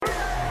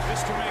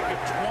chance to make it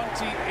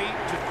 28-3.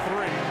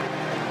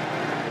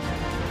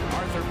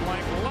 Arthur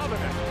Blank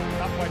loving it.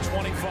 Up by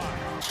 25.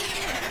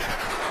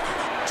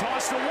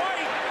 Toss to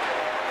White.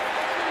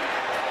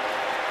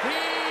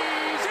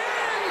 He's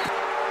in!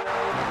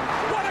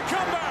 What a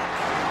comeback!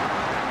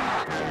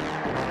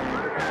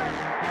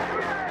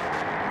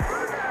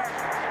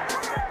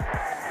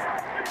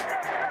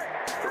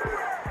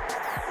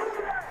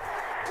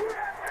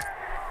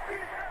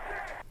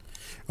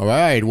 All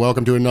right,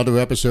 welcome to another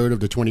episode of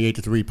the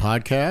 28-3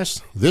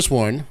 podcast. This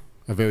one,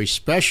 a very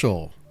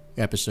special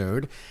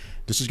episode.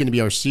 This is going to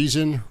be our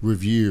season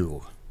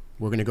review.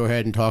 We're going to go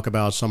ahead and talk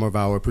about some of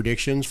our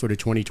predictions for the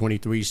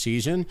 2023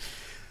 season.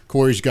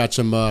 Corey's got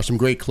some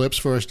great clips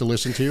for us to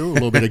listen to. A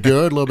little bit of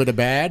good, a little bit of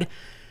bad.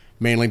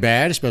 Mainly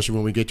bad, especially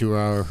when we get to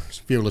our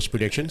fearless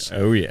predictions.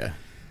 Oh, yeah.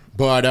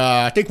 But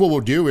I think what we'll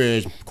do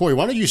is, Corey,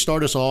 why don't you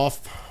start us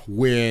off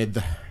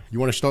with... You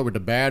want to start with the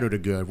bad or the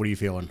good? What are you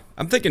feeling?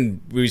 I'm thinking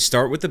we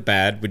start with the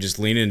bad. We just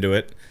lean into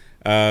it.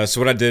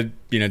 So what I did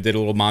a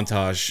little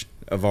montage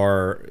of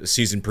our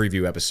season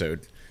preview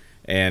episode.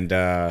 And,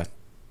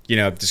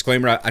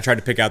 disclaimer, I tried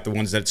to pick out the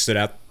ones that stood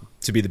out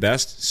to be the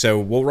best. So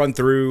we'll run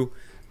through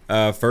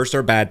first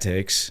our bad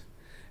takes.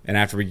 And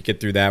after we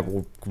get through that,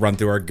 we'll run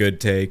through our good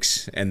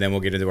takes. And then we'll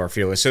get into our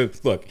fearless. So,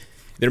 look,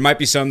 there might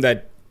be some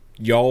that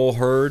y'all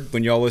heard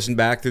when y'all listened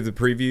back through the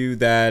preview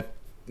that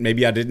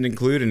maybe I didn't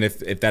include, and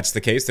if that's the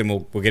case, then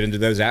we'll get into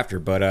those after.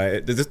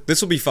 But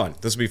this will be fun.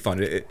 This will be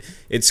fun.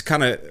 It's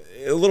kind of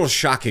a little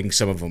shocking,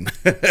 some of them.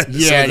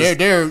 Yeah,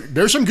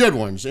 there's some good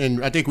ones,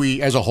 and I think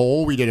we, as a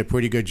whole, we did a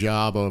pretty good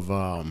job of,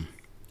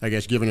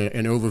 giving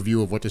an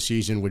overview of what the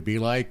season would be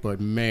like.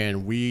 But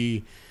man,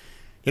 they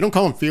don't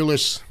call them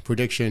fearless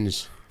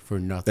predictions for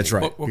nothing. That's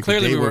right. Well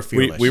clearly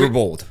we were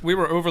bold. We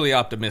were overly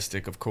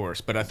optimistic, of course,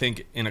 but I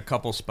think in a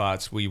couple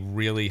spots we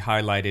really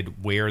highlighted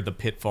where the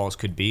pitfalls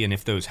could be, and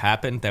if those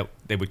happened, that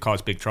they would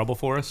cause big trouble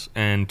for us,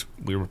 and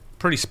we were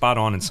pretty spot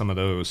on in some of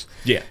those.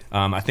 Yeah.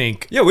 I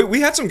think... Yeah,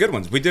 we had some good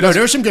ones. There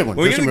were some good ones.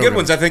 When we get the good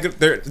ones, I think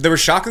they were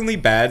shockingly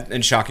bad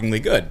and shockingly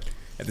good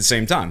at the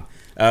same time.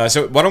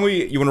 So why don't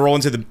you want to roll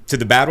into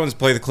the bad ones,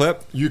 play the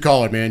clip? You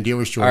call it, man.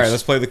 Dealer's choice. All right,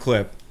 let's play the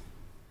clip.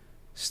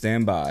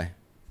 Stand by.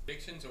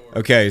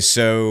 Okay,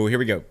 so here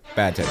we go.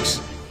 Bad takes.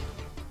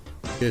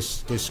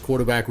 This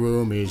quarterback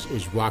room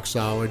is rock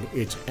solid.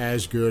 It's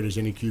as good as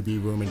any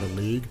QB room in the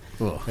league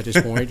at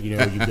this point. You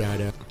got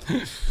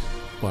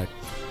but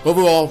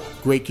overall,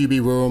 great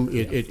QB room.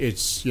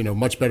 It's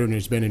much better than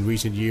it's been in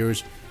recent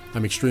years.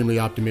 I'm extremely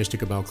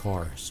optimistic about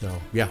Carr. So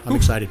yeah, I'm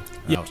excited.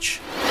 Ouch.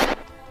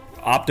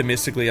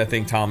 Optimistically, I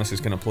think Thomas is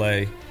going to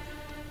play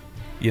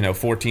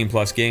 14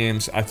 plus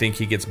games. I think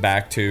he gets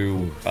back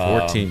to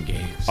 14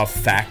 games. A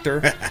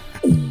factor.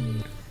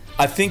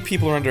 I think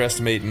people are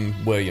underestimating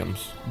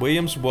Williams.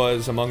 Williams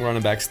was, among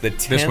running backs, the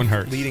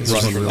 10th leading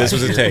rusher This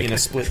was a take. in a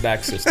split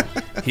back system.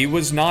 He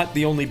was not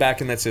the only back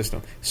in that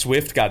system.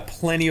 Swift got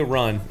plenty of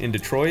run in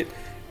Detroit.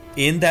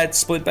 In that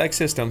split back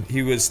system,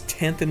 he was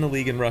 10th in the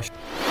league in rushing.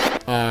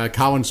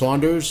 Colin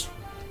Saunders,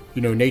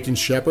 Nathan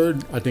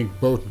Shepard, I think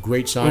both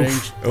great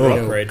signings.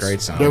 Great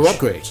signings. They're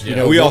upgrades.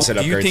 Yeah. We all said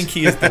upgrades. Do you think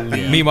he is the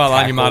lead? Meanwhile,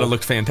 Anyamata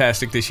looked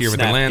fantastic this year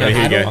with Atlanta.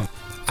 Here you go.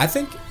 I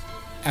think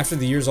after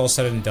the year's all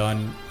said and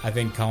done, I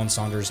think Colin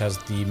Saunders has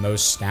the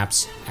most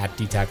snaps at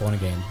D-tackle in a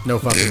game. No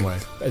fucking way.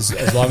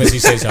 As long as he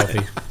stays healthy.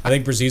 I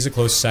think Brzez's a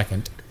close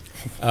second.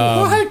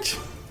 What?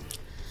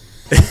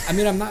 I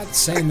mean, I'm not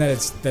saying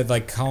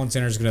that Colin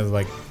Saunders is going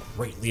to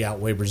greatly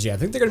outweigh Brzez. I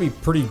think they're going to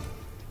be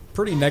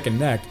pretty neck and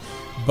neck,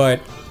 but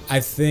I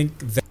think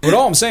that what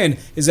all I'm saying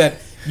is that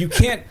you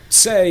can't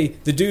say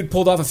the dude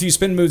pulled off a few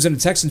spin moves in a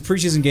Texans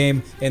preseason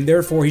game and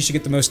therefore he should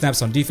get the most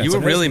snaps on defense. You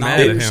were really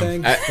mad at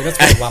him. That's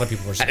what a lot of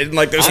people were saying. I didn't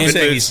like those. I'm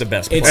saying he's the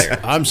best player.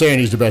 I'm saying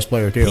he's the best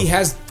player too. He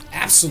has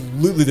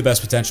absolutely the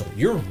best potential.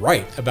 You're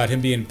right about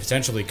him being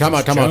potentially. Come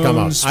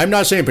on. I'm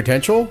not saying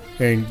potential,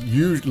 and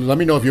you let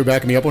me know if you're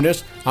backing me up on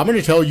this. I'm going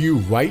to tell you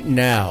right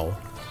now,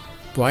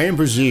 Brian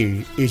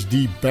Brzez is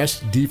the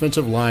best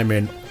defensive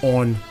lineman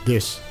on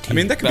this team. I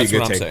mean, that could be a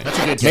good take. Saying. That's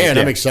a good take. Man,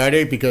 I'm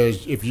excited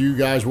because if you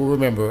guys will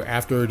remember,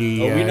 after the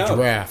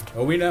draft,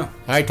 we know.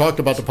 I talked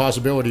about the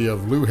possibility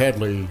of Lou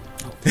Hedley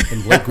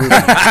and Blake Gruber.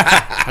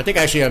 I think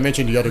actually I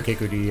mentioned the other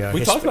kicker.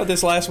 We talked about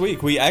this last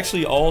week. We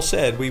actually all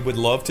said we would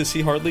love to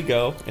see Hartley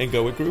go and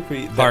go with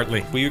Grupe.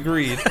 Hartley. We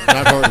agreed.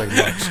 Not Hartley,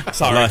 Lutz.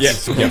 Sorry.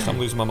 Yes. I'm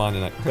losing my mind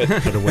tonight.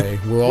 By the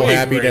way, we're all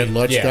happy that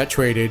Lutz got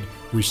traded.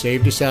 We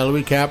saved the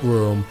salary cap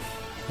room.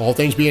 All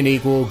things being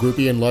equal,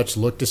 Grupe and Lutz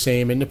looked the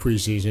same in the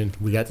preseason.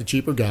 We got the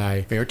cheaper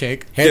guy. Fair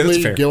take.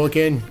 Hedley,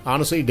 Gillikin,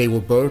 honestly, they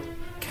were both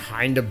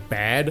kind of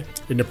bad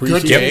in the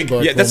preseason.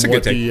 But that's a from good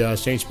what take. the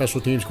Saints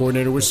special teams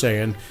coordinator was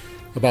saying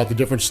about the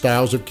different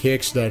styles of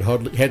kicks that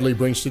Hedley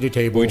brings to the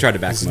table. We tried to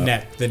back him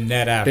up. The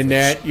net average. The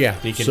net, yeah.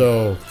 He can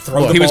so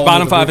throw the he was ball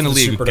bottom into five in the roof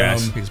league, of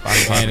guys. Superdome, He was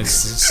bottom five. and it's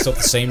still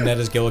the same net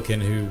as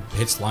Gillikin, who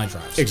hits line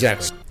drives.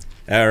 Exactly.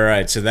 All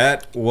right, so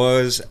that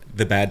was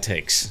the bad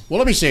takes. Well,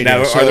 let me say Now,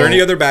 this. are there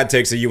any other bad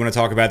takes that you want to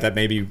talk about that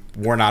maybe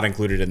were not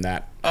included in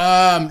that?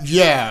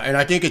 Yeah, and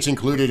I think it's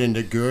included in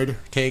the good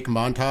take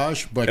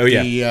montage. But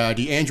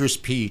the Andrus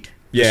Pete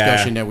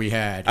discussion that we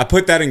had. I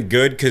put that in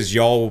good because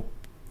y'all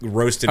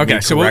roasted me.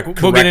 Okay, so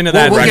we'll get into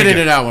that. We'll get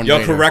into that one. Y'all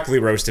later. correctly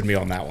roasted me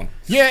on that one.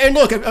 Yeah, and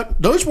look,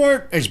 those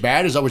weren't as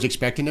bad as I was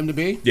expecting them to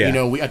be. Yeah. You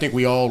know, I think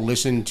we all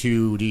listened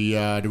to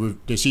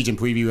the season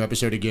preview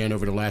episode again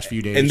over the last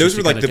few days. And those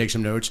were like the take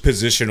some notes.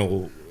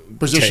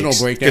 positional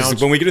breakdowns.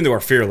 Because when we get into our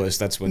fear list,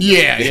 that's when.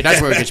 Yeah,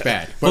 that's where it gets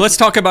bad. But, Well, let's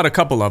talk about a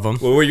couple of them.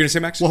 What were you going to say,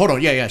 Max? well, hold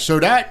on. Yeah. So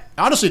that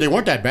honestly, they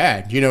weren't that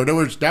bad. You know,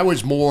 that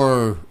was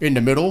more in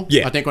the middle.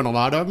 Yeah. I think on a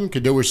lot of them,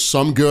 because there was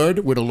some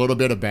good with a little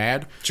bit of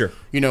bad. Sure.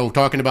 You know,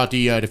 talking about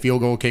the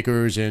field goal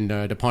kickers and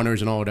the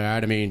punters and all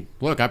that. I mean,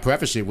 look, I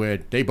preface it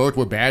with they both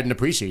were bad in the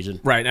preseason.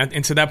 Right,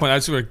 and to that point,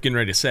 that's what we're getting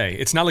ready to say.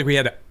 It's not like we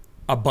had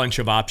a bunch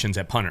of options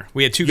at punter.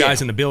 We had two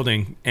guys in the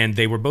building, and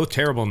they were both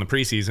terrible in the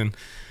preseason.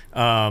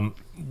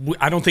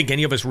 I don't think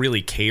any of us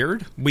really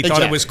cared. We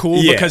thought it was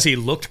cool because he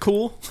looked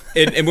cool.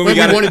 And when we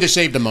wanted to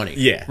save the money.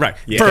 Yeah. Right.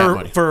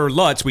 Yeah. For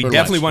Lutz, we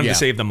definitely wanted to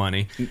save the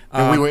money.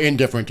 And we were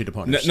indifferent to the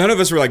punters. None of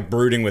us were like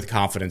brooding with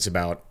confidence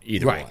about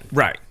either one.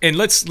 Right. And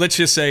let's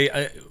just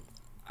say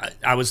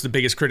I was the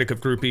biggest critic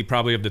of Group E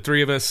probably of the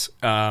three of us.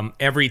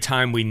 Every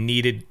time we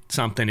needed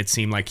something, it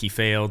seemed like he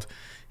failed.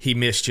 He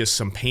missed just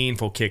some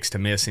painful kicks to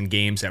miss in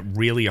games that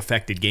really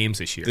affected games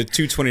this year. The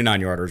 2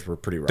 29-yarders were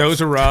pretty rough. Those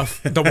are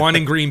rough. The one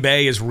in Green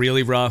Bay is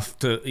really rough.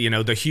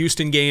 The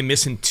Houston game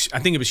missing. I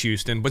think it was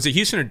Houston. Was it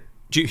Houston or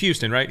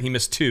Houston? Right? He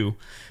missed 2.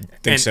 I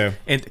think so.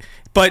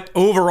 But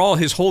overall,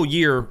 his whole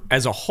year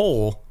as a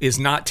whole is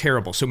not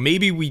terrible. So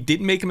maybe we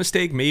didn't make a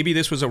mistake. Maybe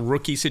this was a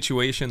rookie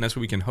situation. That's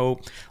what we can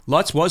hope.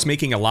 Lutz was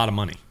making a lot of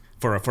money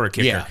for a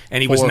kicker,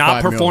 and he was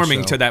not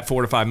performing to that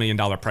 $4 to $5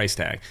 million price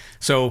tag.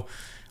 So.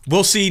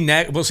 We'll see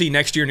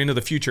next year and into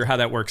the future how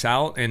that works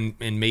out, and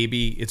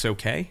maybe it's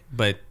okay,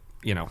 but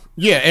you know.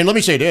 Yeah, and let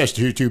me say this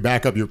to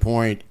back up your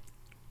point.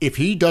 If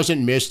he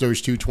doesn't miss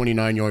those 2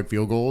 29-yard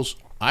field goals,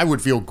 I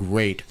would feel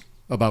great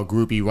about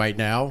Group E right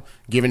now,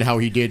 given how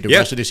he did the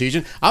rest of the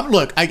season.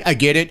 I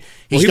get it.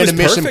 He was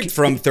perfect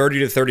from 30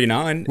 to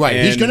 39. Right,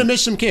 he's going to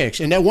miss some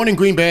kicks. And that one in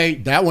Green Bay,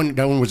 that one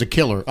was a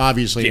killer,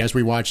 obviously, as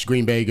we watched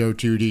Green Bay go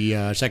to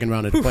the second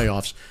round of the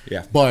playoffs.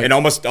 Yeah, but and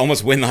almost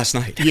win last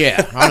night.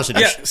 Yeah, honestly.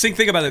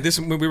 Think about it.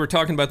 When we were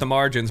talking about the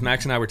margins,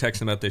 Max and I were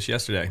texting about this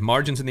yesterday.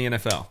 Margins in the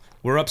NFL.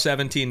 We're up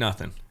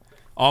 17-0.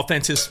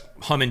 Offense is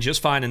humming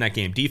just fine in that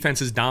game.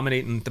 Defense is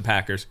dominating the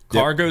Packers.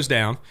 Carr goes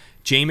down.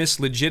 Jameis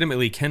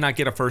legitimately cannot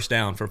get a first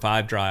down for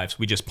 5 drives.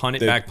 We just punt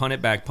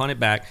it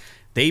back.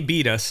 They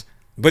beat us.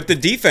 But the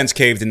defense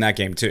caved in that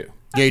game too.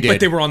 They did. But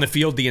they were on the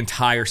field the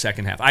entire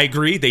second half. I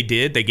agree, they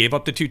did. They gave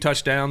up the 2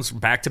 touchdowns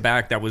back to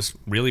back. That was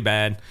really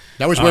bad.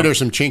 That was where there was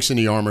some chinks in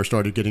the armor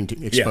started getting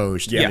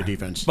exposed in the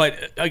defense. But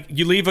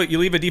you leave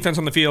a defense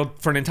on the field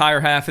for an entire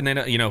half, and then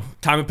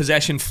time of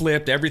possession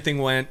flipped, everything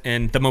went,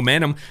 and the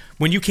momentum.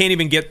 When you can't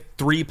even get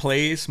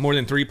more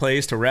than 3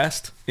 plays to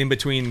rest in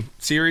between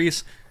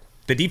series,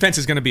 the defense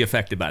is going to be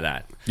affected by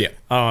that. Yeah.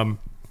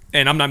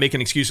 And I'm not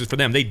making excuses for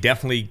them. They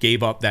definitely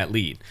gave up that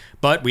lead.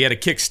 But we had a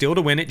kick still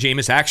to win it.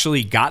 Jameis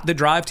actually got the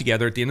drive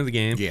together at the end of the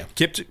game. Yeah.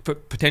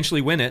 Potentially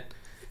win it.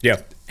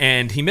 Yeah.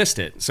 And he missed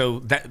it.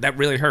 So that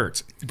really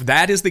hurts.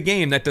 That is the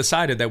game that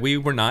decided that we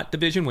were not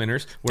division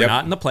winners. We're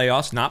not in the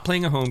playoffs, not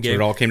playing a home game. That's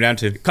what it all came down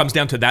to. It comes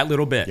down to that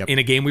little bit. In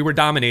a game we were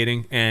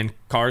dominating, and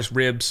Carr's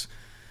ribs,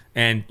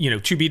 and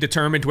to be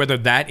determined whether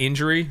that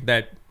injury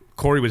that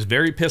Corey was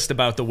very pissed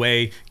about the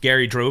way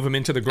Gary drove him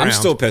into the ground. I'm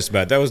still pissed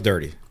about it. That was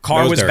dirty.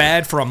 Carr was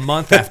bad for a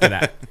month after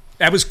that.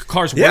 That was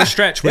Carr's worst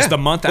stretch was the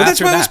month after that.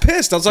 That's why I was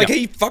pissed. I was like, hey,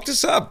 he fucked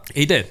us up.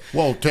 He did.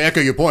 Well, to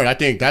echo your point, I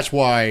think that's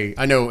why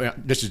I know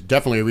this is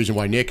definitely a reason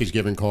why Nick is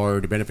giving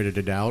Carr the benefit of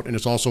the doubt, and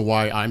it's also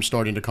why I'm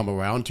starting to come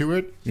around to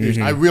it.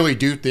 I really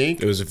do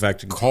think it was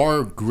affecting.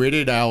 Carr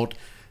gritted out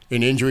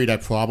an injury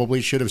that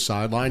probably should have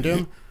sidelined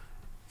him.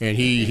 And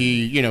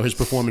he his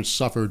performance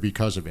suffered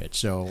because of it.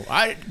 So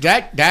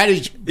that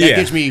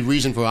gives me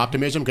reason for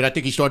optimism, because I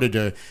think he started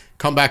to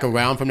come back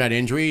around from that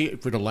injury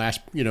for the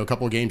last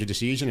couple of games of the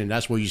season, and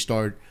that's where you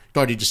started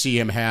to see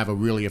him have a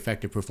really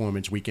effective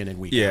performance week in and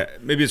week out. Yeah,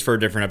 maybe it's for a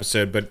different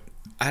episode, but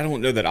I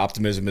don't know that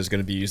optimism is going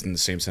to be used in the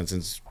same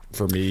sentence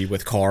for me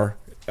with Carr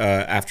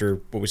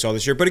after what we saw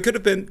this year. But it could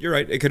have been. You're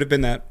right. It could have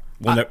been that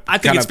one. I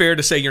think it's fair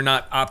to say you're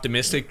not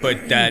optimistic,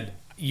 but that.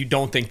 You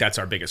don't think that's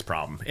our biggest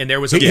problem. And there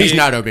was he's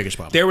not our biggest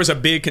problem. There was a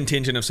big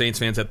contingent of Saints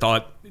fans that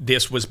thought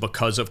this was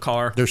because of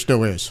Carr. There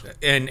still is.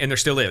 And there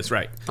still is,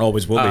 right.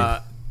 Always will be.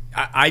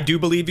 I do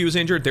believe he was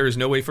injured. There is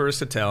no way for us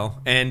to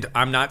tell. And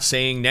I'm not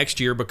saying next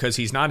year, because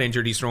he's not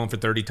injured, he's throwing for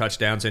 30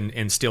 touchdowns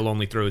and still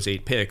only throws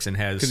 8 picks and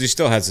has... Because he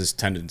still has his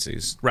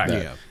tendencies. Right.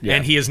 Yeah.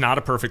 And he is not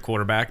a perfect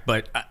quarterback,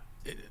 but...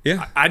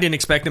 I didn't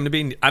expect him to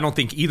be. I don't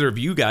think either of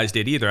you guys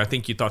did either. I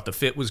think you thought the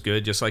fit was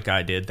good, just like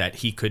I did, that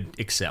he could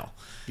excel.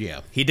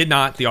 Yeah. He did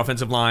not. The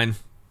offensive line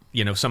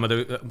some of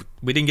the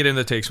we didn't get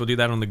into the takes. We'll do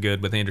that on the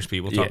good with Andrew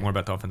Speed. We'll talk more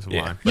about the offensive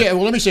line. Yeah,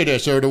 well, let me say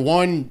this. So the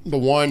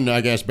one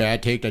I guess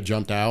bad take that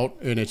jumped out,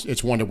 and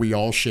it's one that we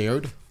all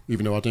shared,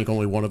 even though I think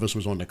only one of us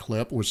was on the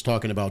clip, was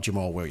talking about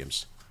Jamal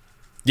Williams.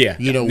 Yeah,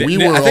 we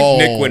were I think all.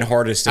 Nick went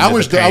hardest. I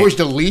was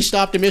the least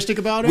optimistic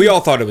about it. We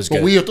all thought it was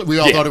good. But we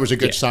all thought it was a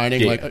good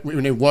signing. Yeah. Like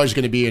when it was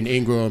going to be an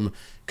Ingram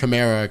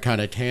Kamara kind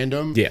of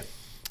tandem. Yeah.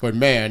 But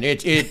man,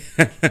 it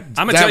I'm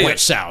gonna tell you, went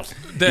south.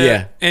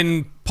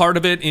 And part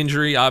of it,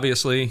 injury.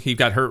 Obviously, he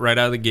got hurt right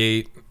out of the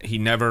gate. He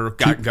never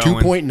got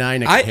going.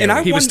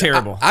 2.9. He was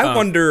terrible. I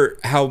wonder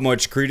how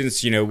much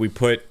credence we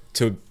put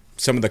to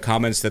some of the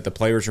comments that the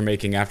players were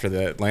making after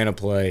the Atlanta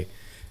play,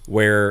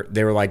 where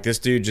they were like, "This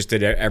dude just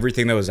did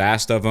everything that was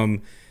asked of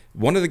him."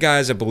 One of the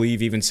guys, I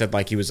believe, even said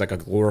like he was like a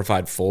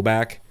glorified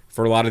fullback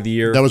for a lot of the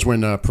year. That was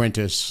when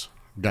Prentice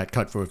got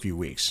cut for a few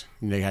weeks,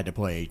 and they had to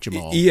play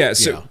Jamal. Yeah,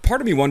 so part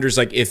of me wonders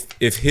like if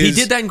his he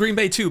did that in Green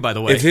Bay too. By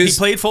the way, he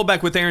played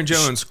fullback with Aaron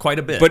Jones quite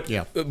a bit.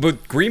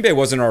 But Green Bay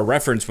wasn't our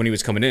reference when he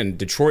was coming in.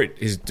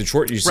 His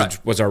Detroit usage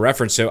was our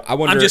reference. So I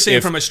wonder. I'm just saying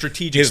if from a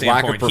strategic his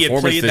standpoint, lack of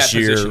performance this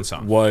year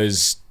some.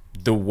 was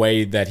the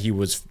way that he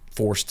was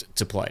forced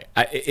to play.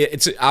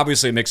 It's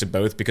obviously a mix of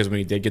both, because when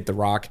he did get the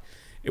rock,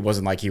 it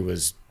wasn't like he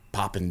was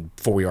popping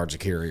 4 yards a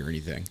carry or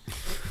anything.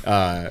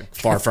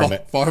 Far from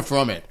it. Far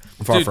from it.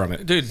 Far from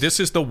it. Dude, this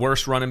is the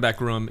worst running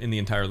back room in the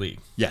entire league.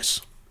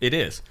 Yes. It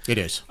is. It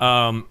is.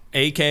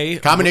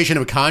 AK. Combination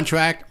of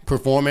contract,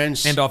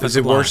 performance, and offensive is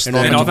it worse line.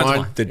 than offensive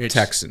line. the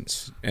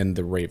Texans and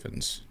the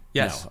Ravens?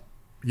 Yes. No.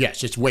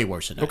 Yes, it's way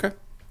worse than that. Okay.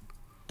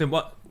 Then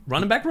what?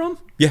 Running back room?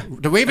 Yeah.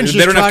 The Ravens They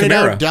just don't have tried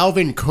out Kamara.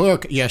 Dalvin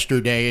Cook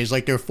yesterday as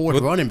like their fourth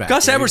running back.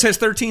 Gus right? Edwards has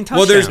 13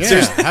 Well,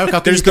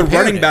 touchdowns. there's the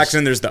running backs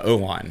and there's the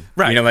O-line.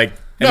 Right.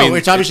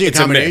 It's obviously a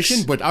combination,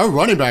 mix. but our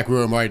running back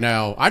room right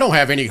now, I don't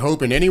have any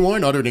hope in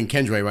anyone other than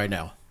Kendra right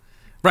now.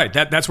 Right,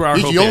 that's where our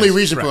He's hope the only is.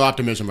 reason Right. for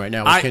optimism right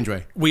now is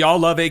Kendra. We all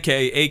love AK.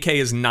 AK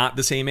is not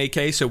the same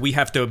AK, so we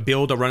have to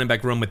build a running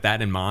back room with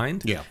that in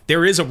mind. Yeah.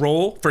 There is a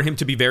role for him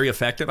to be very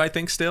effective, I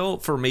think, still,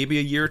 for maybe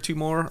a year or two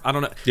more. I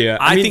don't know. Yeah,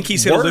 I think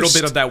he's hit a little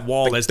bit of that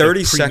wall like as the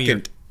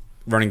 32nd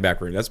running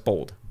back room. That's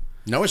bold.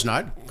 No, it's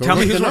not. Go Tell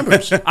me look who's at the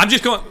numbers. I'm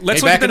just going.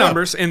 Let's They look at back the it up.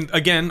 numbers. And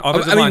again,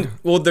 offensive line.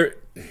 Well, they're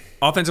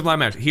Offensive line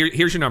match.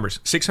 Here's your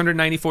numbers: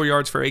 694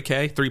 yards for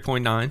AK,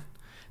 3.9.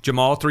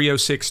 Jamal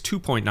 306,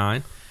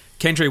 2.9.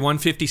 Kendra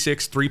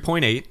 156,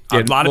 3.8.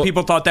 A lot of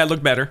people thought that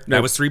looked better.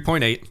 That was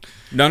 3.8.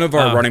 none of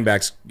our running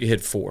backs hit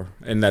 4,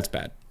 and that's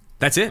bad.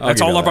 That's it. I'll That's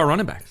give all you of that. our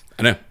running backs.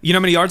 I know. You know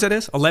how many yards that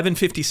is?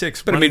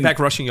 1156 running back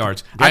rushing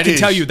yards. I can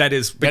tell you that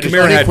is. that is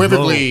Kamara had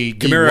unequivocally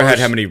the Kamara had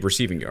worst. how many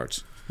receiving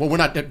yards? Well, we're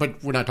not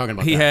talking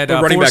about He that. had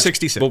But running backs,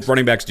 466. well,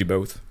 running backs do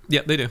both.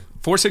 Yeah, they do.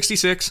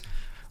 466.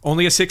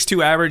 Only a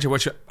 6.2 average,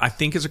 which I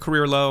think is a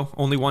career low.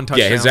 Only one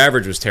touchdown. Yeah, his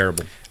average was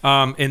terrible.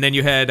 And then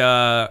you had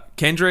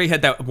Kendra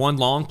had that one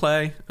long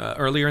play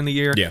earlier in the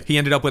year. Yeah. He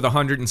ended up with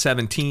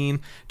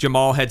 117.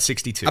 Jamal had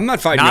 62. I'm not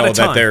fighting Not y'all a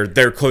ton. that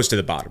they're close to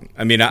the bottom.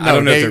 I mean, I No,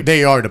 don't know if they're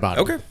they are the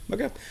bottom.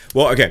 okay.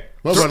 Well, okay.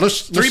 Well,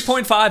 let's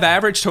 3.5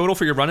 average total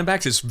for your running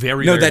backs is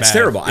very, No, very that's bad.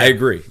 terrible. Yeah. I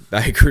agree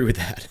with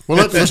that.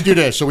 Well, let's do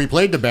this. So we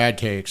played the bad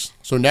takes.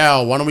 So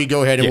now, why don't we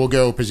go ahead and we'll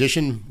go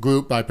position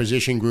group by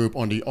position group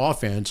on the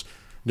offense.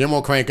 Then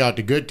we'll crank out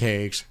the good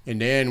takes, and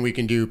then we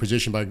can do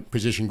position by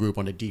position group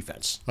on the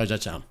defense. How does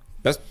that sound?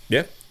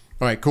 Yeah.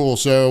 All right, cool.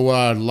 So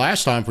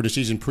last time for the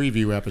season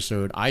preview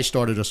episode, I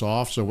started us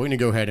off. So we're going to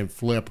go ahead and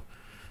flip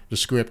the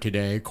script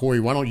today. Corey,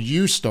 why don't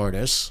you start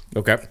us?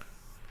 Okay.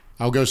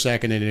 I'll go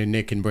second, and then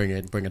Nick can bring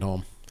it home.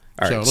 All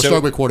right, So let's so-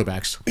 start with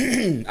quarterbacks.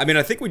 I mean,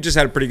 I think we just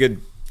had a pretty good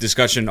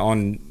discussion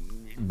on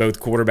both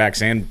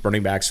quarterbacks and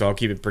running backs, so I'll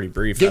keep it pretty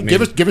brief.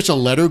 Give us a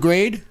letter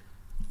grade,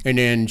 and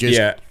then just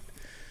Yeah.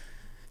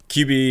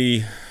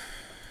 QB.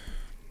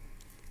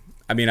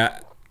 I mean,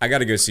 I got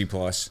to go C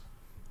plus.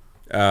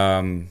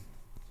 I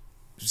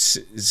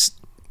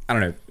don't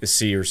know if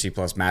C or C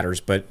plus matters,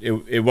 but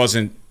it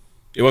wasn't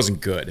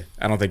good.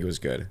 I don't think it was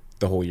good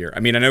the whole year. I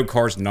mean, I know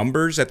Carr's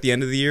numbers at the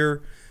end of the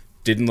year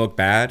didn't look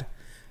bad.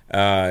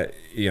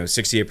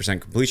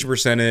 68% completion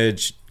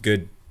percentage,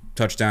 good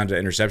touchdown to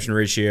interception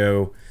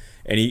ratio,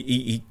 and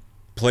he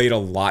played a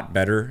lot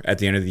better at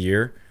the end of the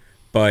year.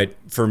 But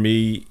for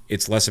me,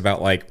 it's less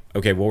about like,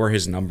 okay, what were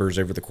his numbers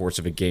over the course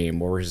of a game?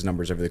 What were his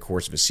numbers over the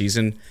course of a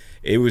season?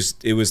 It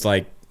was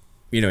like,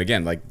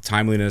 again, like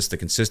timeliness, the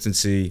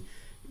consistency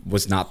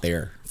was not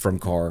there from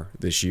Carr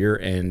this year.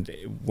 And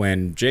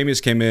when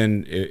Jameis came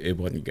in, it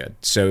wasn't good.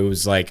 So it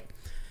was like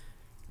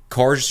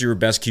Carr's your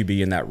best QB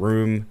in that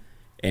room,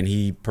 and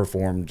he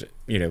performed,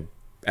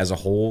 as a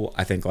whole,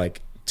 I think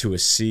like to a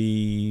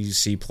C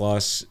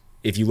plus.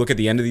 If you look at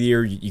the end of the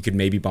year, you could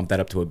maybe bump that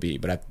up to a B,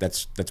 but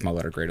that's my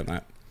letter grade on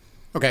that.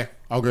 Okay,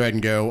 I'll go ahead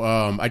and go.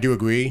 I do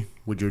agree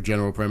with your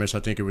general premise. I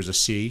think it was a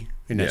C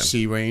in that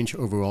C range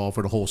overall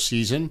for the whole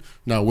season.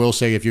 Now, I will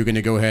say if you're going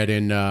to go ahead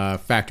and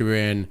factor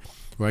in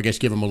or I guess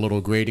give him a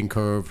little grading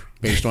curve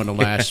based on the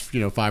last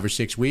 5 or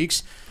 6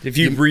 weeks. If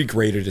you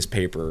regraded his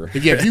paper.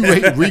 Yeah, if you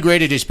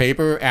regraded his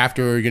paper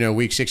after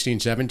week 16,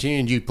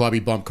 17, you'd probably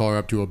bump Carr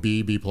up to a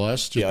B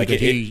plus. Yeah, like if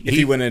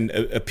he went and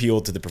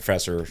appealed to the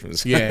professor.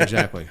 Yeah,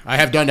 exactly. I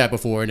have done that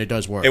before, and it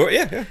does work.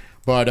 Yeah.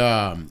 But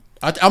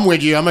I'm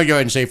with you. I'm going to go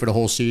ahead and say for the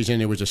whole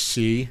season, it was a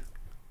C.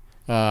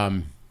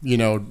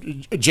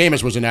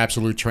 Jameis was an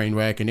absolute train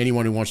wreck, and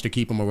anyone who wants to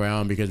keep him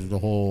around because of the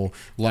whole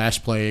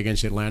last play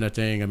against Atlanta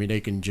thing, I mean,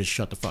 they can just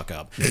shut the fuck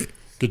up.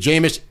 Because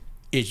Jameis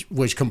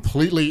was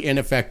completely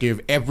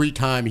ineffective every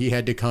time he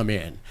had to come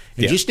in.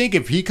 And just think,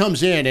 if he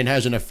comes in and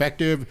has an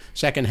effective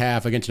second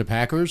half against the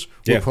Packers,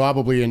 we're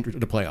probably in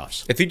the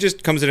playoffs. If he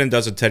just comes in and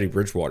does a Teddy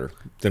Bridgewater,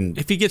 then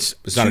if he gets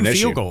it's not an field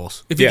issue.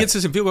 goals, if he gets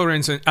us in field goal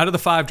range out of the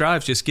 5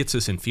 drives, just gets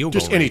us in field goal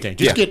just range. anything,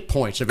 just get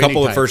points. A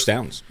couple of first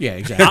downs. Yeah,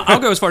 exactly. I'll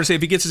go as far as to say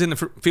if he gets us in the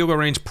field goal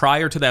range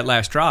prior to that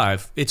last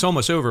drive, it's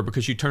almost over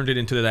because you turned it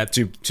into that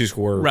two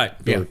score. Right.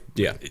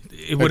 Yeah.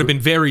 It would have been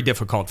very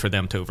difficult for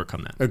them to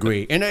overcome that.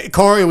 Agree. And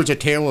Carr, it was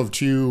a tale of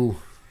two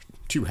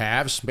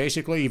halves,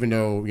 basically, even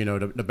though,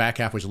 the back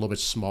half was a little bit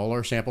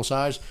smaller sample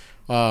size.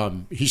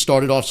 He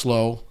started off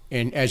slow,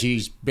 and as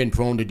he's been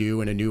prone to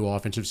do in a new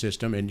offensive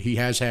system, and he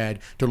has had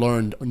to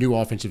learn new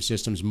offensive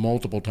systems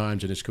multiple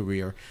times in his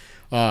career.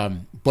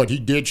 But he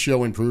did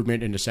show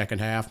improvement in the second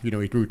half. He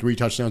threw 3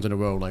 touchdowns in a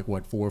row,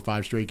 4 or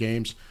 5 straight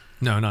games?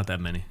 No, not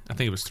that many. I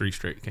think it was 3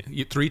 straight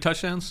games. 3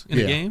 touchdowns in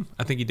a game?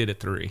 I think he did it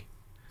 3.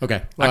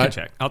 Okay. I can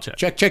check. I'll check.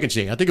 Check and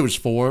see. I think it was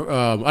 4.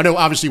 I know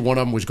obviously one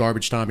of them was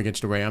garbage time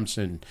against the Rams,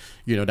 and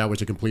that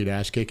was a complete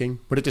ass kicking.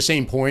 But at the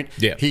same point,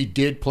 he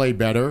did play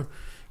better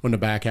on the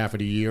back half of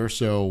the year.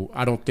 So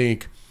I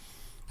think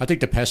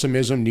the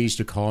pessimism needs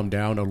to calm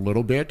down a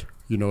little bit,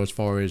 as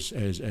far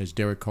as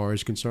Derek Carr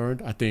is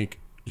concerned. I think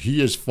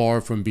he is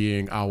far from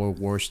being our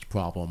worst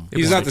problem.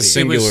 He's not the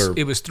singular.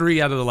 It was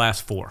 3 out of the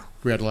last 4.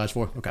 3 out of the last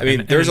 4? Okay. I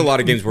mean, there's a lot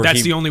of games where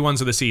that's the only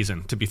ones of the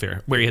season, to be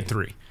fair, where he had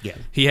 3. Yeah.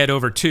 He had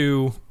over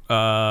 2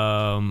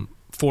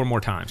 4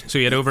 more times. So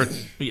he had over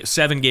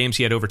 7 games.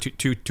 He had over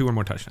two or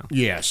more touchdowns.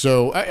 Yeah.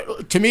 So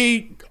to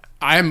me,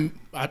 I'm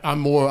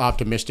more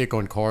optimistic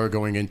on Carr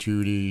going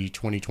into the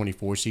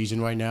 2024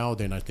 season right now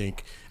than I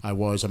think I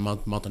was a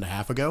month and a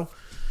half ago.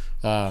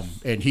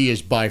 And he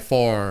is by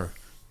far,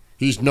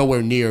 he's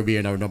nowhere near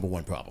being our number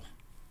 1 problem.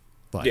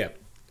 But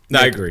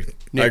I agree.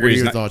 Nick, I agree. What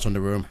are your thoughts on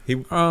the room?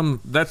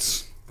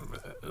 That's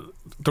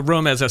the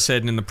room, as I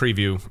said in the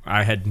preview,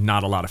 I had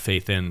not a lot of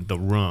faith in the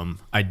room.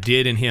 I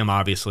did in him,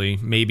 obviously.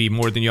 Maybe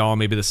more than y'all,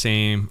 maybe the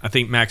same. I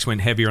think Max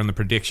went heavier on the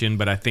prediction,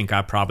 but I think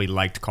I probably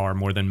liked Carr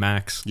more than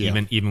Max,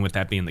 even with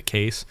that being the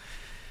case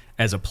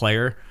as a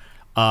player.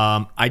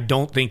 I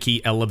don't think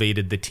he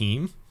elevated the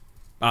team.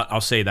 I'll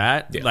say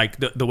that,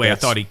 the way I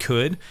thought he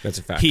could. That's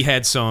a fact. He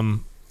had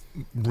some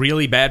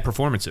really bad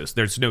performances,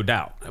 there's no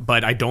doubt.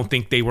 But I don't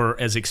think they were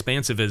as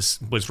expansive as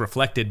was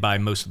reflected by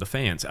most of the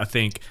fans. I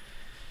think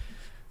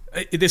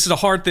this is a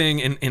hard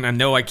thing, and I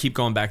know I keep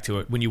going back to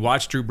it. When you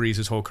watch Drew Brees'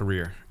 his whole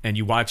career, and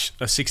you watch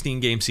a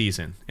 16-game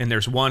season, and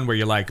there's one where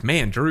you're like,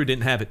 man, Drew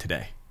didn't have it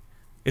today.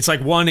 It's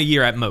like 1 a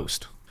year at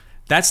most.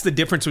 That's the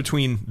difference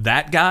between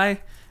that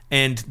guy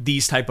and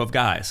these type of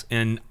guys.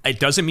 And it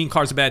doesn't mean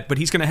Carr's bad, but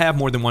he's going to have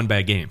more than 1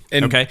 bad game.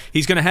 Okay?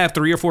 He's going to have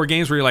 3 or 4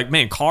 games where you're like,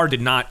 man, Carr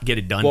did not get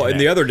it done today. And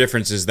the other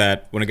difference is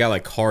that when a guy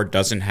like Carr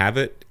doesn't have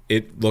it,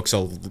 it looks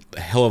a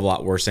hell of a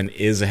lot worse and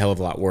is a hell of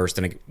a lot worse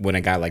than when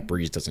a guy like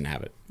Brees doesn't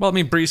have it. Well, I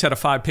mean, Brees had a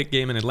 5-pick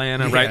game in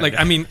Atlanta, right?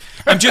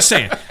 I'm just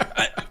saying.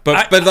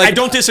 But I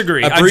don't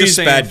disagree. A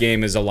Brees bad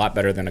game is a lot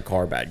better than a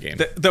Carr bad game.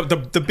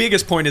 The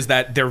biggest point is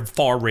that they're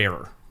far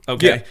rarer.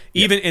 Okay,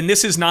 and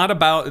this is not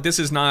about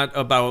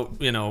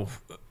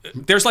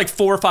there's like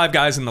 4 or 5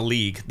 guys in the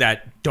league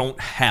that don't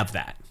have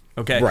that.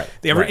 Okay, right?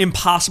 They're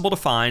impossible to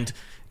find.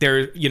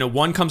 There,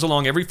 one comes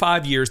along every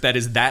 5 years that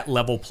is that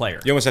level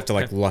player. You almost have to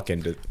luck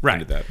into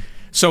that.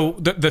 So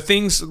the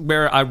things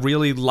where I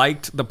really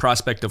liked the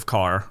prospect of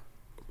Carr,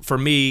 for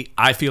me,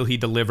 I feel he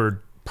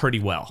delivered pretty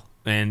well,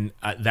 and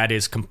that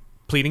is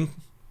completing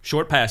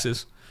short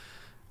passes,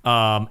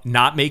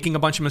 not making a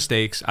bunch of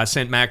mistakes. I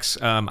sent Max,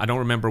 I don't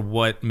remember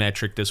what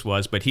metric this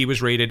was, but he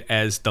was rated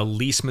as the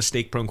least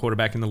mistake-prone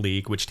quarterback in the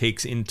league, which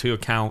takes into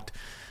account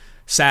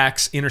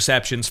sacks,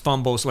 interceptions,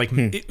 fumbles, like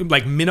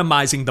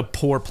minimizing the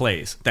poor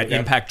plays that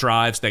impact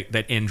drives,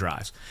 that end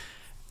drives.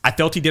 I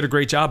felt he did a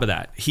great job of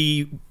that.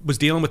 He was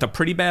dealing with a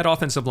pretty bad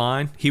offensive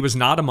line. He was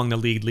not among the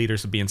league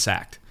leaders of being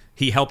sacked.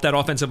 He helped that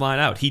offensive line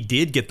out. He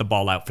did get the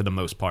ball out for the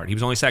most part. He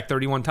was only sacked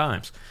 31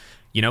 times.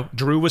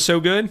 Drew was so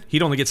good,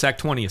 he'd only get sacked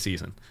 20 a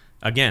season.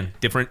 Again,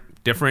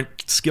 different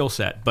skill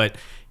set, but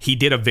he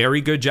did a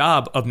very good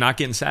job of not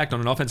getting sacked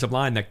on an offensive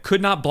line that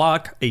could not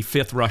block a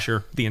 5th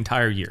rusher the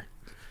entire year.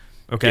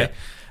 Okay?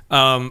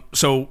 Yeah.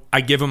 So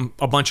I give him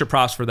a bunch of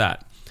props for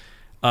that.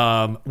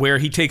 Where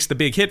he takes the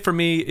big hit for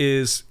me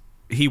is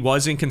he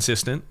was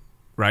inconsistent,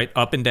 right?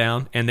 Up and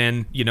down. And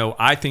then,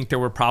 I think there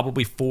were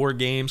probably 4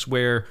 games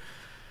where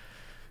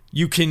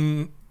you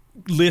can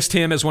list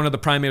him as one of the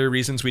primary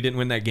reasons we didn't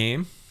win that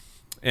game.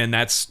 And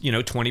that's,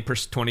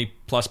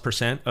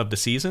 20+% of the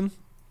season.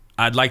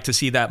 I'd like to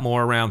see that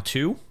more around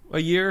 2 a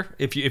year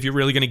if you're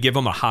really going to give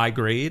him a high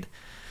grade.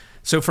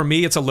 So for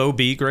me, it's a low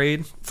B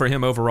grade for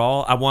him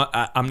overall.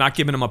 I'm not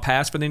giving him a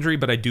pass for the injury,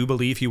 but I do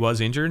believe he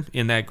was injured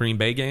in that Green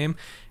Bay game.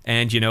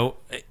 And,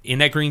 in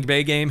that Green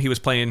Bay game, he was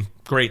playing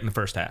great in the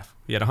first half.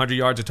 He had 100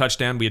 yards, a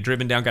touchdown. We had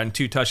driven down, gotten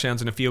 2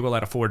 touchdowns and a field goal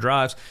out of 4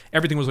 drives.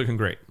 Everything was looking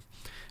great.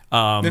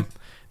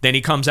 Then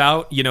he comes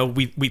out,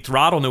 we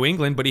throttle New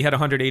England, but he had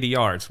 180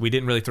 yards. We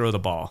didn't really throw the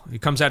ball. He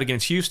comes out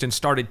against Houston,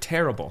 started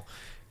terrible.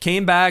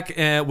 Came back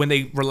when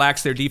they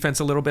relaxed their defense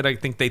a little bit. I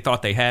think they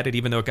thought they had it,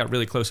 even though it got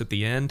really close at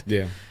the end.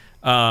 Yeah.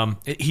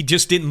 He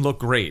just didn't look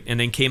great, and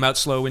then came out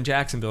slow in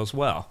Jacksonville as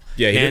well.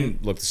 Yeah, he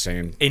didn't look the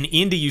same. In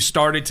Indy, you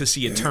started to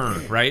see a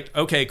turn, right?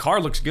 Okay,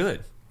 Carr looks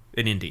good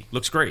in Indy.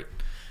 Looks great.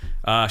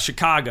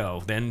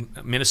 Chicago, then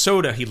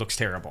Minnesota, he looks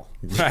terrible,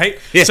 right?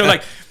 Yeah. So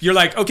you're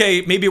like,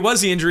 okay, maybe it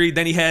was the injury.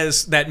 Then he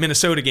has that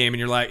Minnesota game, and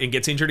you're like, and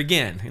gets injured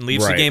again, and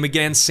leaves the game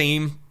again.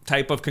 Same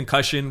type of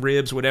concussion,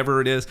 ribs, whatever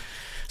it is.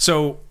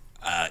 So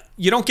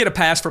you don't get a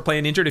pass for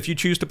playing injured. If you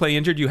choose to play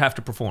injured, you have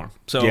to perform.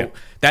 So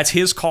that's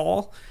his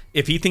call.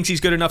 If he thinks he's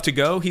good enough to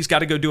go, he's got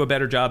to go do a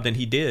better job than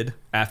he did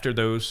after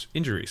those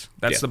injuries.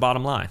 That's the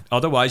bottom line.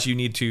 Otherwise, you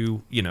need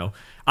to,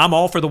 I'm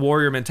all for the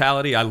warrior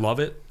mentality. I love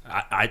it.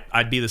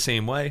 I'd be the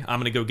same way. I'm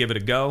going to go give it a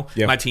go.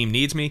 Yep. My team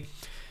needs me.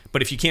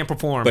 But if you can't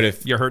perform,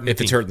 you're hurting the team.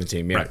 If it's hurting the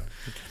team, Right.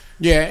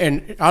 Yeah,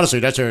 and honestly,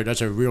 that's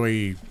a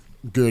really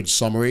good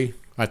summary,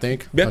 I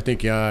think. Yeah. I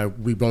think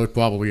we both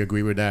probably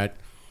agree with that.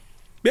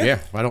 Yeah,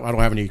 I don't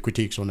have any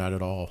critiques on that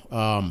at all.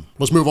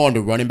 Let's move on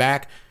to running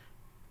back.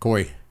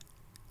 Corey,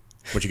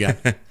 what you got?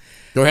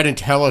 Go ahead and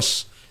tell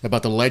us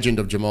about the legend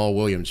of Jamal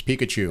Williams,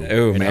 Pikachu.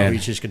 Oh, and man. how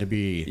he's just going to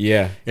be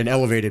an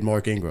elevated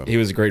Mark Ingram. He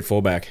was a great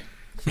fullback.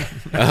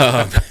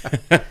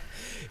 I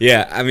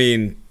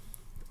mean,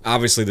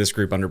 obviously this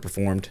group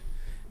underperformed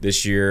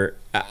this year.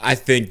 I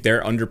think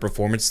their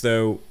underperformance,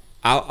 though,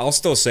 I'll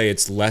still say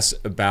it's less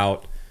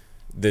about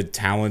the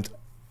talent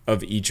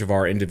of each of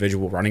our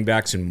individual running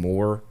backs and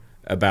more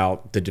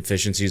about the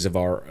deficiencies of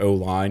our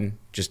O-line,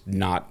 just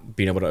not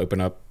being able to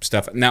open up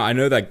stuff. Now, I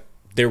know that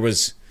there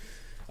was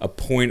a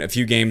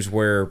few games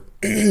where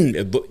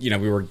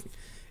we were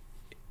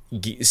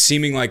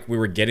seeming like we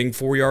were getting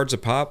 4 yards a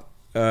pop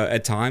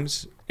at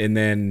times, and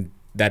then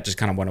that just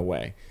kind of went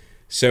away.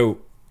 So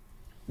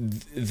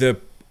the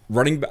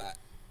running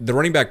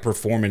back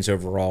performance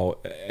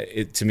overall,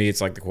 to me,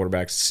 it's like the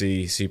quarterback's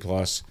C+.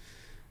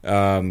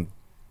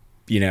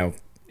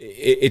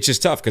 It's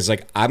just tough because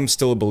I'm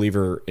still a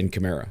believer in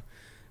Kamara.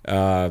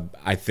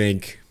 I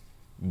think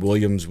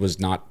Williams was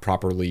not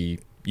properly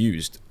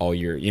used all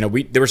year.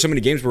 There were so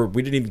many games where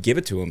we didn't even give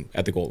it to him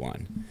at the goal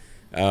line.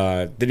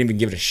 Didn't even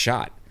give it a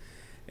shot.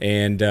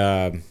 And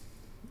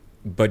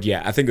but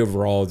yeah, I think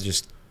overall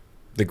just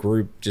the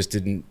group just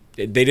didn't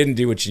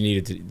do what you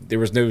needed to. There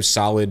was no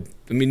solid.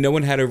 I mean, no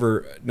one had a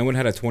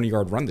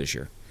 20-yard run this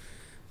year.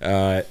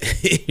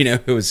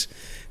 It was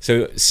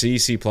so C+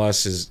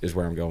 is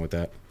where I'm going with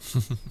that.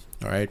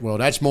 All right. Well,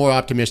 that's more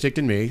optimistic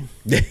than me.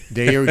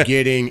 They are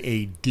getting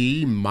a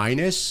D-.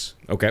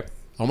 Okay.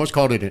 Almost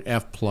called it an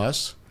F+.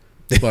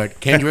 But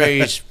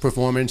Kendre's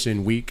performance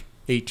in Week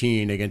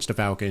 18 against the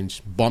Falcons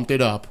bumped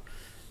it up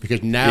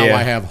because now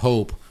I have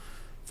hope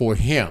for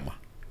him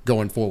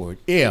going forward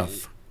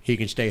if he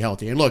can stay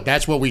healthy. And look,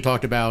 that's what we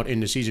talked about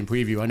in the season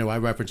preview. I know I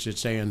referenced it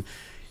saying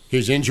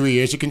his injury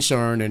is a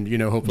concern and,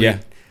 hopefully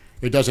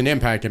it doesn't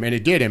impact him. And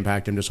it did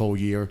impact him this whole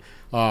year.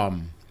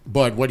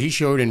 But what he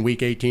showed in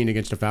Week 18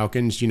 against the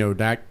Falcons,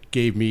 that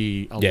gave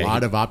me a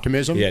lot of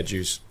optimism. Yeah,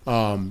 juice.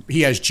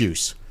 He has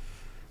juice.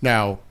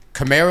 Now,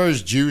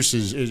 Kamara's juice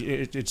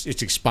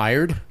it's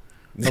expired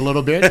a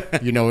little bit.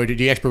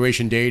 The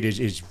expiration date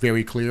is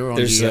very clear on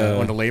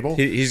the label.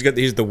 He's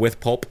the with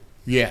pulp.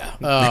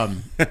 Yeah.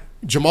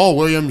 Jamal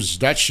Williams,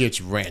 that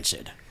shit's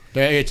rancid.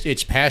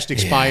 It's past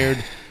expired.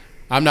 Yeah.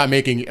 I'm not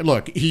making.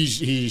 Look,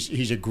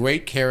 he's a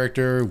great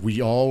character.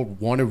 We all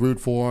want to root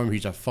for him.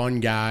 He's a fun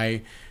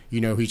guy.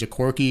 He's a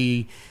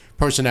quirky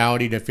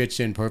personality that fits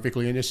in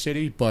perfectly in this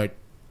city. But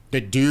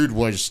the dude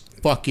was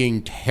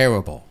fucking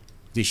terrible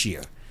this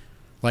year.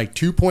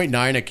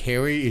 2.9 a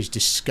carry is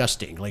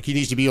disgusting. He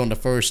needs to be on the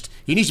first.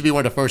 He needs to be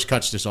one of the first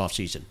cuts this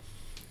offseason.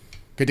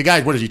 Because the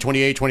guy, what is he,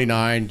 28,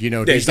 29?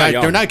 These guys,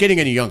 they're not getting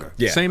any younger.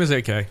 Yeah. Same as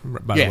AK,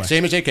 by the way.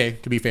 Same as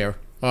AK, to be fair.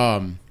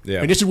 And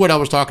this is what I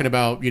was talking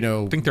about,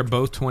 I think they're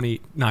both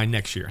 29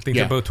 next year. I think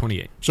they're both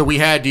 28. So we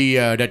had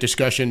that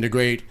discussion, the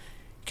great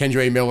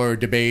Kendre Miller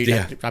debate.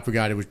 Yeah. I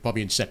forgot, it was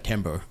probably in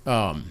September.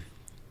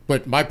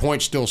 But my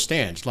point still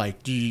stands.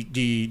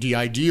 The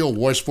ideal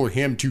was for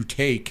him to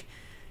take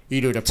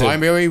either the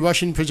primary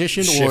rushing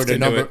position or the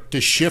number to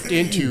shift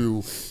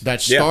into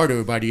that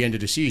starter by the end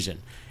of the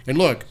season. And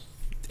look,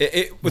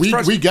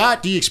 we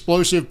got the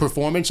explosive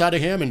performance out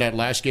of him in that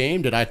last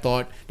game that I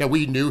thought that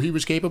we knew he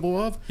was capable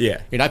of.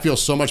 Yeah. And I feel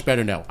so much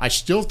better now. I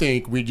still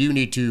think we do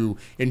need to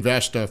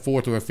invest a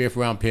 4th or a 5th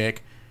round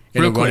pick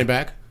in a running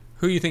back.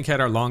 Who do you think had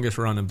our longest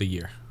run of the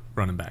year,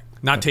 running back?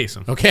 Not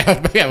Taysom. Okay,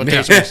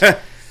 Taysom.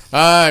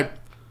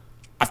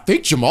 I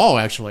think Jamal,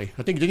 actually.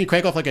 I think, didn't he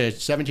crank off a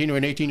 17 or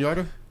an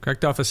 18-yarder?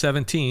 Cracked off a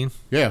 17.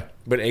 Yeah.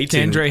 But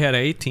 18. Kendre had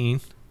an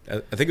 18. I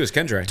think it was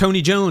Kendre.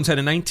 Tony Jones had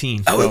a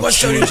 19. Oh, it was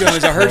Tony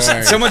Jones. I heard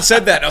someone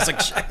said that. I was like,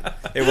 shit.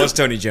 It was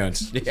Tony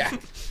Jones. Yeah.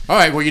 All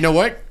right, well, you know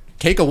what?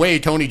 Take away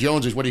Tony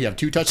Jones' what do you have,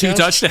 2 touchdowns?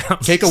 2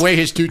 touchdowns. Take away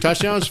his 2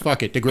 touchdowns?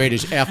 Fuck it. The grade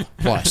is F+.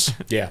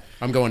 Yeah.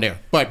 I'm going there.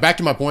 But back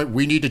to my point,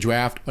 we need to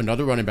draft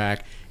another running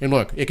back. And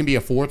look, it can be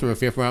a 4th or a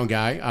 5th round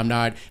guy. I'm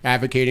not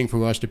advocating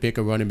for us to pick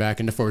a running back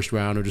in the 1st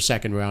round or the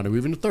 2nd round or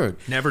even the 3rd.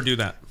 Never do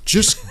that.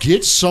 Just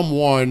get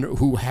someone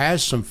who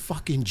has some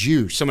fucking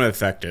juice. Someone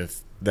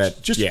effective.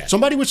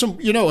 Somebody with some,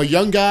 a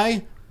young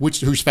guy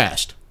who's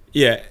fast.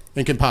 Yeah.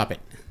 And can pop it.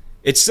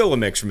 It's still a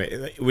mix for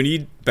me. We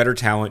need better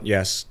talent,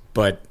 yes,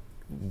 but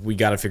we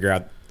got to figure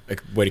out a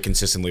way to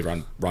consistently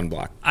run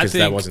block because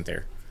that wasn't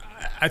there.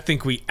 I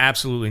think we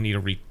absolutely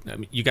need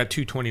you got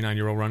 2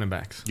 29-year-old running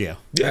backs. Yeah.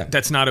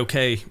 That's not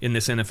okay in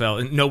this NFL.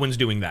 And no one's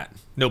doing that.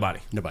 Nobody.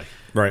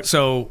 Right.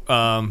 So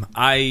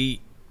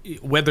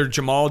whether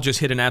Jamal just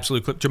hit an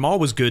absolute clip, Jamal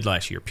was good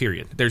last year,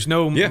 period. There's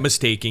no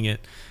mistaking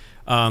it.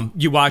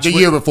 You watch the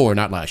year before,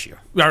 not last year.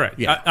 All right.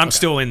 Yeah. I'm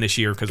still in this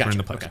year because we're in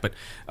the playoffs. Okay.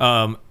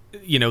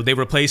 But, they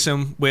replace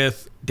him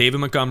with David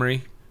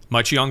Montgomery,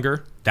 much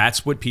younger.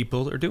 That's what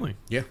people are doing.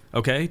 Yeah.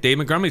 Okay. David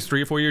Montgomery's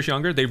 3 or 4 years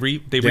younger. They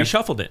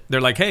reshuffled it.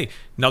 They're like, hey,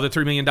 another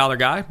 $3 million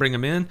guy, bring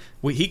him in.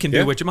 He can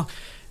do what Jamal.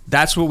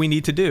 That's what we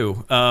need to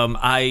do.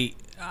 I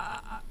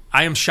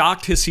am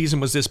shocked his season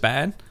was this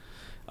bad.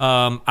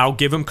 I'll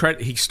give him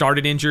credit. He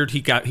started injured.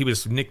 He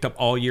was nicked up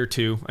all year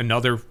too.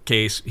 Another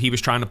case. He was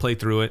trying to play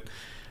through it.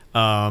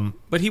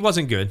 But he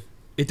wasn't good.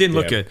 It didn't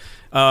look good.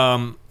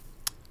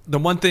 The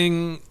one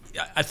thing,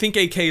 I think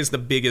AK is the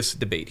biggest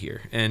debate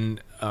here.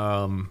 And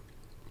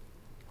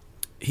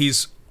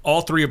he's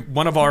all three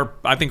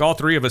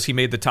of us, he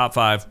made the top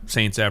 5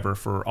 Saints ever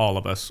for all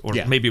of us. Or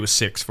maybe it was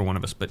 6 for one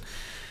of us. But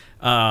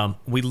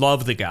we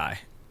love the guy.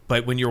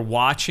 But when you're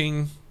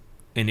watching,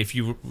 and if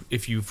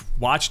you've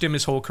watched him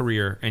his whole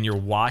career and you're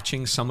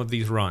watching some of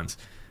these runs,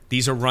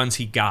 these are runs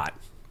he got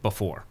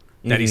before.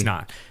 That he's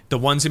not. The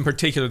ones in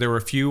particular, there were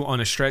a few on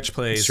a stretch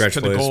plays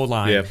to the goal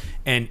line,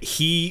 and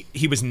he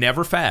was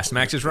never fast.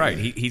 Max is right.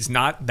 He's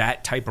not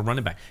that type of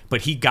running back,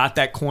 but he got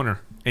that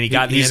corner, and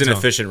he's an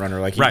efficient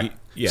runner.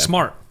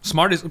 Smart.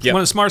 Smart is one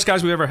of the smartest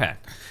guys we've ever had.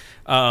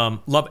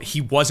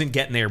 He wasn't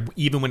getting there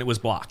even when it was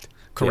blocked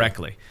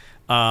correctly.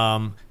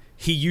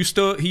 He used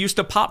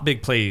to pop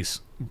big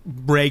plays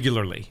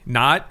regularly,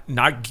 not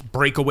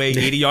breakaway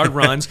 80-yard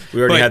runs.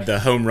 We already had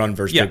the home run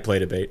versus big play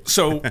debate.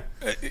 So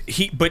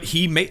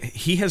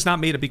he has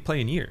not made a big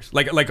play in years.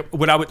 Like a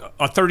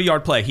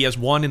 30-yard play. He has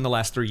one in the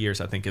last 3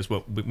 years, I think, is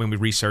what when we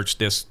researched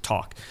this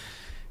talk.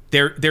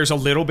 There's a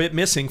little bit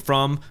missing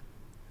from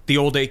the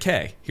old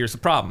AK. Here's the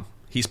problem.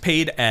 He's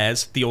paid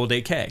as the old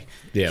AK.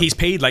 Yeah. He's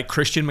paid like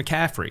Christian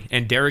McCaffrey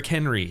and Derrick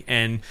Henry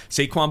and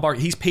Saquon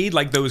Barkley. He's paid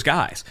like those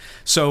guys.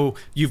 So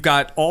you've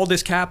got all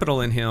this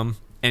capital in him,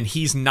 and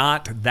he's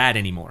not that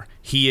anymore.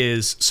 He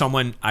is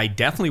someone I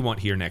definitely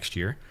want here next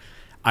year.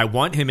 I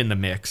want him in the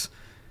mix.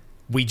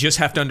 We just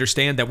have to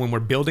understand that when we're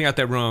building out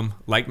that room,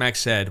 like Max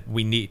said,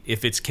 we need,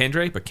 if it's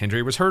Kendre, but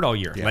Kendre was hurt all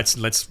year. Yeah.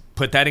 Let's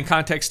put that in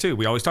context too.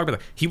 We always talk about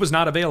that. He was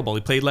not available.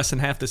 He played less than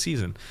half the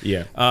season.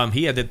 Yeah.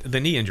 He had the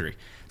knee injury.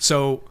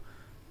 So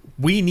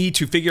we need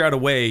to figure out a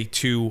way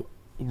to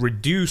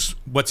reduce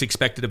what's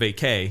expected of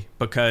AK,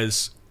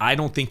 because I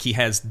don't think he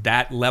has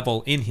that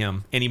level in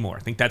him anymore.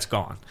 I think that's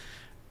gone.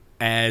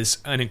 As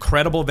an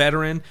incredible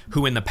veteran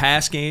who in the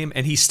pass game,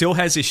 and he still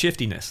has his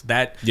shiftiness,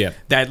 that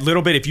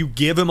little bit, if you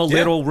give him a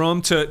little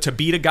room to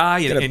beat a guy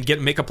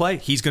and make a play,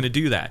 he's going to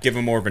do that. Give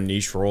him more of a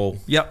niche role.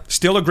 Yep.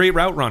 Still a great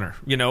route runner.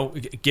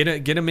 Get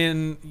him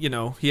in,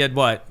 he had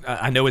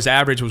I know his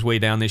average was way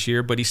down this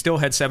year, but he still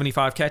had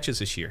 75 catches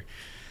this year.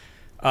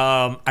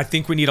 I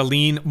think we need to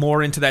lean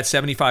more into that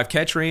 75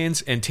 catch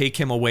range and take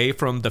him away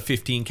from the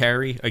 15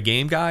 carry a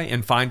game guy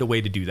and find a way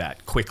to do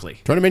that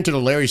quickly. Turn him into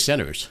the Larry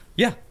Centers.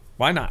 Yeah.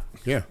 Why not?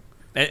 Yeah.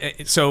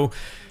 So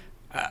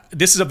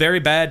this is a very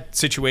bad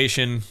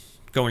situation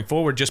going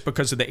forward just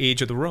because of the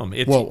age of the room.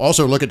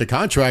 Also look at the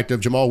contract of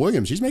Jamal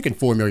Williams. He's making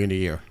 $4 million a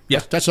year.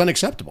 Yeah. That's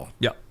unacceptable.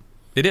 Yeah,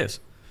 it is.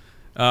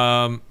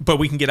 But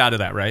we can get out of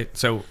that, right?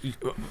 So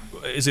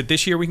is it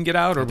this year we can get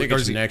out? I think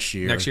it's next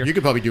year. Next year? You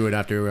could probably do it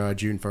after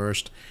June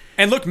 1st.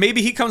 And look,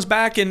 maybe he comes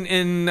back and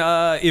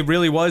it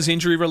really was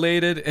injury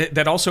related.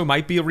 That also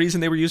might be a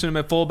reason they were using him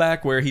at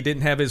fullback, where he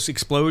didn't have his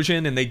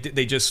explosion and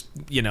they just,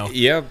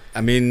 Yeah,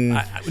 I mean...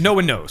 no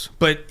one knows,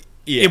 but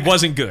it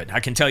wasn't good.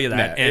 I can tell you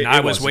that. No, and I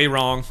was way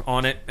wrong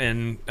on it.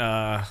 And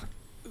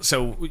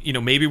so,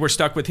 maybe we're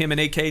stuck with him and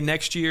AK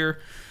next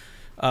year.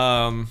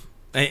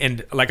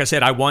 And like I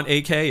said, I want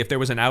AK. If there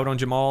was an out on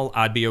Jamal,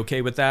 I'd be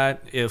okay with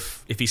that.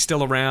 If he's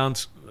still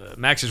around,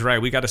 Max is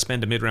right. We got to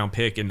spend a mid-round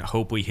pick and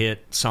hope we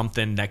hit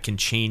something that can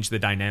change the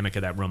dynamic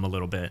of that room a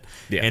little bit.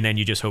 Yeah. And then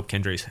you just hope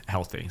Kendre's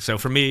healthy. So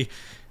for me,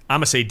 I'm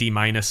going to say D-.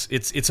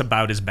 It's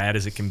about as bad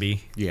as it can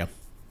be. Yeah.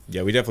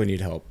 Yeah, we definitely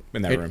need help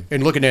in that room.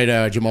 And looking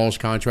at Jamal's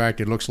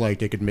contract, it looks like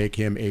they could make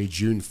him a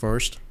June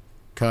 1st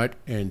cut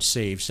and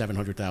save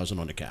 $700,000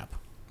 on the cap.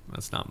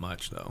 That's not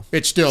much, though.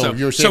 It's still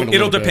you're saving a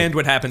it'll little depend bit.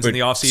 what happens in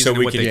the offseason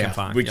and what they can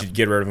find. We could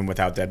get rid of him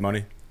without dead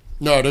money.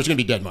 No, there's going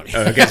to be dead money.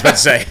 Okay, I was about to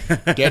say.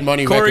 Dead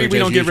money. Corey, records we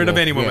don't as get rid of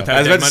usual. anyone Yeah. without I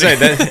was dead about to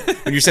money. say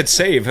that when you said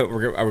save, are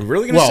we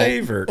really going to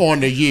save? Or?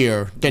 On the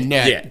year, the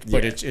net, Yeah,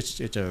 but yeah.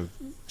 it's a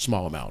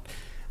small amount.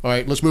 All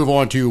right, let's move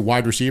on to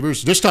wide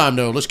receivers. This time,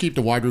 though, let's keep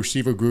the wide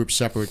receiver group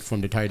separate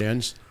from the tight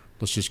ends.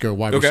 Let's just go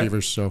wide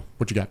receivers. So,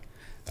 what you got?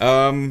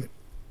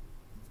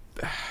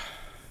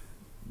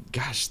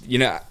 Gosh,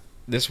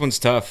 this one's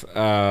tough.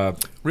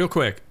 Real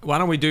quick, why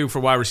don't we do for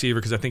wide receiver,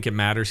 because I think it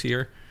matters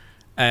here,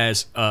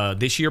 as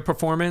this year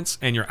performance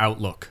and your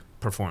outlook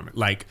performance.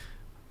 Like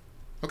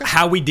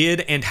how we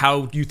did and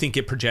how you think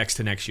it projects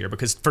to next year.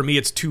 Because for me,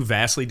 it's two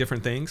vastly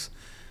different things.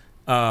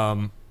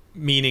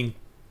 Meaning,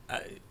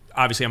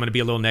 obviously, I'm going to be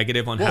a little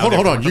negative on how.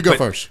 Hold on. You go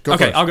first. Go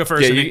okay, first. I'll go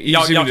first. Yeah, and then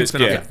y'all seem can to-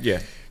 spin off yeah, that. yeah.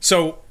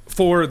 So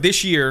for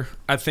this year,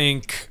 I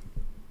think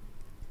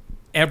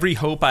every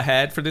hope I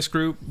had for this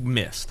group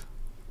missed.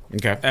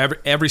 Okay.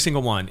 Every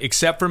single one,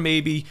 except for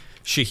maybe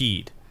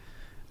Shaheed.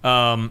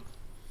 And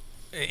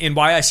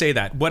why I say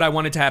that, what I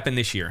wanted to happen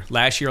this year.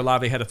 Last year,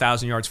 Olave had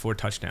 1,000 yards, 4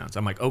 touchdowns.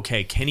 I'm like,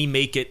 okay, can he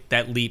make it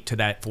that leap to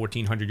that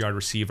 1,400-yard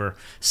receiver,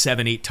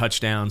 7, 8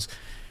 touchdowns,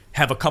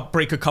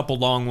 break a couple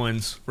long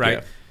ones, right?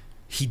 Yeah.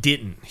 He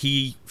didn't.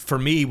 He, for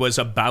me, was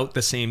about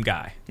the same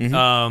guy.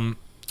 And,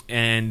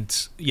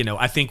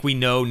 I think we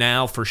know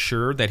now for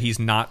sure that he's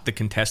not the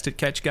contested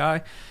catch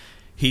guy.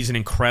 He's an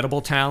incredible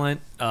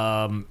talent.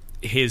 I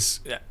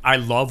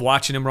love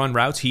watching him run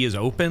routes. He is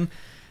open.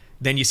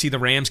 Then you see the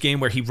Rams game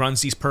where he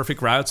runs these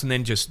perfect routes and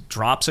then just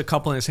drops a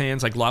couple in his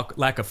hands, like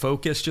lack of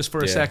focus just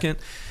for a second.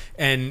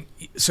 And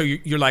so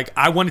you're like,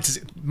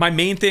 my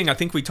main thing, I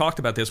think we talked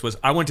about this, was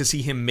I wanted to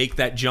see him make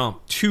that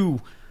jump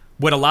to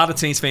what a lot of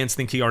Saints fans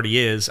think he already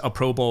is, a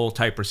Pro Bowl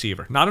type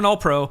receiver. Not an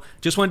all-pro,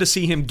 just wanted to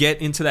see him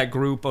get into that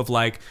group of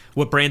like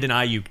what Brandon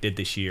Ayuk did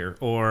this year.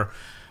 Or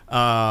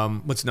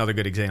what's another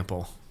good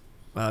example?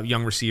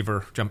 Young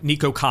receiver jump.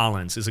 Nico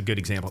Collins is a good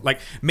example. Like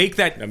make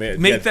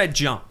that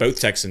jump. Both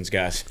Texans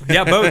guys.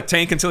 Yeah, both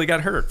tank until he got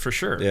hurt for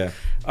sure. Yeah.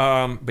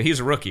 But he's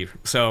a rookie,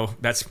 so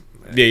that's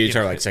You're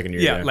talking like second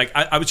year. Yeah, like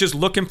I was just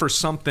looking for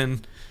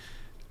something,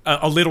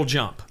 a little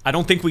jump. I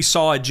don't think we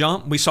saw a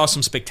jump. We saw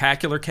some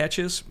spectacular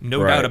catches,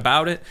 no doubt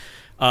about it.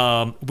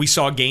 We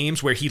saw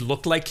games where he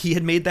looked like he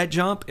had made that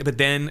jump, but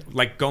then,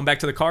 like going back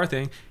to the Carr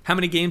thing, how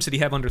many games did he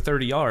have under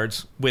 30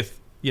 yards with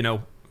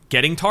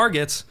getting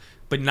targets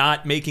but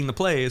not making the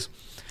plays?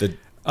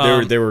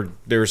 There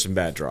were some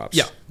bad drops.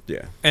 Yeah.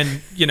 Yeah.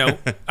 And,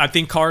 I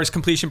think Carr's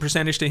completion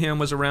percentage to him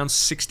was around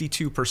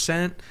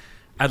 62%.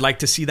 I'd like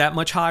to see that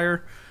much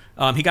higher.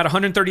 He got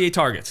 138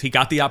 targets. He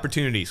got the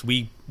opportunities.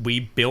 We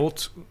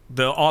built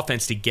the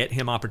offense to get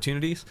him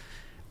opportunities.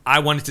 I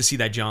wanted to see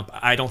that jump.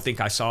 I don't think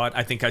I saw it.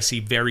 I think I see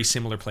very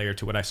similar player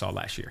to what I saw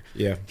last year.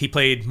 Yeah. He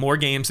played more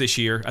games this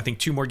year. I think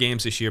 2 more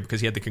games this year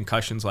because he had the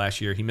concussions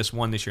last year. He missed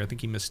 1 this year. I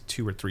think he missed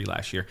 2 or 3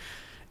 last year.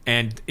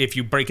 And if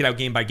you break it out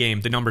game by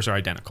game, the numbers are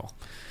identical.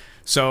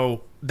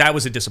 So that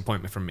was a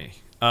disappointment for me.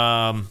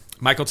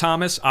 Michael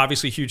Thomas,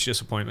 obviously huge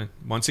disappointment.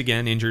 Once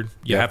again, injured.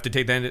 You have to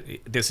take that.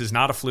 This is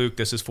not a fluke.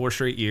 This is 4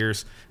 straight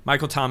years.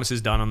 Michael Thomas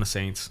is done on the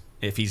Saints.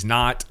 If he's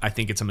not, I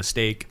think it's a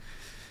mistake.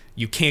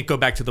 You can't go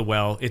back to the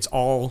well. It's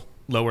all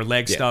lower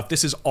leg stuff.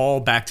 This is all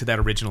back to that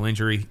original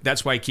injury.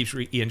 That's why he keeps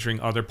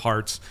re-injuring other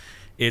parts.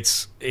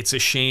 It's a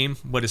shame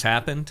what has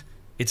happened.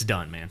 It's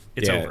done, man.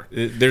 It's over.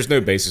 There's no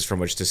basis from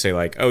which to say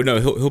like, oh no,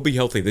 he'll be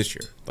healthy this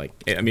year. Like,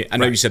 I mean, I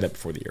know you said that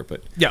before the year,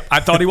 but yeah, I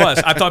thought he was.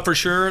 I thought for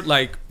sure,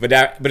 like, but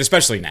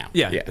especially now.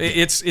 Yeah.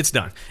 It's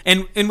done.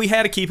 And we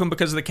had to keep him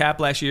because of the cap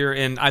last year,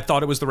 and I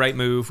thought it was the right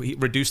move. He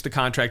reduced the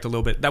contract a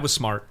little bit. That was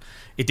smart.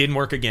 It didn't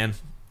work again.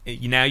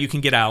 Now you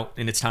can get out,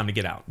 and it's time to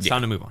get out. It's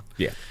time to move on.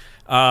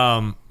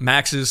 Yeah.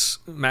 Max's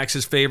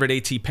favorite,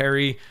 A.T.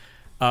 Perry.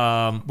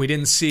 We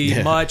didn't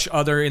see much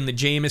other in the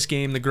Jameis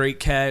game, the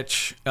great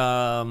catch.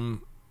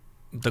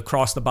 The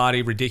cross the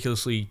body,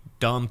 ridiculously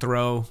dumb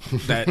throw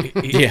that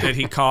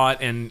he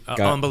caught, and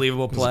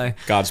unbelievable play.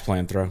 God's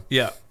plan throw.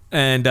 Yeah.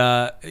 And,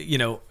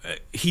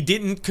 he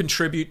didn't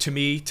contribute to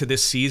me to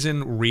this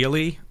season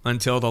really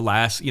until the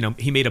last,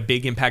 he made a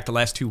big impact the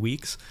last 2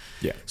 weeks.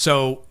 Yeah.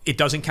 So it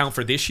doesn't count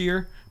for this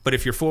year, but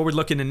if you're forward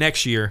looking to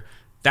next year,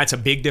 that's a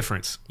big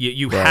difference.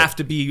 You have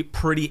to be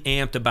pretty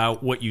amped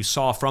about what you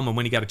saw from him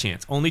when he got a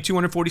chance. Only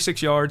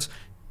 246 yards,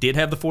 did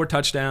have the 4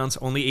 touchdowns,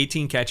 only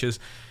 18 catches.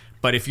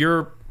 But if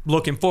you're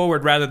looking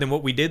forward rather than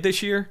what we did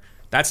this year,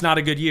 that's not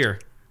a good year.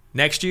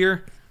 Next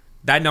year,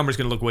 that number's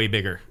going to look way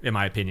bigger, in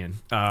my opinion.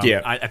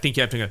 I think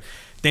you have to go.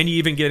 Then you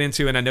even get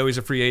into, and I know he's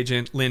a free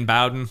agent, Lynn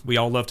Bowden. We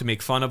all love to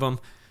make fun of him.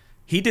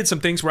 He did some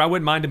things where I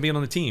wouldn't mind him being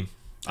on the team.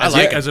 I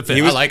like as a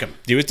fit. I like him.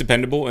 He was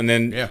dependable, and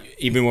then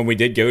even when we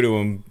did go to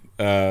him,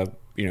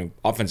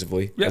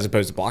 offensively as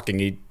opposed to blocking,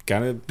 he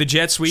kind of the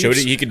jet sweeps showed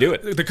he could do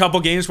it. The couple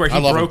games where he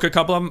broke a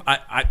couple of them,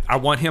 I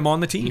want him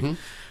on the team.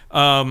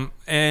 Mm-hmm.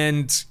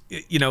 And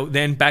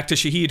then back to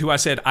Shaheed, who I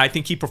said I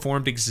think he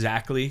performed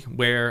exactly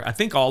where I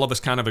think all of us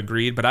kind of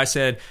agreed, but I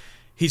said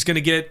he's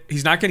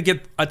not going to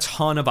get a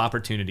ton of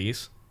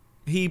opportunities.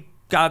 He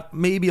got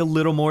maybe a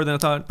little more than I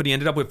thought, but he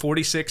ended up with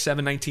 46,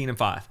 7, 19, and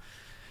 5.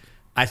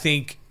 I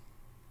think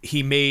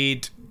he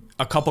made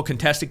a couple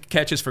contested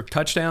catches for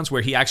touchdowns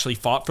where he actually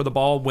fought for the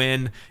ball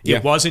when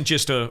it wasn't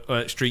just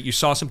a streak. You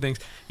saw some things.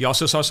 You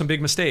also saw some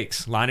big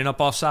mistakes, lining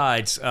up off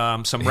sides,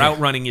 some route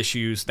running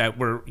issues that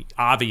were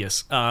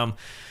obvious.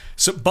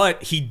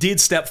 But he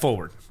did step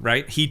forward,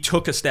 right? He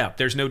took a step.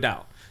 There's no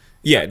doubt.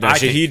 Yeah, no,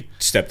 Shaheed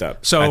stepped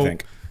up, so I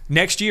think.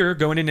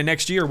 Going into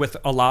next year with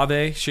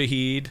Olave,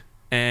 Shaheed,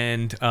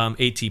 and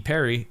A.T.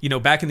 Perry,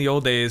 back in the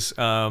old days,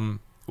 one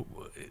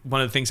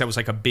of the things that was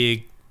like a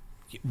big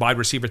wide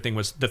receiver thing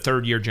was the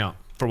third-year jump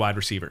for wide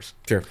receivers.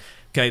 Sure.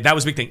 Okay, that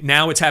was a big thing.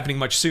 Now it's happening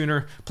much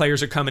sooner.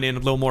 Players are coming in a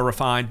little more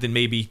refined than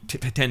maybe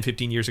 10,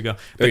 15 years ago.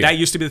 But that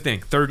used to be the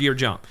thing, third-year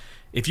jump.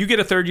 If you get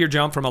a third-year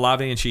jump from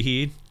Olave and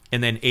Shaheed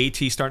and then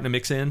A.T. starting to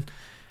mix in,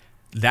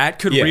 that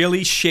could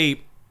really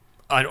shape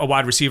a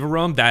wide receiver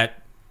room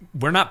that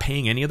we're not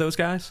paying any of those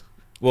guys.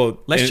 Well,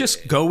 let's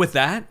just go with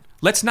that.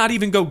 Let's not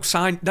even go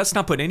sign. Let's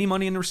not put any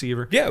money in the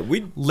receiver. Yeah,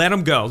 let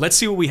them go. Let's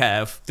see what we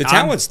have. The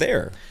talent's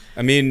there.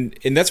 I mean,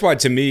 and that's why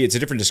to me it's a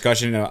different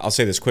discussion. And I'll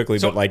say this quickly,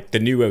 but like the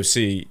new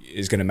OC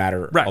is going to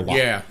matter a lot.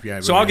 Yeah.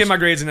 So I'll give my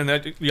grades and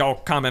then y'all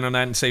comment on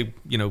that and say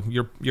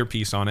your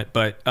piece on it.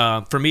 But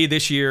for me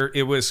this year,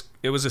 it was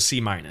a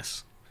C-.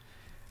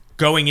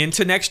 Going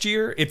into next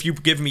year, if you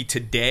give me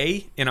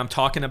today and I'm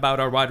talking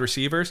about our wide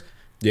receivers,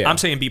 I'm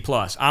saying B+.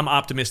 I'm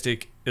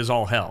optimistic as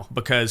all hell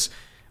because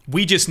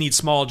we just need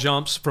small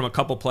jumps from a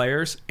couple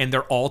players, and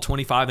they're all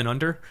 25 and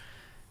under.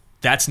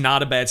 That's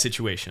not a bad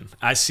situation.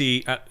 I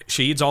see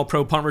Shaheed's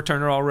all-pro punt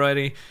returner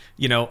already.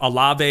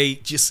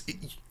 Olave,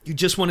 you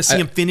just want to see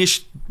him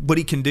finish what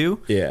he can do.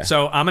 Yeah.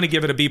 So I'm going to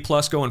give it a B+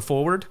 going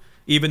forward,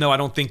 even though I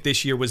don't think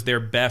this year was their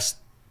best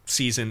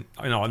season.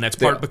 And that's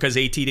part because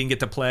AT didn't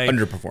get to play.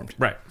 Underperformed.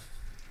 Right.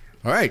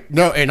 All right.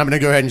 No, and I'm going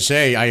to go ahead and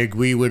say I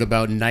agree with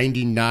about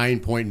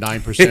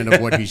 99.9%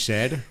 of what he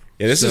said.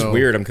 Yeah, this is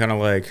weird. I'm kind of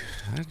like,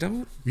 I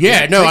don't.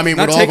 Yeah, no, I mean,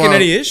 not with taking all of our,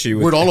 any issue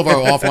with with all of our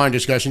offline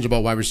discussions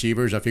about wide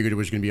receivers, I figured it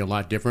was going to be a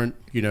lot different.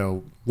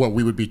 What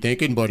we would be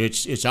thinking, but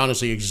it's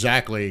honestly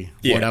exactly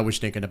what I was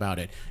thinking about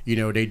it.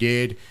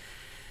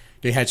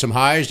 They had some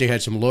highs, they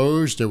had some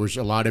lows. There was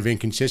a lot of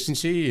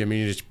inconsistency. I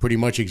mean, it's pretty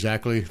much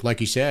exactly like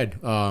he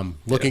said.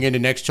 Looking into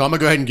next, so I'm gonna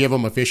go ahead and give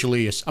him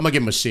officially. I'm gonna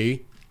give him a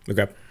C.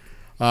 Okay.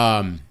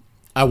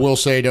 I will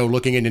say though,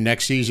 looking into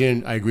next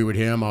season, I agree with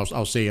him.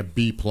 I'll say a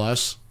B+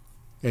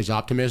 as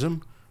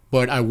optimism.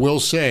 But I will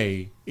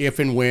say, if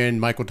and when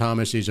Michael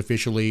Thomas is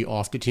officially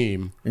off the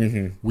team,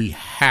 we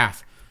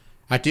have.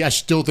 I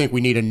still think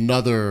we need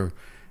another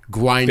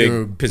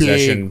grinder, big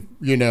possession.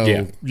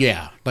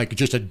 Like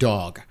just a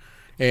dog.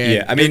 And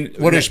yeah, I mean,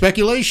 there's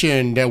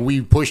speculation that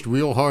we pushed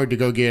real hard to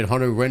go get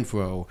Hunter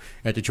Renfrow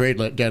at the trade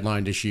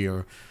deadline this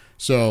year.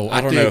 So I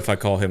don't know if I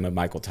call him a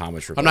Michael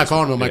Thomas replacement. I'm not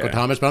calling him a Michael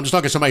Thomas, but I'm just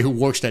talking somebody who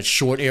works that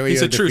short area.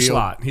 He's a of the true field,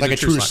 slot. He's like a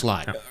true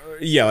slot.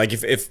 Yeah, like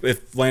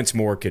if Lance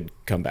Moore could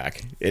come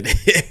back, and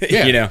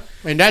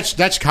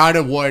that's kind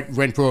of what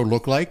Renfrow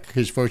looked like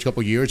his first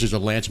couple of years as a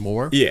Lance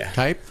Moore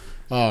type.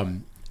 I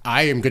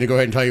am going to go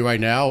ahead and tell you right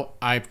now,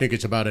 I think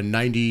it's about a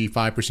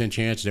 95%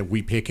 chance that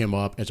we pick him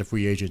up as a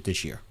free agent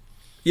this year.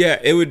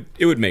 Yeah, it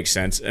would make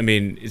sense. I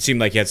mean, it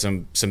seemed like he had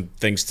some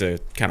things to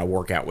kind of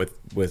work out with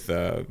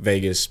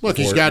Vegas. Look,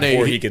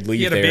 before he could leave.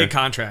 He had there. a big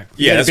contract.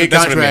 Yeah, that's what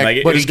I mean. Like,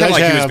 it was kind of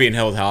like he was being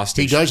held He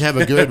hostage. does have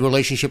a good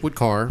relationship with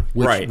Carr,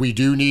 which we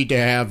do need to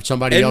have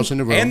somebody else in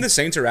the room. And the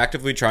Saints are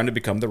actively trying to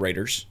become the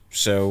Raiders,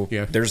 so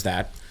there's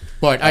that.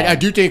 But I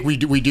do think we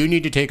do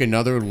need to take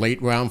another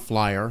late round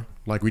flyer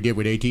like we did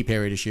with A.T.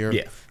 Perry this year.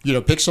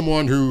 Yeah. Pick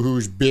someone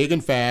who's big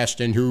and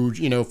fast and who,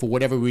 for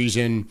whatever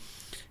reason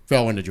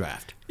fell in the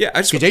draft. Yeah,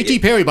 because A.T.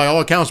 Perry, by all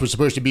accounts, was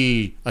supposed to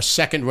be a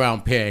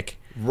second-round pick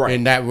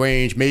in that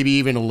range, maybe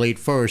even a late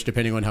first,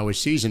 depending on how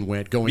his season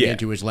went, going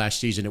into his last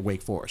season at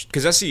Wake Forest.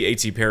 Because I see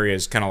A.T. Perry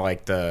as kind of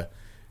like the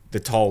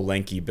tall,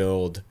 lanky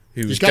build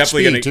who's got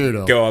definitely going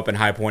to go up in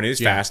high point.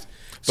 He's fast.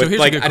 So But here's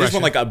like, a good I just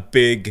want question. like a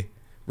big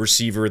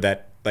receiver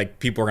that like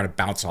people are going to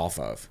bounce off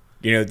of.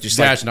 Just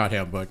That's not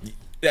him, but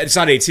it's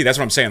not A.T. That's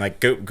what I'm saying. Like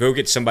go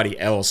get somebody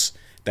else.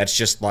 That's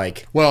just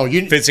like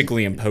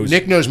physically imposing.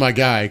 Nick knows my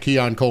guy,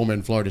 Keon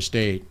Coleman, Florida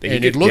State,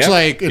 and it looks yeah.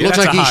 like That's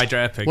he's a high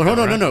draft pick. Well,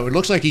 though, no. It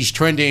looks like he's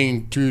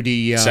trending to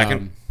the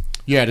Second?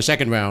 the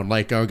second round,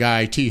 like our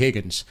guy T.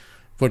 Higgins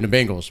from the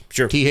Bengals.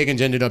 Sure. T. Higgins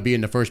ended up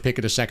being the first pick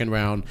of the second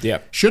round.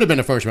 Yeah. Should have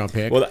been a first round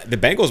pick. Well, the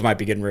Bengals might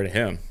be getting rid of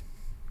him.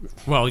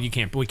 Well, we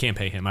can't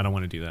pay him. I don't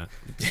want to do that.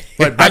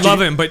 But I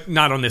love him, but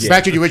not on this.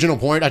 Back to the original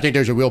point, I think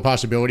there's a real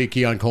possibility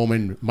Keon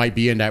Coleman might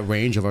be in that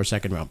range of our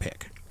second round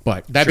pick.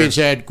 But that being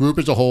said, group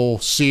as a whole,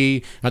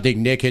 C. I think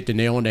Nick hit the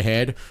nail on the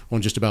head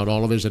on just about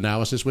all of his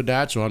analysis with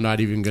that, so I'm not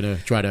even going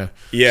to try to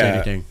say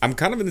anything. I'm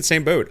kind of in the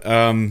same boat.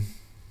 I'm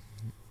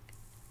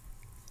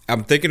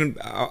thinking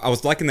I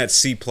was liking that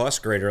C+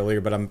 grade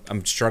earlier, but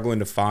I'm struggling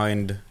to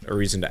find a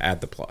reason to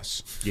add the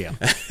plus. Yeah.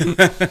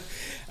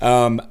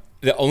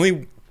 The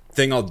only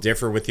thing I'll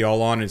differ with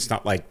y'all on, it's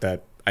not like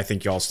that I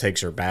think y'all's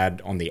takes are bad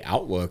on the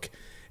outlook.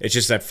 It's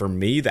just that for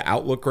me, the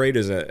outlook grade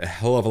is a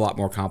hell of a lot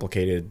more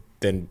complicated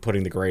than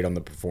putting the grade on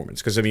the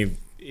performance. Because I mean,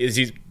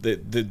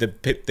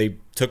 they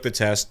took the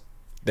test,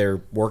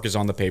 their work is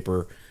on the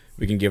paper.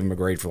 We can give them a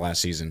grade for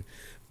last season.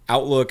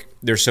 Outlook,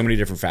 there's so many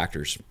different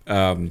factors.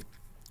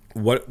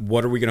 What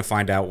are we going to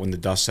find out when the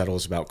dust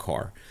settles about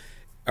Carr?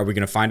 Are we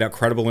going to find out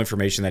credible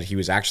information that he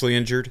was actually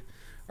injured?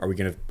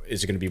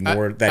 Is it going to be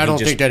more that I don't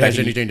think that has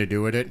he, anything to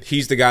do with it.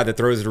 He's the guy that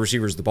throws the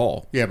receivers the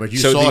ball. Yeah, but you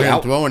saw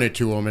him throwing it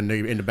to him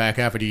in the back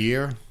half of the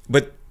year.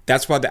 But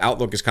that's why the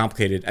outlook is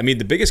complicated. I mean,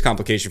 the biggest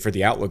complication for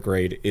the outlook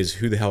grade is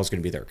who the hell is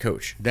going to be their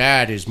coach.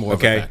 That is more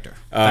of a factor.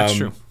 That's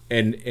true.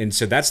 And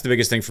so that's the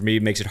biggest thing for me.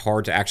 It makes it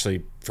hard to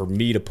actually, for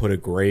me to put a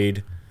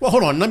grade. Well,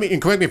 hold on.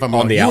 Correct me if I'm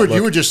wrong.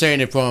 You were just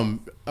saying it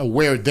from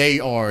where they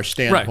are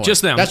standpoint. Right,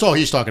 just them. That's all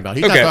he's talking about.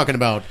 He's not talking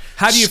about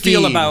how do you scheme.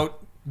 feel about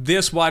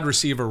this wide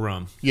receiver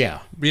room? Yeah.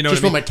 You know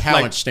just what from I mean? a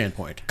talent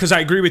standpoint. Because I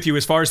agree with you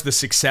as far as the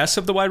success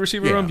of the wide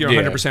receiver room, you're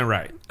 100%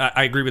 right.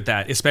 I agree with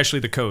that, especially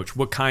the coach.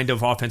 What kind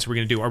of offense are we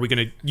going to do? Are we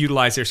going to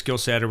utilize their skill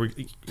set?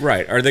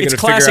 Right. Are they going to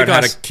figure out how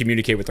to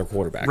communicate with their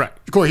quarterback? Right.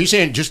 Corey, he's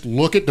saying just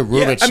look at the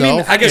room itself. I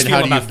mean, I guess and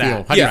how do you about feel?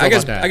 that. How do you feel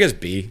about that? I guess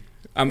B.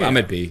 I'm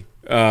at B.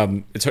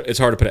 It's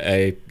hard to put an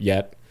A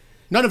yet.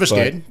 None of us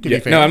did, to be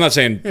fair. No, I'm not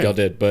saying y'all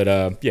did, but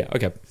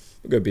okay.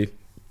 We'll go B.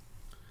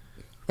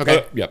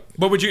 Okay. Yep.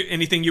 What would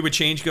anything you would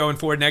change going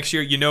forward next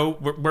year? You know,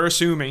 we're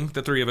assuming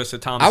the three of us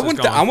that Thomas is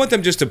gone. I want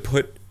them just to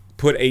put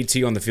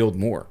AT on the field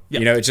more. Yep.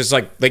 You know, it's just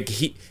like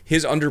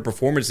his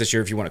underperformance this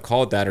year, if you want to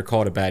call it that or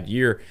call it a bad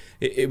year,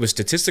 it was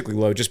statistically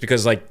low just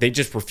because they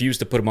just refused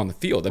to put him on the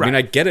field. I mean,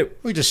 I get it.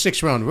 Well, he's a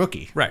 6th-round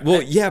rookie. Right.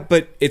 Well, yeah,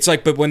 but it's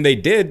but when they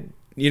did,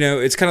 you know,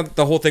 it's kind of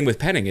the whole thing with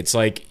Penning. It's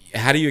like,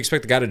 how do you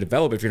expect the guy to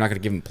develop if you're not going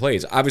to give him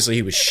plays? Obviously,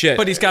 he was shit.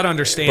 But he's got to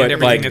understand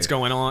everything that's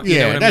going on. Yeah, you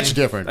know what that's I mean?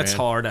 different. That's man.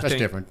 hard. That's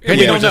different. We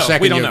Penning don't was know. a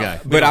second-year guy.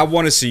 But I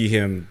want to see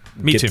him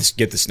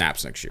get the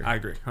snaps next year. I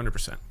agree,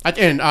 100%.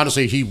 And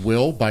honestly, he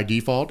will by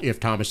default if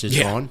Thomas is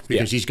gone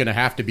because he's going to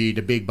have to be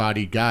the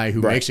big-bodied guy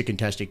who makes a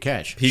contested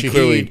catch. He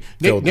clearly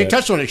Nick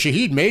touched on it.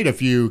 Shaheed made a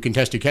few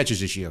contested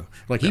catches this year.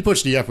 He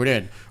puts the effort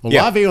in.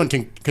 Olave on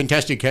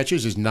contested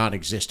catches is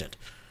non-existent.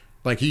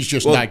 He's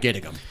just not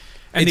getting them.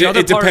 And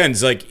it depends.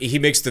 He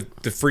makes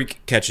the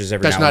freak catches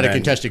every now and then. That's not a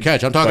contested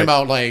catch. I'm talking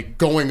about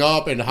going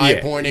up and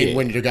high pointing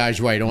when the guy's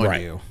right on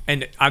you.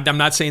 And I'm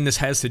not saying this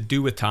has to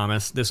do with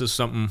Thomas. This is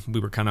something we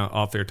were kind of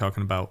off there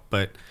talking about.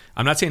 But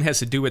I'm not saying it has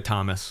to do with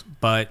Thomas.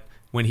 But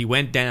when he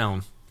went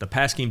down, the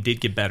pass game did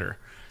get better.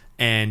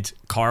 And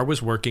Carr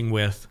was working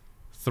with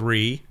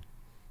 3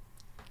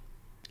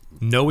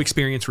 no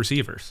experienced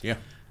receivers. Yeah.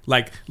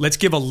 Let's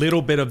give a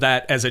little bit of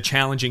that as a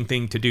challenging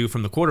thing to do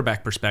from the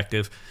quarterback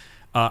perspective.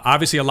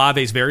 Obviously,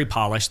 Olave is very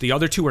polished. The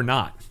other 2 are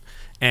not.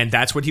 And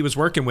that's what he was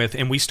working with.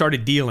 And we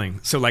started dealing.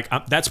 So,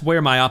 that's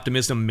where my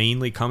optimism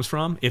mainly comes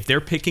from. If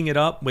they're picking it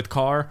up with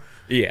Carr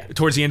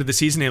towards the end of the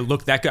season and it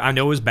looked that good, I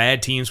know it was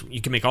bad teams.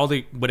 You can make all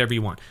the whatever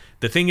you want.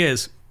 The thing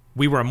is,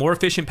 we were a more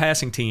efficient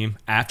passing team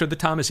after the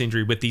Thomas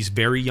injury with these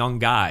very young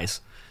guys,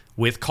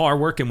 with Carr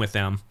working with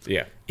them.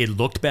 Yeah. It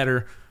looked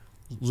better.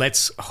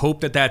 Let's hope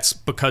that that's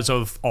because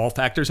of all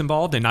factors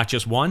involved and not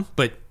just one.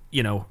 But,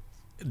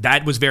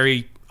 that was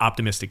very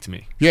optimistic to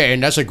me. Yeah,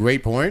 and that's a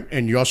great point.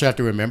 And you also have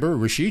to remember,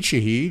 Rashid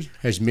Shaheed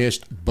has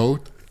missed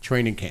both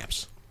training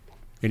camps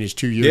in his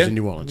 2 years in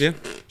New Orleans. Yeah,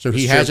 so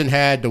he hasn't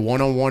had the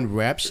one-on-one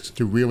reps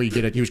to really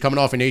get it. He was coming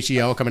off an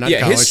ACL, coming out of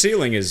college. His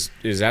ceiling is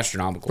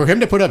astronomical. For him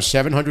to put up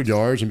 700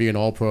 yards and be an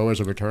all-pro as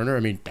a returner, I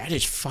mean, that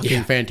is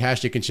fucking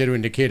fantastic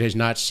considering the kid has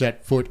not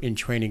set foot in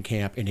training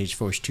camp in his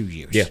first 2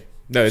 years. Yeah.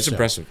 No, it's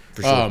impressive,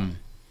 for sure. All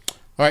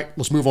right,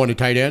 let's move on to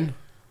tight end.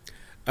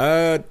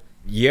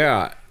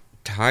 Yeah,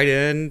 tight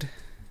end.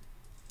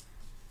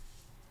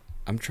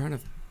 I'm trying to.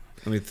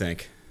 Let me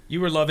think. You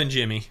were loving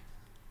Jimmy.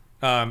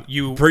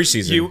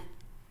 Preseason.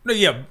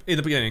 In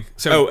the beginning.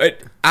 So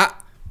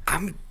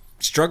I'm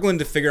struggling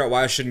to figure out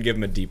why I shouldn't give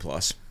him a D+.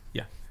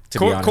 Yeah. To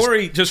be honest.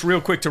 Corey, just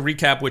real quick to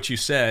recap what you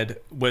said,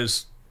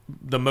 was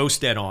the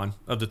most dead on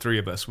of the 3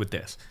 of us with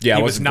this. Yeah,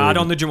 he was not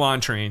on the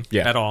Juwan train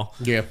at all.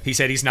 Yeah. He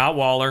said he's not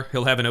Waller.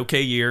 He'll have an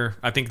okay year.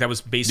 I think that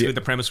was basically the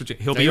premise.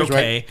 He'll be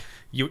okay.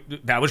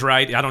 Right. That was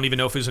right. I don't even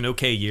know if it was an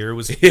okay year. It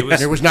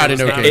was not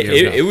an okay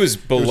year. It was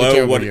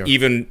below what year.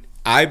 Even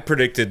I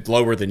predicted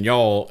lower than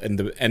y'all, and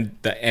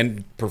the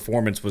end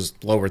performance was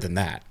lower than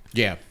that.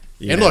 Yeah.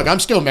 Look, I'm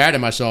still mad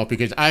at myself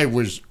because I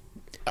was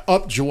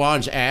up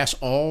Juwan's ass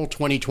all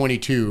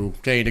 2022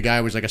 saying the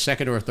guy was like a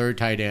 2nd or a 3rd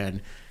tight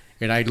end.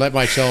 And I let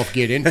myself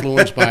get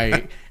influenced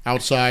by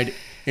outside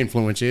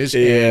influences,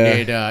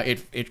 and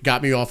it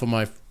got me off of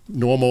my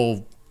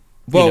normal,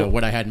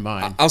 what I had in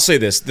mind. I'll say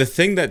this: the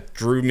thing that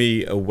drew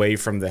me away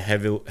from the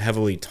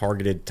heavily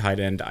targeted tight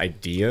end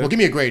idea. Well, give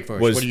me a grade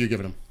first. What are you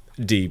giving him?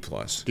 D+. D+.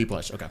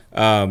 Okay.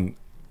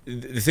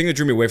 The thing that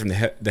drew me away from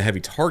the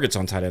heavy targets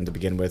on tight end to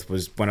begin with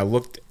was when I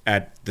looked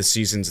at the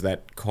seasons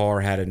that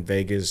Carr had in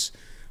Vegas,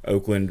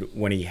 Oakland,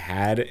 when he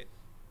had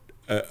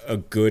a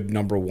good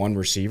number 1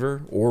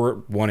 receiver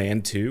or 1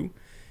 and 2,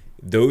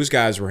 those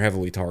guys were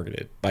heavily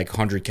targeted, like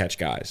 100 catch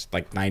guys,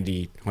 like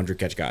 90, 100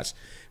 catch guys.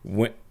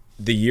 When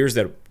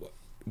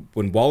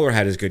Waller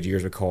had his good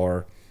years with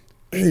Carr,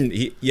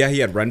 he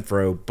had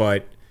Renfro,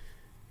 but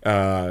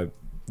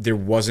there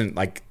wasn't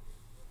like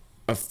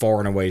a far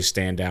and away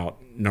standout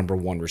number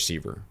one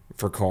receiver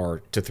for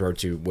Carr to throw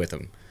to with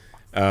him.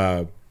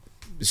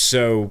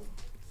 So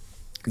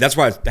that's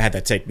why I had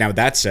that take. Now,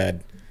 that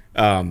said,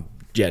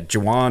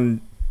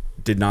 Juwan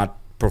did not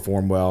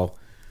perform well.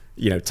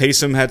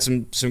 Taysom had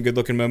some good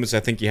looking moments. I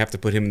think you have to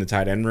put him in the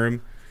tight end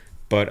room,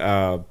 but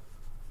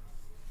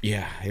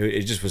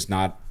it just was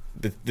not.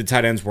 The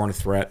tight ends weren't a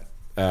threat,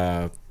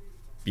 and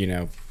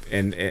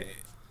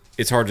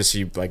it's hard to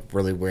see like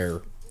really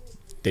where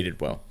they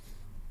did well.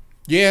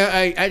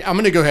 Yeah, I'm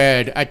going to go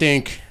ahead. I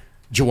think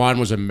Juwan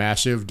was a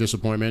massive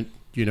disappointment,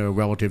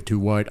 relative to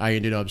what I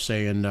ended up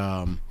saying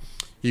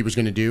he was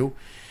going to do.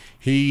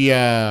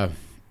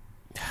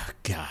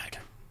 God,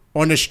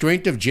 on the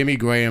strength of Jimmy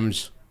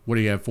Graham's, what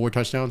do you have, 4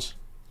 touchdowns?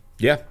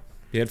 Yeah,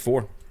 he had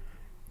 4.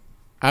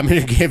 I'm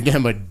going to give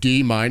them a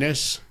D-.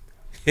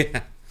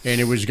 Yeah.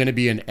 And it was going to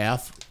be an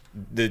F.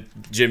 The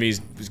Jimmy's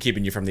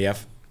keeping you from the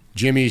F.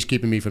 Jimmy's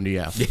keeping me from the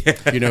F.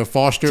 Yeah.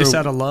 Foster. Just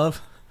out of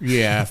love?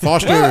 Yeah,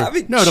 Foster. Well,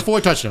 the 4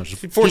 touchdowns.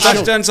 4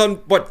 touchdowns on,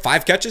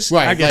 5 catches?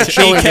 Right. I guess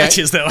showing 8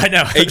 catches, though. I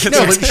know.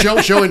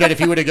 Showing that if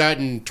he would have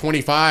gotten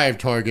 25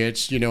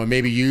 targets, and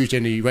maybe used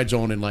in the red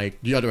zone in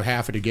like the other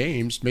half of the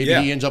games, maybe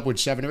he ends up with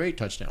 7 or 8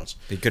 touchdowns.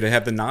 He could have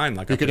had the 9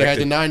 He could have had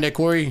the 9 that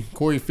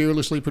Corey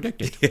fearlessly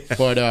predicted. Yeah.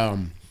 But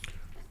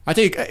I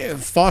think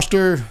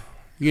Foster,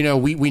 we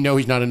know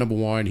he's not a number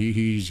 1.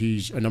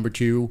 He's a number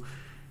 2.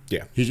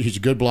 Yeah. He's a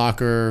good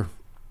blocker.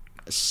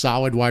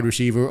 Solid wide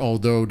receiver,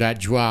 although that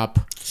drop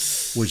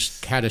was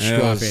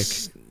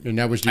catastrophic. And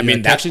that was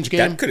the Texans game.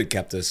 That could have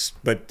kept us,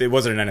 but it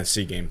wasn't an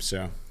NFC game,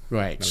 so.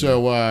 Right.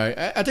 So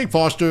I think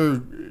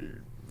Foster,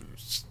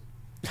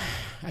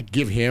 I'd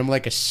give him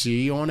like a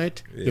C on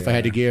it if I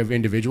had to give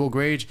individual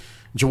grades.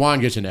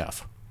 Juwan gets an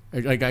F.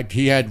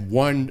 He had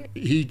one,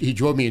 he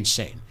drove me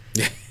insane.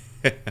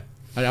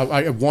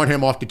 I want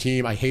him off the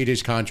team. I hate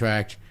his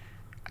contract.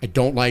 I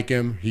don't like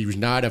him. He was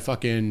not a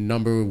fucking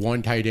number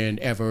 1 tight end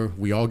ever.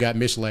 We all got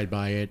misled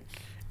by it.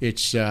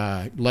 It's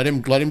let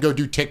him go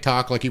do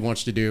TikTok like he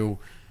wants to do.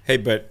 Hey,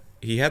 but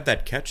he had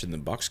that catch in the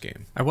Bucs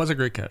game. That was a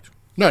great catch.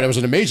 No, that was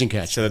an amazing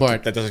catch. So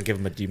but that doesn't give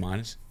him a D-.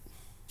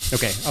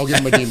 Okay, I'll give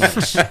him a D-.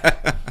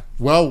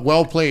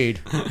 Well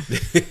played,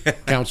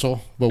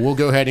 Council. But we'll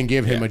go ahead and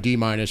give him a D-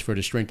 for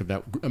the strength of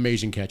that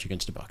amazing catch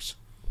against the Bucs.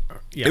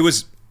 Yeah. It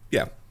was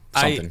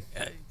something.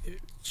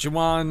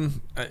 Juwan.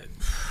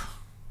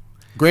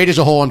 Grade as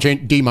a whole, I'm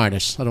changing D-. I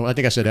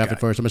think I said F at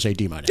first. I'm gonna say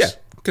D-. Yeah,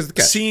 because the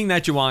catch. Seeing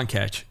that Juwan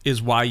catch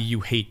is why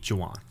you hate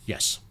Juwan.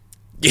 Yes.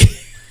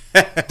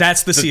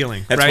 That's the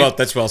ceiling, that's right?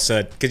 That's well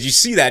said. Because you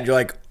see that, and you're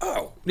like,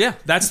 oh. Yeah,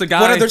 that's the guy.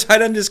 What other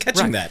tight end is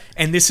catching that?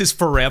 And this is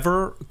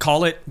forever,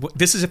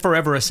 this is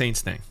forever a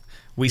Saints thing.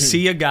 We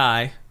see a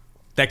guy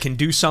that can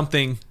do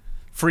something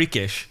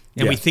freakish,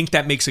 and we think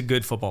that makes a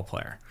good football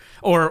player.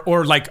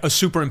 Or like a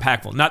super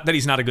impactful. Not that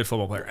he's not a good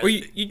football player. Or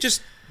you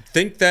just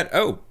think that,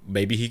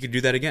 maybe he could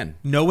do that again.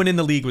 No one in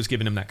the league was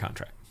giving him that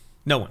contract.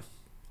 No one.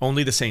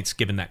 Only the Saints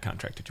given that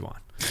contract to Juwan.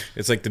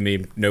 It's like the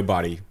meme,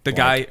 nobody. The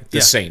guy,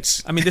 the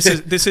Saints. I mean, this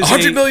is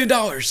 $100 million.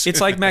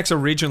 It's like Max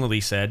originally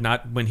said,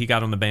 not when he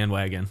got on the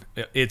bandwagon.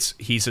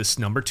 He's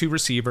a number 2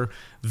 receiver,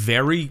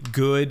 very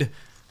good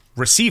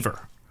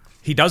receiver.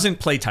 He doesn't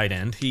play tight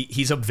end.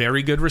 He's a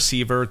very good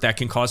receiver that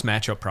can cause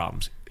matchup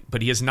problems,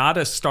 but he is not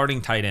a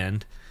starting tight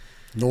end.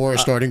 Nor a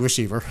starting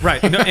receiver.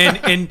 Right.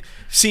 And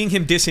seeing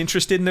him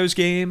disinterested in those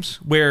games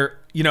where,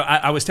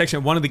 I was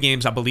texting one of the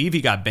games, I believe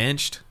he got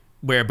benched,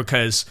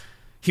 because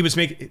he was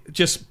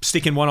just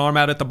sticking one arm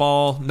out at the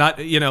ball. Not,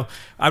 I don't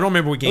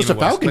remember what game it was. It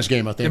was the Falcons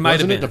game, I think. It might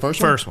have been the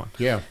first one.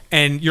 Yeah.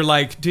 And you're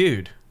like,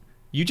 dude,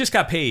 you just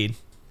got paid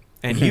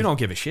and you don't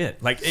give a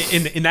shit. Like,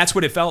 and that's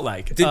what it felt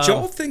like. Did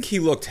y'all think he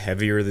looked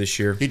heavier this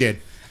year? He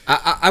did.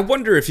 I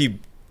wonder if he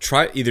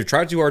either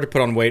tried too hard to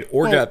put on weight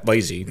or got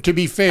lazy. To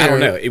be fair, I don't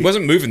know. It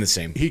wasn't moving the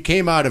same. He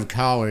came out of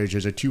college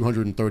as a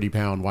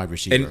 230-pound wide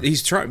receiver, and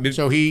he's trying.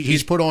 So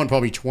he's put on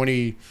probably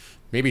 20,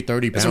 maybe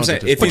 30 pounds.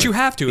 But you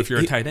have to if you're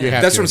a tight end.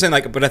 That's what I'm saying.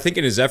 Like, but I think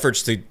in his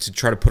efforts to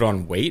try to put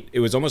on weight, it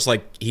was almost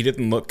like he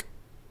didn't look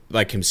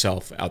like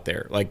himself out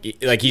there. Like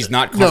he's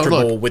not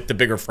comfortable with the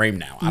bigger frame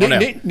now. I don't know.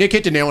 Nick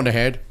hit the nail on the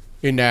head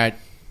in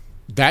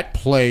that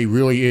play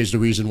really is the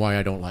reason why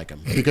I don't like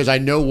him, because I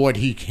know what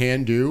he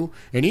can do,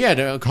 and he had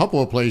a couple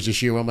of plays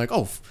this year where I'm like,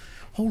 oh,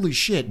 holy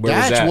shit,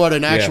 that's what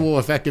an actual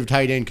effective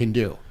tight end can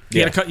do.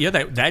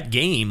 That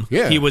game,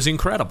 he was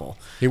incredible.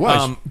 He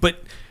was.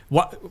 But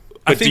what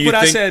I think do you what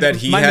think I said that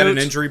he had an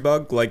injury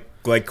bug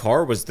like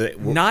Carr was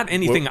not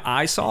anything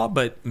I saw,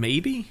 but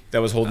maybe that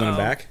was holding him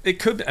back. It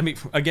could. I mean,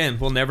 again,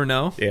 we'll never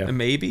know. Yeah,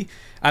 maybe.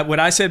 What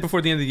I said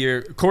before the end of the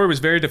year, Corey was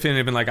very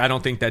definitive and like, I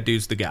don't think that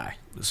dude's the guy.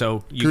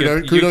 So you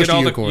get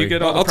all the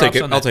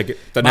props on that. I'll take it.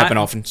 Doesn't happen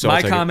often. So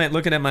my comment,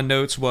 looking at my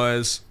notes,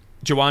 was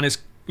Juwan is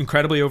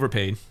incredibly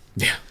overpaid.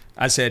 Yeah,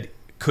 I said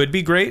could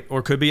be great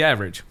or could be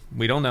average.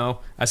 We don't know.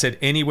 I said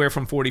anywhere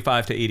from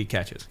 45 to 80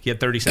 catches. He had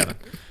 37.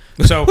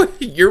 So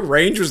your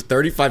range was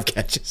 35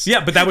 catches.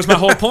 yeah, but that was my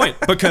whole point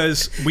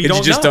because we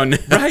don't know.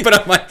 Right.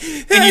 But I'm like,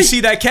 And you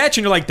see that catch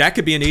and you're like, that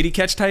could be an 80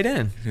 catch tight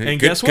end. And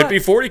guess what? Could be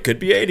 40, could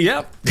be 80.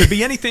 Yep, could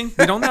be anything.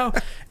 We don't know.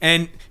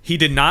 And he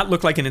did not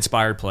look like an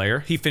inspired player.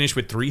 He finished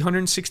with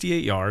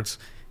 368 yards.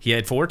 He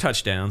had 4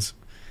 touchdowns.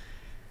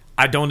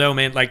 I don't know,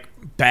 man. Like,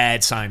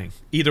 bad signing.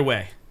 Either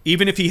way.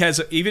 Even if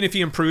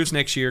he improves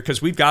next year,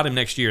 because we've got him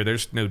next year,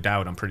 there's no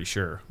doubt, I'm pretty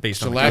sure,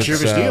 based on So the last year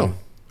of his deal.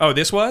 Oh,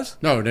 this was?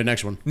 No, the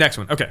next one. Next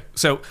one. Okay.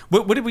 So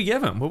what did we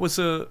give him? What was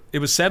it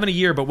was 7 a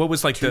year, but what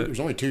was like It was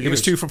only 2 years. It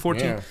was 2 for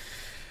 14. Yeah.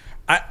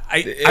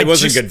 I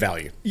wasn't just, good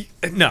value.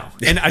 No,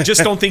 and I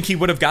just don't think he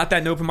would have got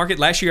that in open market.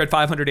 Last year he had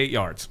 508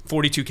 yards,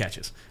 42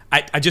 catches.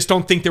 I just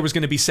don't think there was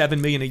going to be $7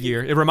 million a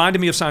year. It reminded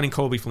me of signing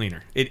Colby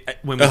Fleener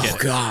when we did it. Oh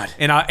God!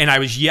 And I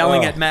was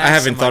yelling at Max. I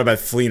haven't thought about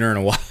Fleener in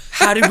a while.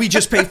 How did we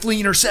just pay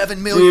Fleener $7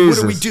 million? What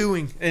are we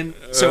doing? And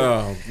so,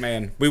 oh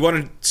man, we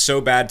wanted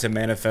so bad to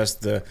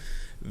manifest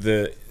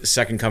the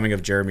second coming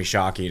of Jeremy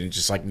Shockey, and it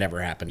just like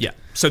never happened. yeah.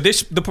 So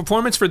the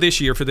performance for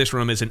this year for this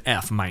room is an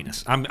F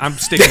minus. I'm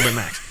sticking with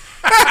Max.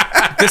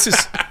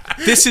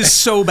 This is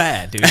so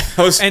bad, dude.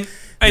 And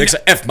Nick's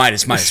a F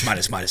minus.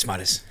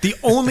 the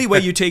only way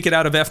you take it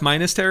out of F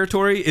minus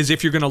territory is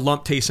if you're going to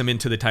lump Taysom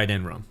into the tight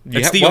end room.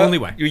 That's the only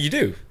way. You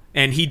do.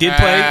 And he did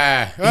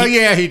play.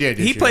 He did.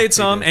 He played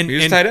some, and He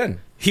was tight end.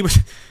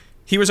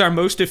 He was our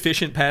most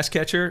efficient pass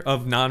catcher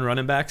of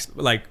non-running backs,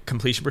 like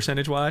completion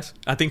percentage wise.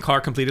 I think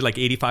Carr completed like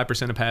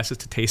 85% of passes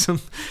to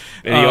Taysom,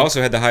 And he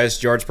also had the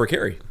highest yards per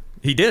carry.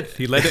 He did.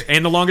 He led it,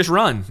 and the longest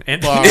run,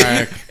 and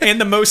and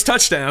the most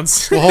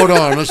touchdowns. Well, hold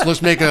on.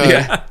 Let's make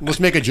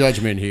a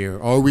judgment here.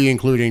 Are we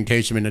including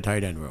Taysom in the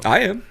tight end room?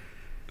 I am.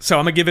 So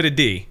I'm gonna give it a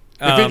D.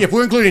 If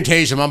we're including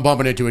Taysom, I'm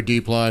bumping it to a D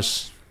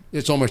plus.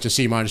 It's almost a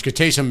C minus because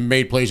Taysom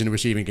made plays in the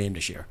receiving game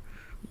this year,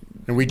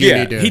 and we do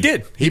need to. He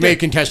did. He made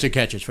contested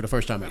catches for the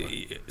first time ever.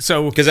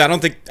 So Because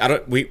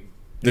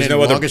there's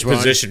no other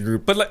position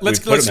group. But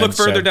let's look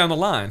further down the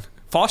line.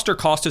 Foster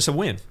cost us a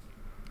win.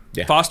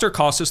 Yeah. Foster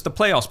cost us the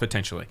playoffs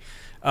potentially.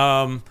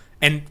 And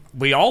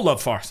we all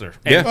love Foster.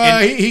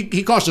 And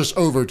He cost us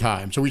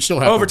overtime, so we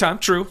still have overtime,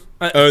 true.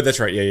 Oh, that's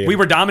right. Yeah. We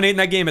were dominating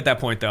that game at that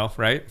point, though,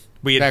 right?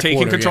 We had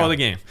taken control of the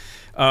game.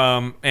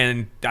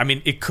 And, I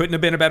mean, it couldn't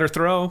have been a better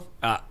throw.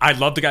 I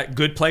love the guy.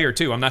 Good player,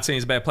 too. I'm not saying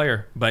he's a bad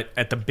player. But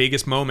at the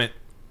biggest moment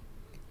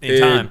in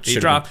time, he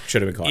dropped.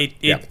 Should have been caught.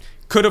 It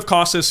could have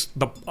cost us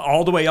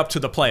all the way up to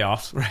the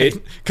playoffs, right?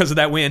 Because of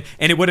that win.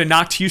 And it would have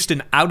knocked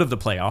Houston out of the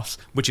playoffs,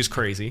 which is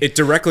crazy. It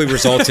directly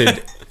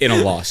resulted in a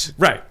loss.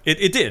 Right.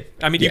 It did.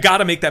 I mean, you got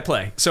to make that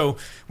play. So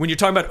when you're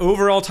talking about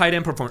overall tight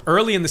end performance,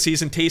 early in the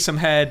season, Taysom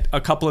had a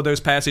couple of those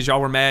passes.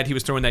 Y'all were mad. He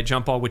was throwing that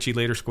jump ball, which he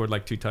later scored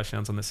like 2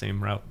 touchdowns on the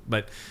same route.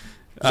 But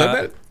Is that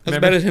bad? As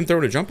bad as him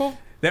throwing a jump ball?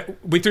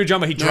 We threw a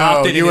jump ball. He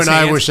dropped it. You and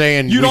I were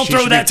saying you don't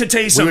throw that to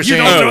Taysom. You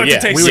don't throw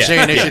it to Taysom. We were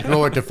saying they should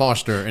throw it to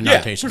Foster and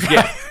not Taysom.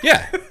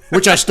 Yeah.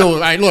 Which I'm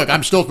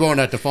still throwing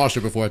that to Foster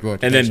before I throw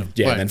it to Taysom.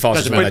 Then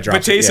Foster But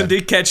Taysom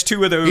did catch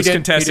 2 of those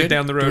contested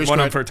down the road. One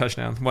One on for a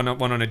touchdown. One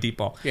on a deep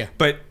ball. Yeah.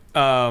 But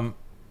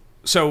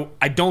so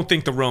I don't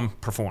think the room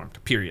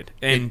performed. Period.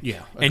 And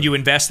you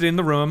invested in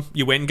the room.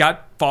 You went and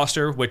got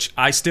Foster, which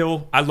I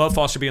love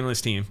Foster being on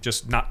this team.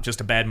 Not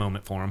just a bad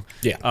moment for him.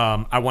 Yeah.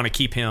 I want to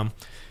keep him.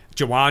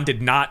 Jawan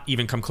did not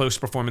even come close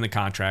to performing the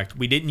contract.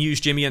 We didn't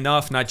use Jimmy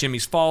enough. Not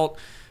Jimmy's fault.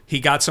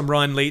 He got some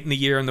run late in the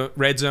year in the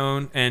red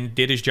zone and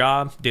did his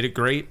job. Did it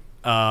great.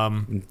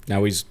 Now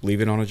he's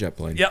leaving on a jet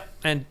plane. Yep,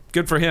 and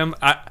good for him.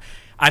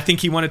 I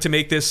think he wanted to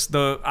make this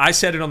I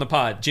said it on the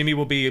pod. Jimmy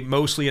will be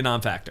mostly a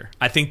non-factor.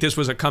 I think this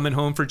was a coming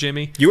home for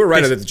Jimmy. You were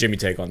right about the Jimmy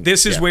take on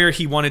this. Is where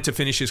he wanted to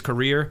finish his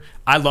career.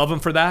 I love him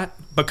for that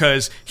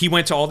because he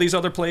went to all these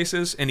other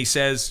places and he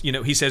says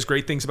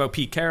great things about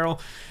Pete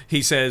Carroll.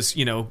 He says,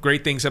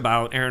 great things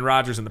about Aaron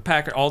Rodgers and the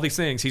Packers, all these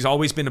things. He's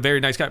always been a very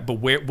nice guy. But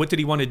what did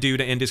he want to do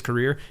to end his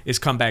career is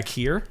come back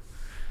here.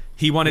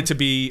 He wanted to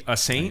be a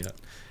saint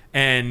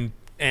and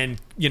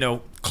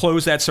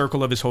close that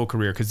circle of his whole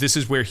career because this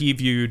is where he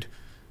viewed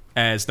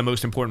as the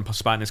most important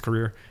spot in his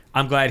career.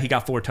 I'm glad he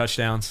got 4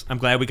 touchdowns. I'm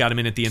glad we got him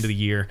in at the end of the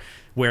year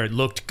where it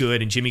looked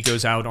good and Jimmy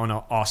goes out on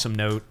an awesome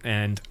note,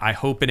 and I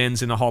hope it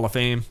ends in the Hall of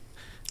Fame.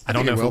 I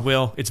don't know if it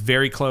will. It's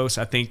very close.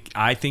 I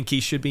think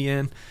he should be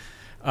in.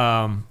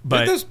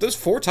 But those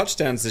 4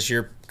 touchdowns this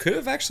year could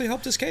have actually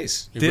helped his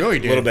case. He really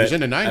did. A little bit. He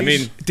was in the 90s. I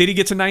mean, did he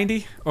get to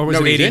 90 or was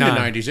it 89? He's in the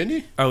 90s, isn't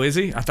he? Oh, is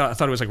he? I thought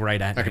it was like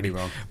right at 90. I could be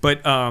wrong.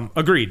 But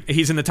agreed.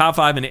 He's in the top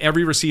 5 in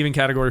every receiving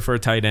category for a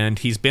tight end.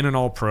 He's been an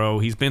All-Pro.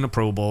 He's been a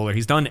Pro Bowler.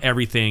 He's done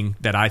everything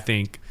that I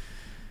think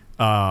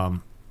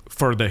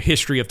for the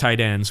history of tight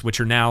ends, which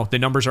are now, the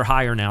numbers are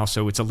higher now,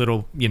 so it's a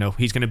little,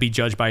 he's going to be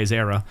judged by his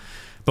era.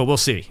 But we'll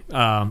see.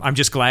 I'm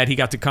just glad he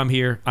got to come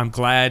here. I'm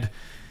glad,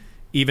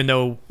 even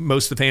though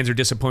most of the fans are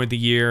disappointed the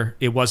year,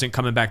 it wasn't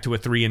coming back to a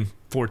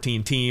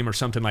 3-14 team or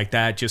something like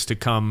that, just to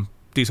come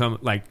do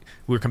something like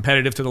we were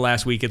competitive to the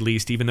last week at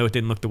least, even though it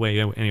didn't look the way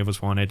any of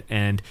us wanted.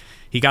 And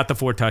he got the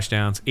 4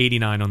 touchdowns,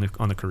 89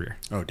 on the career.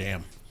 Oh,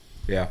 damn.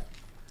 Yeah.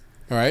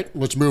 All right,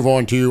 let's move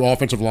on to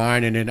offensive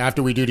line, and then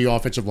after we do the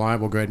offensive line,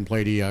 we'll go ahead and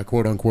play the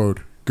quote-unquote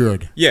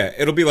good. Yeah,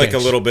 it'll be like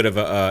Thanks. a little bit of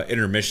a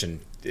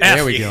intermission.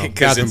 There we go.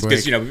 Because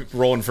break. we're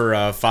rolling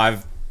for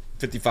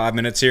 55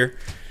 minutes here.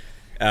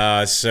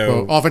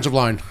 So offensive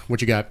line, what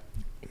you got?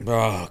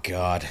 oh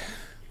god,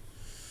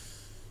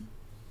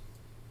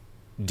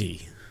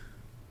 D.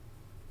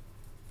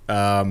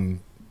 Only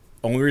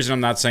reason I'm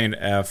not saying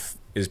F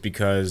is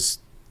because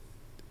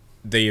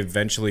they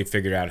eventually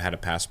figured out how to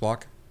pass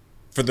block,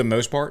 for the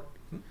most part.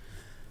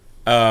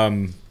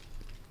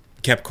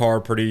 Kept Carr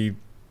pretty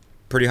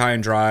high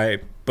and dry,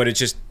 but it's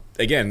just,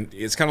 again,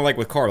 it's kind of like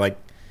with Carr, like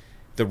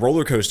the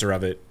roller coaster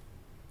of it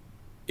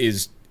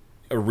is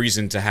a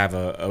reason to have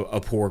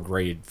a poor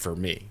grade for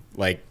me.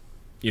 Like,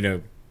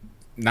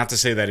 not to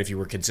say that if you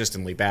were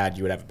consistently bad,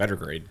 you would have a better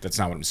grade. That's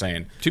not what I'm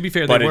saying. To be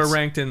fair, But they were it's-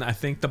 ranked in, I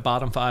think, the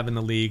bottom 5 in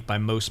the league by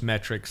most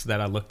metrics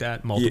that I looked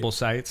at, multiple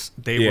sites.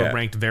 They were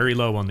ranked very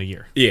low on the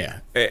year. Yeah,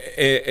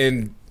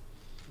 and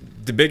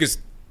the biggest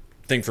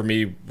thing for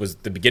me was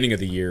the beginning of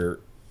the year.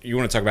 You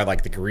want to talk about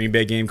like the Green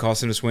Bay game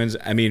costing us wins?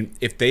 I mean,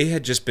 if they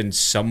had just been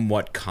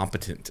somewhat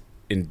competent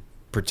in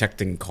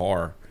protecting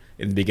Carr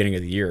in the beginning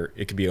of the year,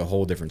 it could be a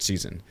whole different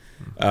season.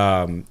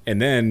 And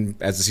then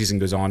as the season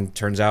goes on,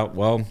 turns out,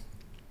 well,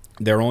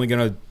 they're only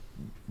going to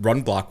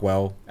run block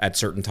well at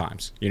certain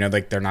times.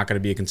 Like they're not going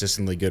to be a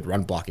consistently good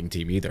run blocking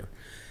team either.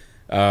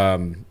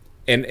 And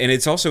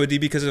it's also a D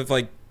because of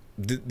like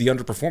the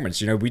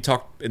underperformance. We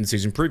talked in the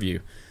season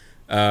preview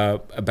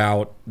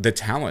about the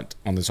talent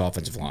on this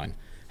offensive line,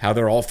 how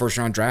they're all first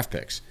round draft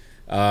picks.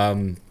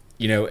 And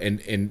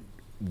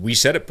we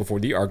said it before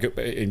the argument,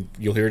 and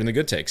you'll hear it in the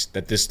good takes,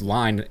 that this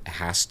line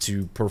has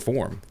to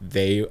perform.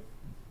 The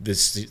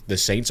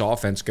Saints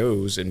offense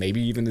goes, and maybe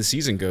even the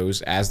season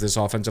goes, as this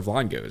offensive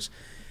line goes.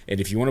 And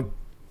if you want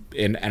to,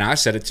 and I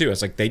said it too, I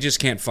was like, they just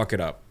can't fuck it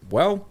up.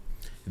 Well,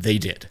 they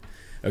did.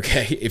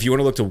 Okay, if you want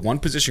to look to one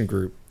position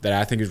group that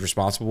I think is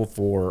responsible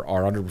for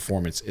our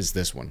underperformance, is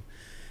this one.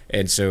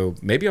 And so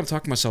maybe I'm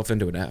talking myself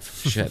into an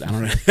F. Shit, I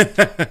don't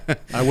know.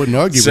 I wouldn't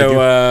argue with you.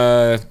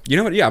 So, you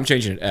know what? Yeah, I'm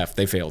changing it. F.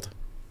 They failed.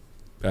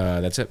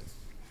 That's it.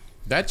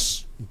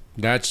 That's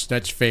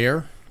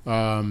fair.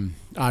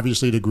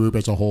 Obviously, the group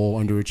as a whole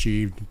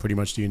underachieved pretty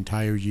much the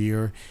entire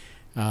year.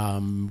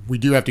 We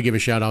do have to give a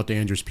shout out to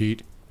Andrews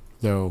Pete,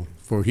 though,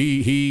 for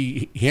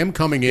him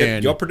coming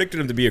in. Y'all predicted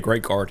him to be a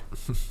great guard.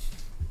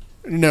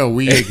 No,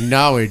 we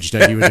acknowledged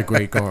that he was a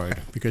great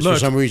guard because for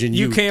some reason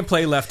you can't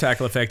play left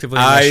tackle effectively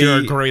unless you're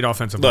a great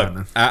offensive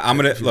lineman. I'm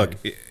gonna look.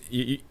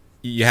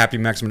 You happy,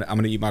 Max? I'm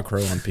gonna eat my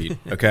crow on Pete.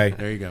 Okay.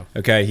 There you go.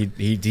 Okay.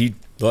 He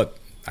look.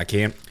 I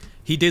can't.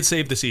 He did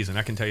save the season.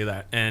 I can tell you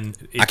that. And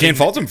I can't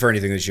fault him for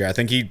anything this year. I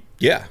think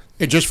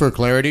And just for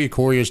clarity,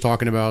 Corey is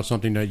talking about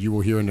something that you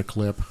will hear in the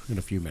clip in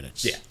a few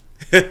minutes.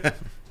 Yeah.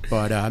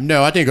 But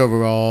no, I think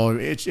overall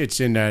it's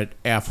in that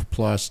F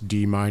plus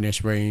D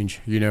minus range.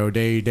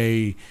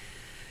 They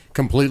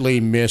completely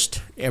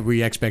missed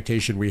every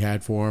expectation we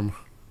had for him.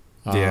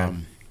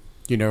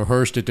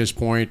 Hurst at this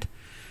point,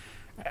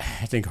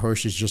 I think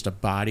Hurst is just a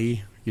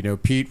body.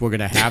 Pete, we're going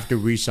to have to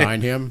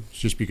re-sign him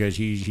just because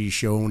he's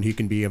shown he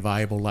can be a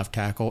viable left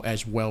tackle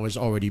as well as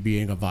already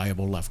being a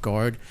viable left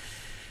guard.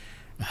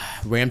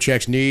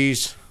 Ramchek's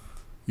knees.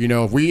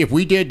 If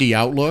we did the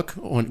outlook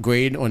on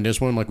grade on this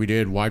one like we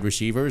did wide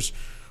receivers,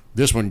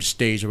 this one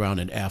stays around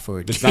an F or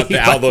a D. It's not the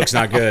outlook's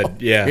not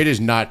good. Yeah, it is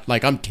not.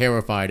 Like, I'm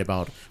terrified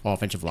about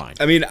offensive line.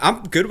 I mean,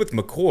 I'm good with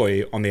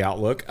McCoy on the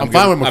outlook. I'm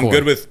fine with McCoy. I'm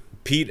good with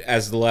Pete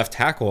as the left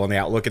tackle on the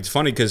outlook. It's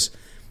funny because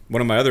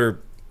one of my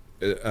other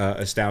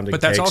astounding but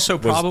that's takes also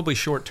was, probably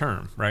short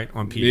term, right?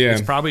 On Pete, Yeah.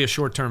 It's probably a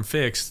short term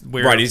fix.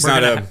 Where right. He's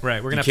not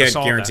We're gonna he have can't to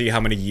solve guarantee that. how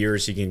many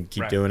years he can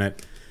keep doing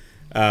it.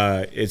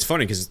 It's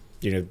funny because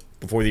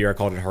before the year I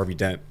called it Harvey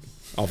Dent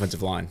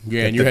offensive line.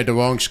 Yeah, and you had the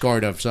wrong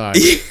scarred upside.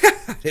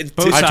 I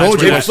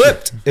told you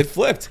it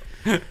flipped.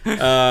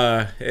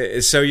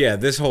 So yeah,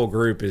 this whole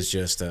group is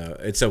just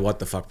it's a what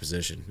the fuck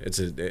position.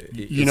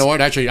 You know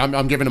what? Actually,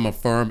 I'm giving him a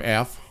firm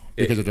F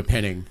because of the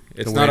penning.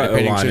 It's the way not the a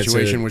penning O-line,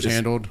 situation was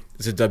handled.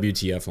 It's a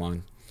WTF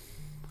line.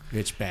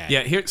 It's bad.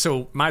 Yeah.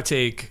 So my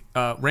take: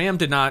 Ram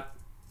did not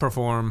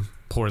perform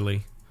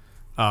poorly.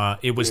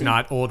 It was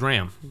not old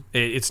Ram.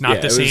 It's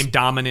not the same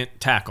dominant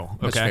tackle.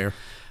 Okay. That's fair.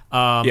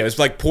 Yeah, it's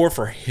like poor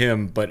for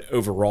him, but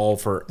overall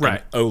for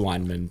an O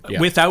lineman. Yeah.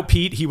 Without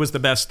Pete, he was the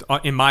best.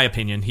 In my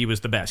opinion, he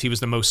was the best. He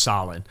was the most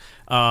solid.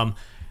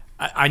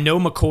 I know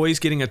McCoy's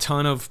getting a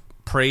ton of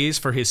praise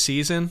for his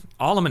season.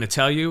 All I'm going to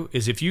tell you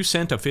is if you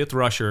sent a fifth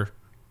rusher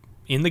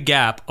in the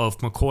gap of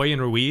McCoy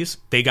and Ruiz,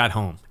 they got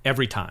home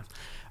every time.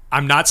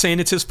 I'm not saying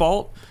it's his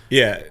fault.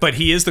 Yeah. But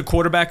he is the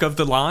quarterback of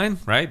the line,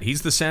 right?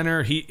 He's the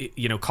center.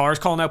 Carr's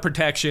calling out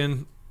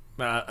protection.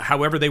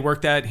 However they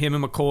work that, him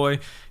and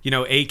McCoy,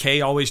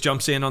 AK always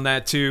jumps in on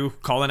that too,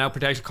 calling out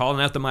protection, calling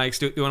out the mics,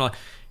 doing all.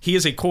 He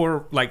is a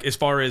core, like as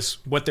far as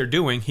what they're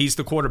doing, he's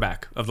the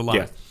quarterback of the line.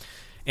 Yeah.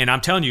 And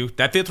I'm telling you,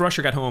 that fifth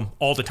rusher got home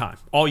all the time,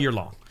 all year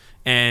long.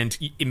 And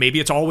maybe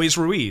it's always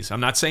Ruiz. I'm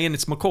not saying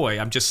it's McCoy.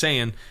 I'm just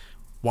saying,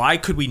 why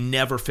could we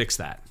never fix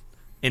that?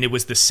 And it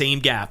was the same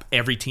gap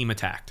every team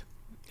attacked.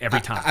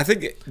 every time. I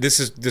think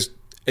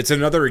it's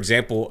another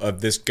example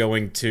of this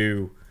going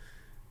to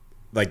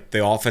like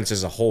the offense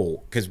as a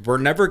whole, because we're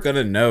never going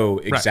to know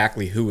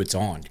exactly who it's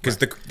on, because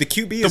the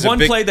QB is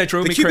play that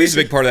drove me crazy. The QB is a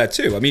crazy. big part of that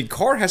too. I mean,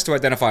 Carr has to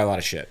identify a lot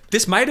of shit.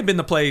 This might have been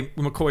the play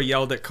McCoy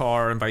yelled at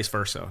Carr and vice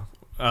versa.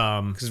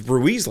 Because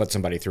Ruiz let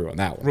somebody through on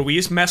that one.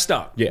 Ruiz messed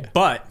up. Yeah.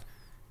 But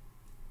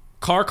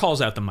Carr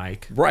calls out the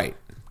mic. Right.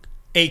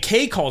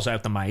 AK calls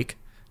out the mic.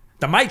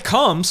 The mic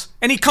comes,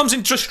 and he comes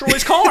and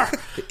destroys Carr.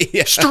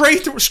 Yeah.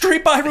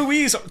 Straight by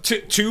Ruiz.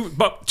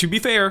 But to be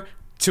fair,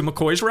 to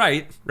McCoy's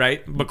right?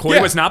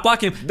 McCoy was not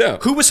blocking him. No.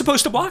 Who was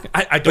supposed to block him?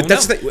 I don't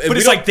that's know. But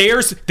it's like, there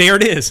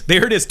it is.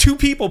 There it is. Two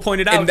people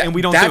pointed out, and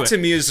we don't do it. That to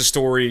me is the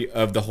story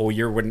of the whole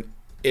year. When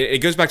it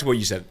goes back to what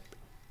you said.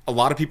 A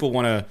lot of people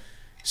want to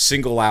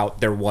single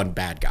out their one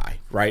bad guy,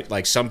 right?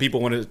 Like so many people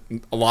want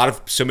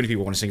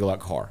to single out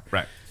Carr.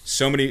 Right.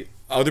 So many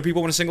other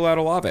people want to single out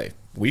Olave.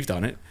 We've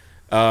done it.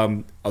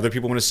 Other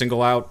people want to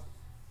single out,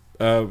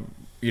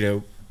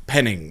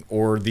 Penning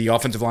or the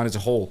offensive line as a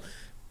whole.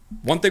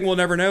 One thing we'll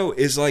never know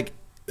is like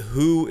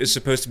who is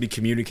supposed to be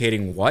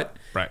communicating what.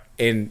 Right.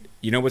 And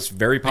you know what's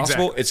very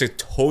possible? Exactly. It's a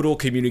total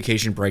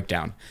communication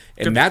breakdown.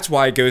 And that's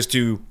why it goes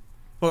to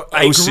Well,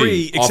 I OC,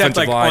 agree, except offensive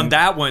like line. on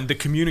that one, the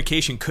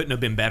communication couldn't have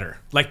been better.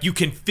 Like you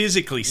can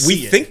physically see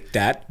We it. think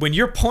that. When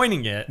you're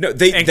pointing it No,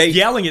 they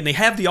yelling it and they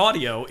have the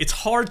audio, it's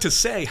hard to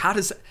say.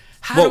 The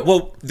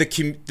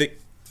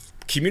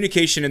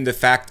communication and the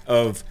fact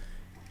of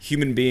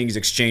human beings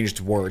exchanged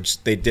words,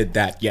 they did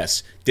that,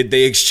 yes. Did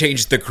they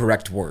exchange the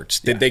correct words?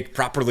 Did they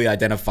properly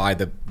identify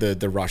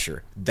the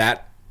rusher?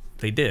 That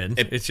they did.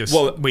 It's just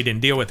we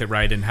didn't deal with it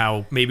right, and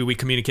how maybe we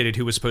communicated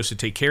who was supposed to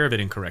take care of it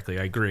incorrectly.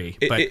 I agree.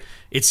 But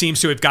it seems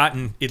to have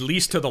gotten at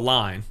least to the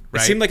line,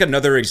 right? It seemed like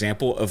another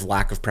example of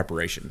lack of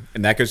preparation.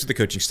 And that goes to the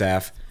coaching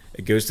staff.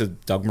 It goes to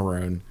Doug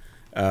Marrone.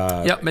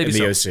 Maybe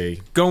the so.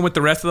 OC. Going with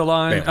the rest of the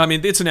line, Yeah. I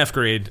mean, it's an F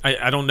grade.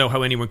 I don't know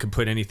how anyone could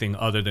put anything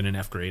other than an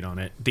F grade on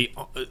it.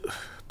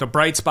 The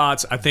bright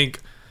spots, I think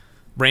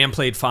Ram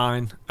played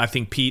fine. I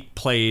think Pete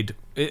played.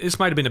 This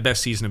might have been the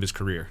best season of his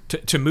career.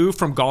 To move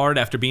from guard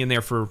after being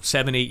there for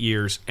 7-8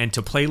 years and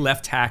to play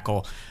left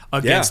tackle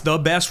against the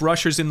best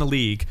rushers in the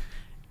league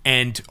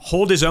and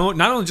hold his own.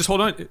 Not only just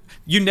hold on.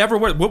 You never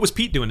were. What was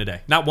Pete doing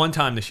today? Not one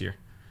time this year.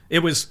 It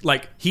was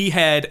like he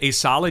had a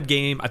solid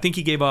game. I think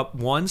he gave up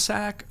one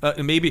sack.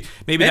 Maybe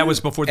that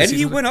was before the season.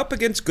 And he went up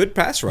against good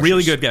pass rushers.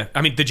 Really good guy.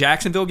 I mean, the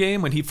Jacksonville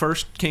game when he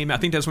first came, I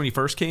think that's when he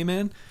first came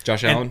in.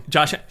 Josh Allen?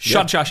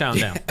 Shut Josh Allen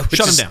down.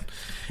 Shut him down.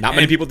 Not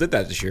many people did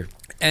that this year.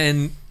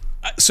 And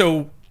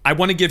so I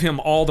want to give him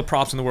all the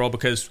props in the world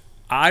because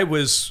I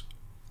was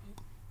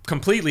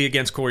completely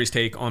against Corey's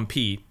take on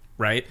Pete,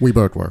 right? We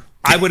both were.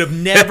 I would have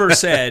never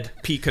said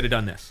Pete could have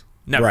done this.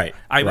 Never. Right.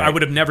 I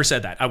would have never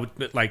said that. I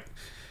would like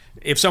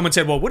if someone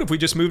said, "Well, what if we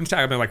just moved into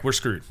tackle?" I'd be like, "We're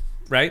screwed."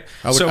 Right?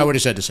 I would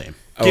have said the same.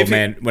 Oh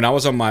man, when I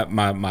was on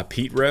my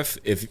Pete riff,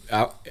 if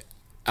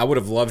I would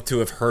have loved to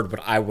have heard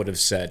what I would have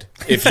said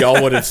if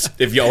y'all would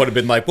have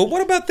been like, "Well,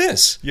 what about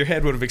this?" Your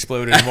head would have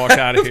exploded and walked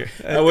out of here.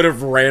 I would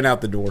have ran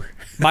out the door.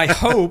 My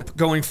hope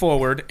going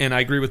forward, and I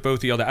agree with both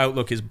of y'all, the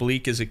outlook is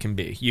bleak as it can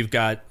be. You've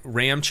got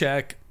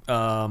Ramczyk,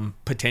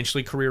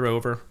 potentially career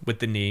over with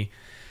the knee.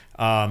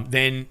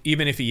 Then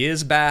even if he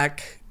is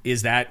back,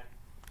 is that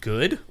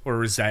good,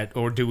 or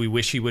do we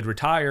wish he would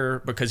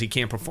retire because he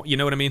can't perform? You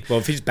know what I mean? Well,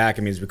 if he's back,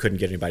 it means we couldn't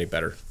get anybody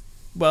better.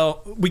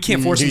 Well, we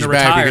can't force him He's to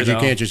back retire, because though. you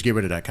can't just get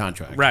rid of that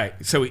contract. Right.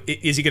 So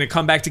is he going to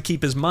come back to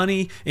keep his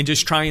money and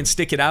just try and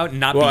stick it out and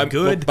not be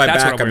good? Well, by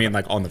That's back, what I mean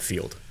like on the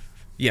field.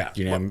 Yeah.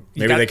 You know, Well,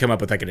 maybe they come up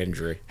with like an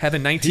injury.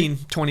 Having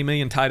 20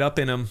 million tied up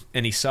in him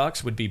and he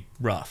sucks would be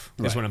rough,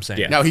 is what I'm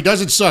saying. Yeah. Now, he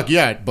doesn't suck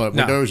yet, but with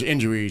No. those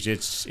injuries,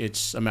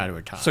 it's a matter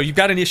of time. So you've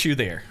got an issue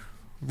there.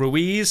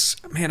 Ruiz,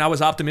 man, I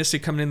was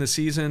optimistic coming in the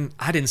season.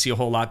 I didn't see a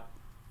whole lot.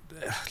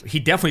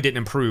 He definitely didn't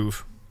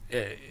improve.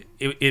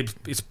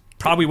 It's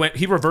probably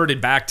he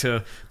reverted back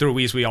to the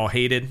Ruiz we all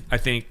hated, I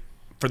think,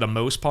 for the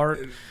most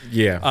part.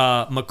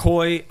 Yeah.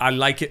 McCoy, I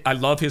like it. I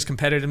love his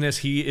competitiveness.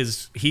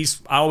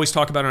 He's I always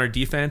talk about on our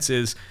defense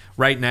is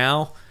right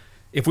now,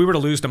 if we were to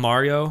lose to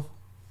Mario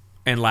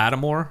and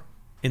Lattimore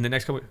in the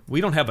next couple,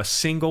 we don't have a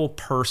single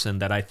person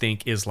that I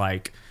think is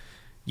like,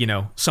 you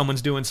know,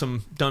 someone's doing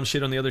some dumb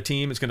shit on the other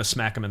team is going to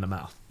smack him in the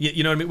mouth.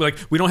 You know what I mean? Like,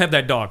 we don't have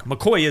that dog.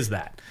 McCoy is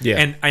that.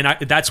 Yeah.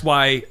 And that's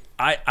why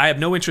I have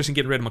no interest in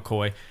getting rid of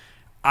McCoy.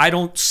 I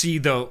don't see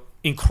the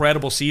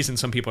incredible season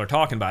some people are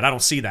talking about. I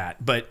don't see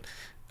that. But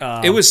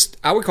I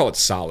would call it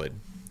solid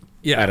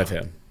out of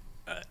him.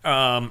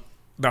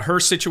 The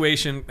Hurst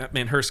situation,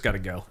 man, Hurst got to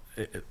go.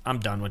 I'm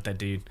done with that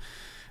dude.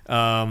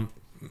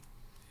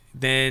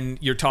 Then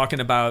you're talking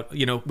about,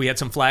 you know, we had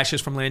some flashes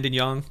from Landon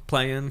Young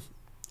playing.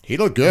 he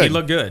looked good. He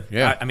looked good.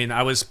 Yeah. I mean,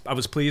 I was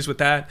pleased with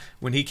that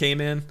when he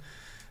came in.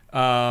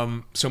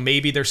 So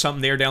maybe there's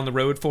something there down the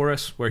road for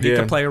us where he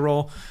can play a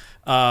role.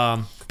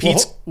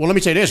 Pete's Well, let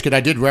me say this, because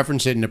I did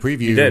reference it in the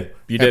preview You did.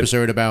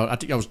 episode about, I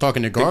think I was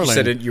talking to Garland. You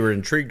said you were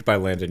intrigued by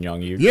Landon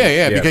Young.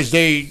 Yeah, because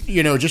they,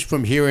 just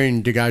from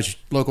hearing the guys,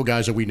 local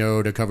guys that we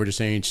know that cover the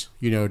Saints,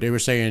 they were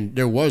saying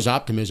there was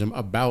optimism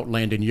about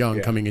Landon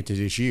Young coming into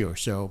this year.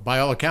 So, by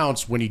all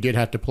accounts, when he did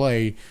have to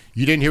play,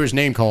 you didn't hear his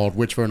name called,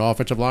 which for an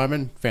offensive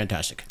lineman,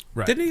 fantastic.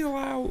 right. Didn't he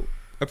allow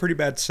a pretty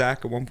bad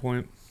sack at one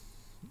point?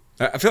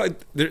 I feel like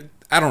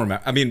I don't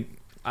remember. I mean,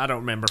 I don't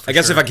remember. I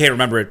guess if I can't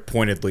remember it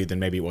pointedly, then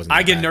maybe it wasn't.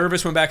 I get bad.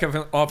 nervous when back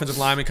offensive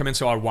linemen come in,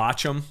 so I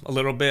watch him a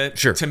little bit.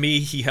 Sure. To me,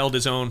 he held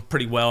his own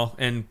pretty well,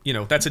 and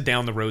that's a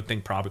down the road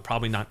thing.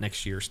 Probably not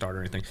next year start or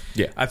anything.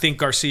 Yeah. I think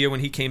Garcia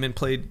when he came in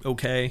played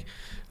okay.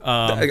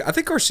 I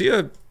think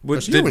Garcia did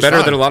was better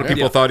fine. than a lot of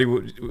people Yeah. thought he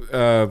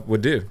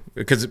would do,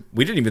 because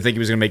we didn't even think he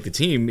was going to make the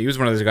team. He was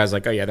one of those guys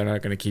like, oh yeah, they're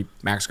not going to keep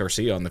Max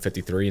Garcia on the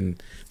 53,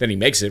 and then he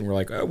makes it, and we're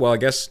like, oh well, I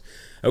guess.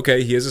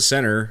 Okay, he is a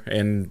center,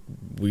 and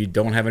we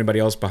don't have anybody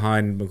else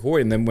behind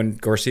McCoy. And then when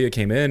Garcia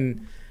came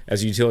in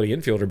as a utility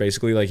infielder,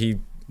 basically, like, he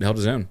held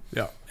his own.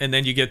 Yeah. And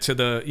then you get to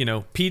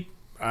the, Pete,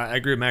 I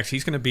agree with Max.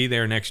 He's going to be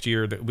there next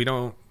year. That we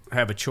don't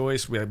have a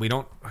choice. We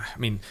don't, I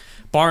mean,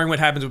 barring what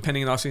happens with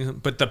Penning in the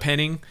offseason, but the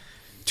Penning,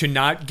 to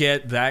not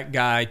get that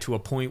guy to a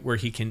point where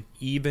he can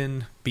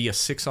even be a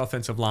 6th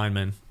offensive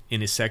lineman in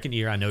his second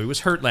year. I know he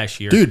was hurt last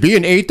year. Dude, be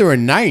an 8th or a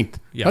 9th.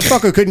 Yeah. That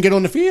fucker couldn't get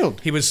on the field.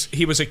 He was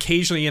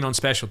occasionally in on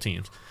special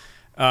teams.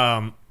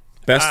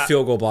 Best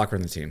field goal blocker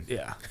in the team.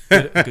 Yeah,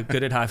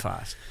 good at high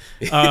fives.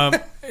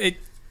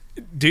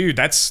 Dude,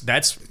 that's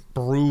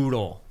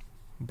brutal.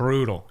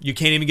 You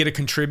can't even get a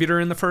contributor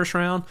in the first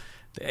round.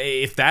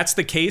 If that's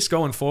the case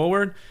going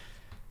forward,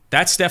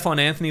 that Stephon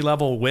Anthony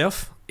level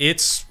whiff,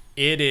 it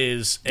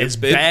is as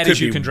bad as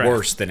you can draft.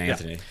 Worse than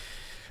Anthony.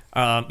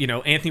 Yeah.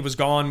 Anthony was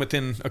gone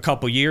within a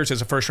couple years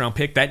as a first-round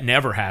pick. That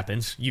never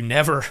happens. You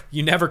never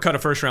cut a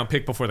first-round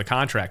pick before the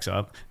contract's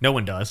up. No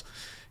one does.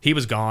 He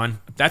was gone.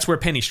 That's where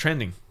Penny's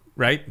trending,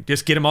 right?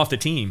 Just get him off the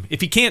team. If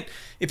he can't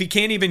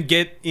even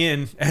get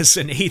in as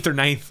an 8th or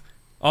 9th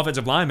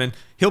offensive lineman,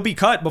 he'll be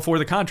cut before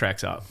the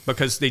contract's up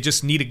because they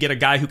just need to get a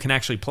guy who can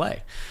actually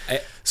play.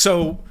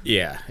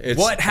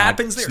 What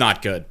happens there? It's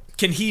not good.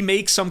 Can he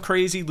make some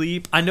crazy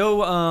leap? I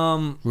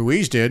know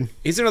Ruiz did.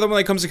 He's another one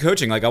that comes to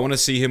coaching. Like, I want to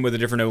see him with a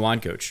different O-line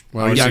coach.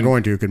 Well, he's not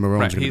going to because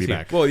Marone's Right, going to he's be here.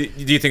 back. Well,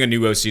 do you think a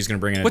new OC is going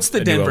to bring in what's the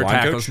a new Denver O-line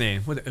tackle's coach?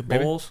 name?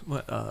 Bowles?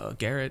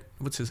 Garrett?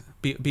 What's his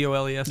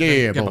Boles?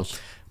 Yeah, Bowles.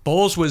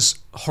 Bowles was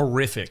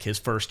horrific his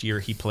first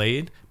year he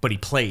played, but he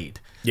played.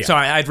 Yeah. So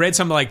I'd read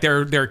something like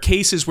there are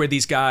cases where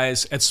these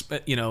guys,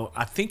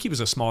 I think he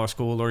was a smaller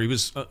school or he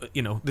was,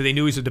 they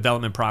knew he was a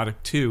development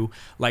product too,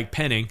 like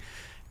Penning,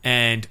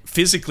 and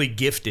physically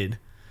gifted.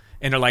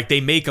 And they're like, they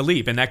make a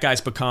leap, and that guy's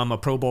become a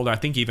Pro Bowler, I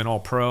think even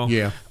All-Pro.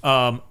 Yeah.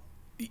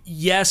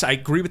 Yes, I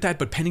agree with that,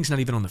 but Penning's not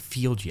even on the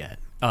field yet.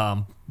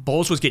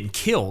 Bowles was getting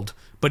killed,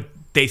 but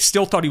they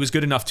still thought he was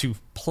good enough to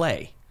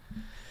play.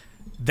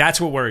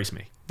 That's what worries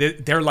me.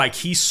 They're like,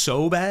 he's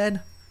so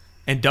bad,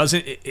 and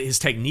his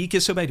technique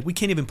is so bad, we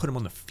can't even put him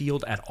on the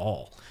field at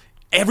all.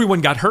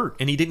 Everyone got hurt,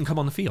 and he didn't come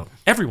on the field.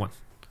 Everyone.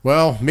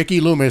 Well, Mickey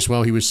Loomis,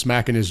 while he was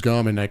smacking his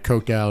gum in that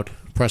coked out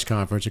press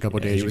conference a couple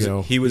of days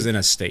ago. He was in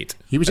a state.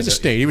 He was in a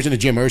state. He was in a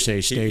Jim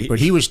Irsay state, but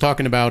he was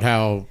talking about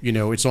how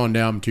it's on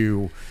them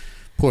to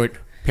put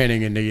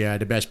Penning in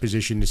the best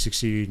position to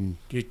succeed, and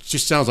it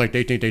just sounds like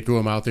they think they threw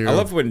him out there. I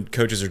love when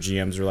coaches or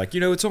GMs are like,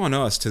 it's on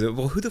us.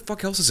 Well, who the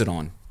fuck else is it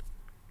on?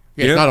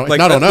 Yeah, it's not on like,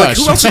 us.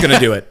 who else is going to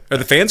do it? Are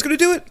the fans going to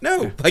do it?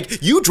 No.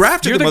 Like, you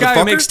drafted You're the the guy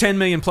who motherfucker. makes $10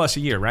 million plus a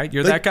year, right?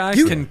 You're Like, that guy.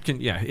 you-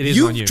 It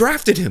is on you. You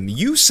drafted him.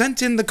 You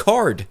sent in the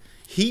card.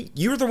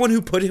 You're the one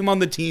who put him on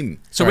the team.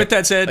 So with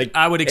that said, Like,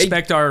 I would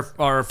expect our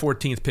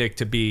 14th pick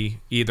to be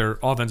either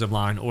offensive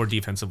line or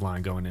defensive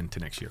line going into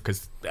next year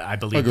because I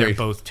believe they're Agreed.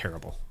 both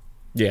terrible.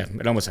 Yeah,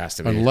 it almost has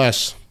to be.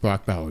 Unless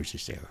Brock Bowers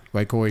is there.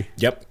 Right, Corey?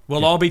 Yep.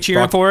 We'll all be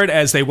cheering for it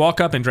as they walk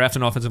up and draft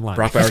an offensive line.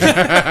 Brock Bowers.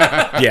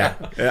 Yeah.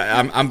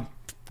 I'm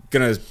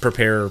going to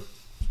prepare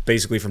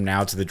basically from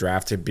now to the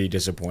draft to be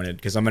disappointed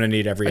because I'm going to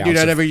need every I ounce do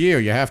that of- every year.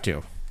 You have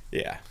to.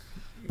 Yeah.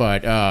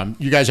 But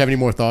you guys have any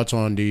more thoughts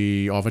on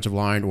the offensive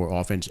line or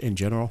offense in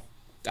general?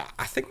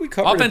 I think we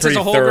covered Offense it pretty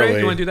as a whole, thoroughly. Greg?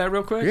 You want to do that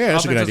real quick? Yeah,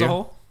 that's a Offense good as idea. a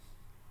whole?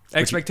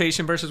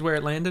 Expectation versus where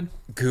it landed?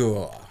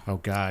 Cool. Oh,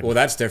 God. Well,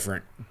 that's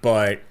different.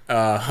 But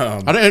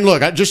And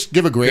look, I just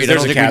give a grade. I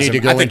there's don't a think we chasm. need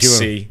to go I think into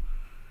C.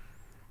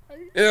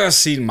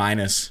 C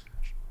minus.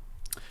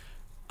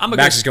 I'm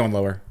gonna Max is going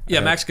lower. Yeah,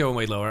 Max going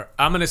way lower.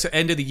 I'm gonna say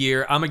end of the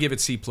year. I'm gonna give it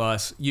C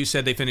plus. You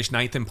said they finished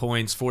 9th in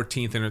points,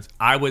 14th in.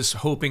 I was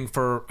hoping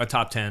for a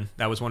top 10.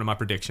 That was one of my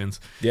predictions.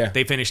 Yeah.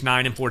 They finished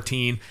 9 and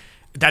 14.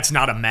 That's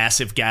not a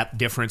massive gap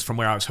difference from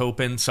where I was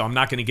hoping. So I'm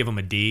not gonna give them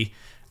a D.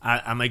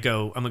 I'm gonna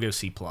go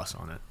C plus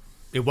on it.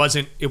 It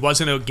wasn't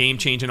a game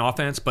changing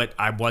offense, but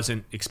I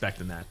wasn't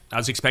expecting that. I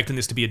was expecting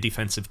this to be a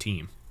defensive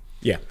team.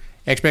 Yeah.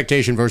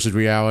 expectation versus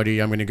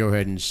reality. I'm going to go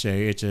ahead and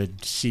say it's a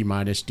C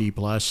minus D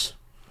plus.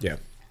 Yeah.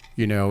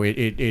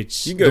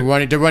 It's You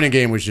go- the running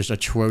game was just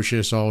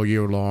atrocious all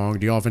year long.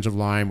 The offensive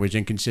line was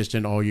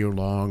inconsistent all year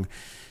long.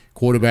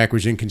 Quarterback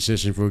was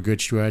inconsistent for a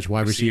good stretch.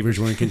 Wide receivers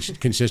were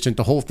inconsistent.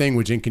 The whole thing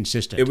was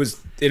inconsistent. It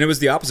was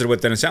the opposite of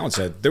what Dennis Allen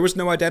said. There was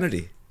no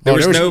identity. There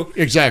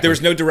There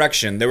was no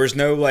direction. There was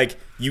no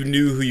you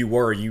knew who you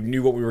were. You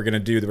knew what we were going to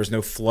do. There was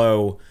no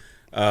flow.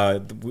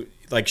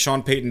 Like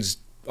Sean Payton's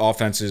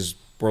offenses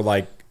were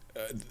like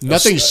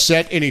nothing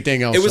set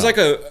anything else. It was up.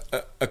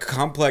 like a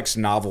complex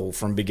novel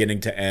from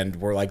beginning to end,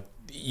 where like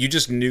you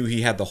just knew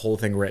he had the whole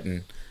thing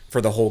written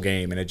for the whole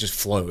game, and it just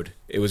flowed.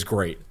 It was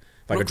great,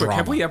 like Real a quick, drama.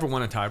 have we ever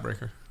won a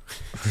tiebreaker?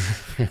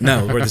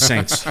 No, we're the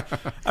Saints.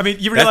 I mean,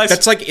 you realize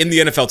that's like in the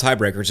NFL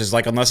tiebreakers is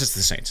like unless it's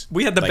the Saints.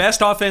 we had the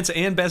best offense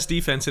and best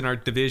defense in our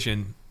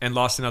division and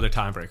lost another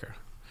tiebreaker.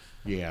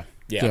 Yeah.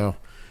 Yeah. So,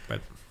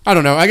 But I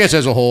don't know. I guess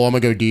as a whole, I'm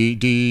going to go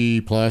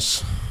D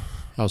plus,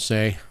 I'll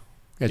say,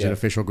 as an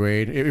official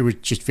grade. It was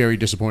just very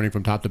disappointing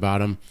from top to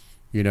bottom.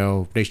 You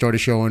know, they started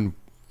showing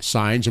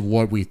signs of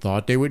what we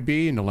thought they would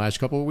be in the last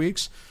couple of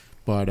weeks.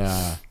 But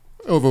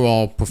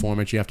overall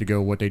performance, you have to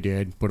go what they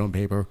did, put on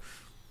paper,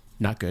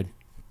 not good.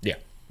 Yeah,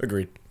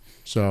 agreed.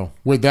 So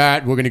with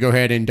that, we're going to go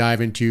ahead and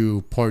dive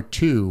into part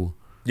 2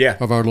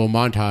 of our little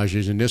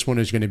montages. And this one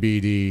is going to be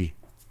the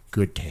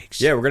good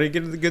takes. Yeah, we're going to get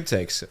into the good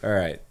takes. All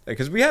right.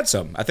 Because we had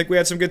some. I think we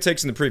had some good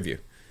takes in the preview.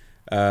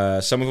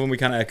 Some of them we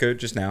kind of echoed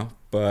just now.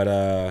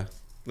 But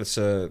let's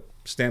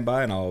stand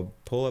by and I'll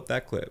pull up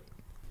that clip.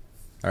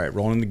 All right,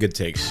 rolling the good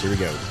takes. Here we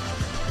go.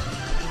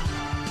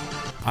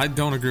 I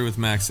don't agree with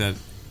Max that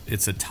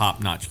it's a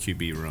top-notch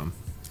QB room.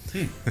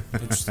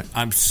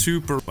 I'm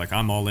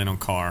I'm all in on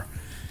Carr.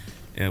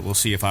 We'll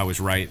see if I was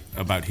right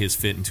about his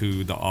fit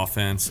into the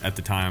offense. At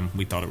the time,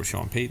 we thought it was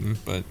Sean Payton,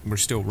 but we're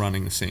still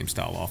running the same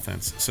style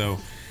offense. So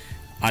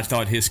I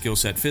thought his skill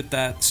set fit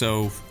that.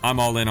 So I'm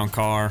all in on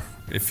Carr.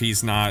 If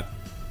he's not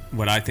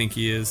what I think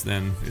he is,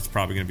 then it's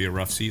probably going to be a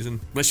rough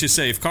season. Let's just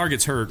say if Carr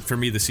gets hurt, for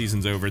me the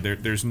season's over.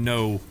 There's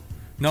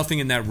nothing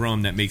in that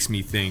room that makes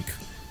me think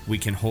we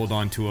can hold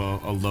on to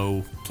a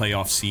low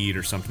playoff seed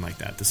or something like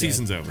that. The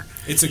season's over.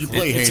 You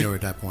play Hainer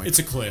at that point. It's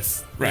a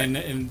cliff. Right.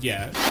 And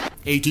yeah.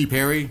 A.T.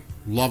 Perry,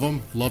 love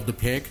him, love the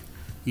pick.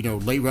 You know,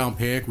 late round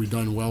pick. We've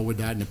done well with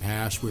that in the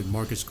past with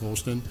Marcus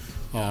Colston.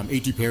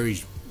 A.T.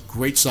 Perry's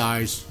great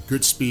size,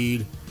 good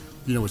speed.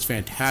 You know, was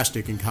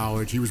fantastic in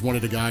college. He was one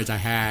of the guys I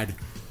had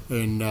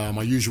in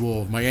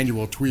my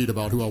annual tweet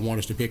about who I want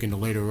us to pick in the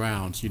later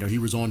rounds. You know, he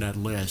was on that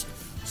list.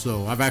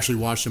 So I've actually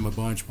watched him a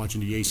bunch, watching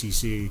the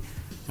ACC.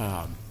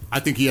 I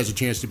think he has a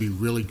chance to be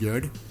really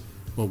good,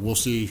 but we'll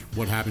see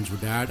what happens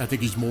with that. I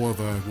think he's more of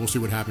a we'll see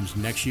what happens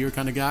next year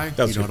kind of guy. I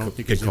don't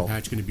think his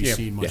impact's going to be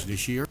seen much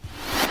this year.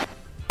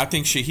 I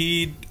think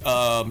Shaheed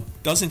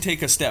doesn't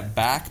take a step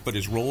back, but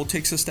his role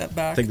takes a step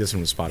back. I think this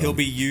one was spot on. He'll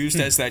be used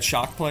as that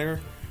shock player.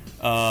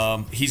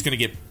 He's going to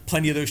get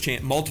plenty of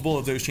those multiple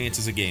of those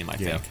chances a game, I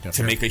think,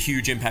 to make a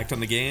huge impact on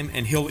the game,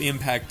 and he'll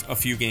impact a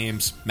few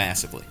games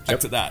massively.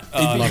 Back to that.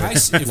 It'd be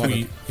nice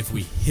if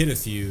we hit a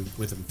few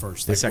with him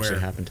first. This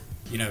actually happened.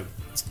 You know,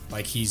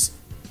 like he's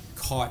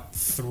caught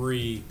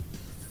 3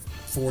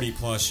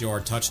 40-plus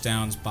yard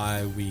touchdowns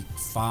by week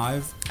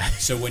 5.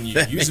 So when you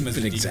use him as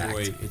a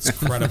decoy, it's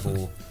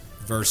credible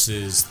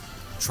versus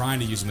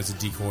trying to use him as a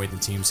decoy and the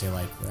team say,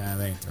 like, they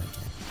ain't throwing to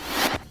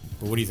him.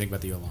 But what do you think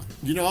about the O-line?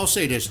 You know, I'll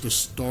say this. The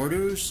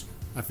starters,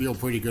 I feel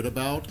pretty good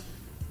about.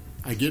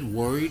 I get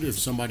worried if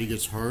somebody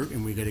gets hurt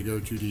and we got to go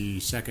to the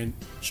second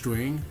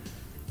string.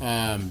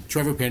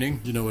 Trevor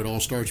Penning, you know, it all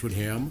starts with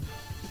him.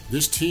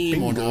 This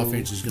team on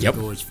offense is going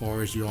to go as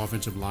far as the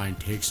offensive line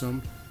takes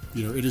them.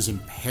 You know, it is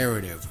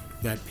imperative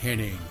that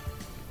Penning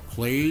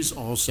plays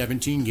all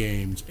 17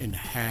 games and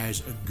has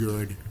a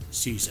good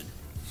season.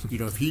 You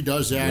know, if he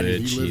does that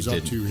and he lives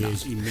up to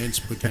his immense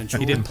potential,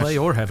 He didn't play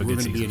or have a we're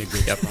good going to be in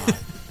season. a good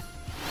spot.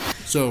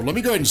 So let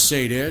me go ahead and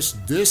say this.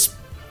 This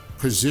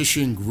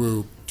position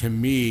group, to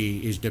me,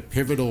 is the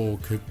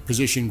pivotal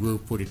position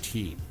group for the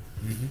team.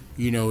 Mm-hmm.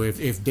 You know,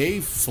 if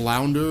they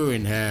flounder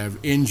and have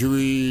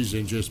injuries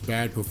and just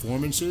bad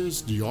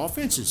performances, the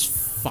offense is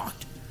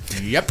fucked.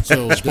 Yep.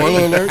 So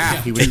spoiler alert,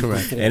 he was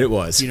correct. And it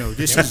was. You know,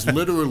 this is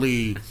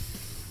literally,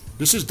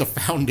 this is the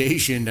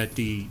foundation that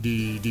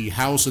the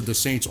house of the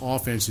Saints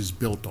offense is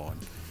built on.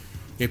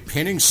 If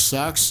Penning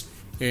sucks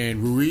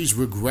and Ruiz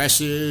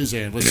regresses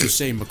and let's just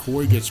say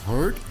McCoy gets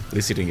hurt, At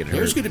least he didn't get hurt.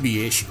 there's going to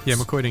be issues. Yeah,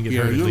 McCoy didn't get You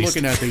know, hurt, at You're least.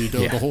 looking at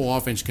the whole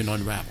offense can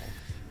unravel.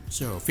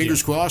 So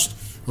fingers crossed.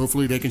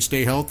 Hopefully they can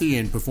stay healthy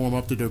and perform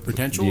up to their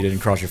potential. You didn't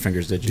cross your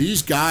fingers, did you?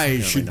 These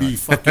guys should be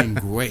fucking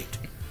great.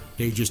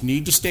 They just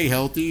need to stay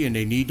healthy and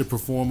they need to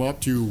perform up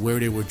to where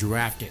they were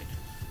drafted.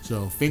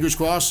 So fingers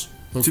crossed.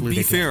 To Hopefully be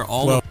they fair,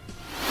 can.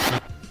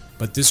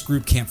 But this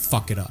group can't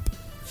fuck it up.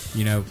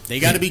 You know, They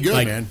got to be good,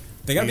 like, man.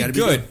 They got to be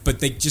good, but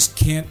they just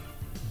can't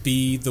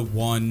be the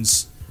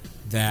ones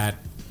that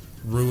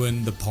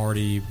ruin the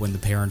party when the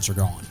parents are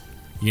gone.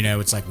 You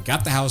know, it's like we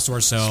got the house to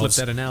ourselves.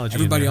 Slip that analogy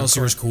in Everybody there, else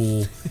of here is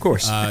cool. Of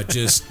course.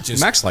 Just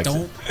Max likes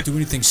don't do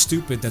anything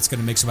stupid that's going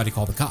to make somebody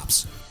call the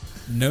cops.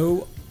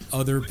 No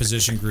other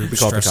position group We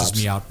call the stresses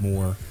cops. me out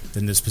more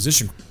than this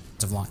position group.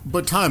 line.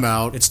 But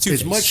timeout. It's two as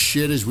days. much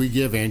shit as we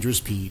give Andrews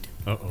Pete.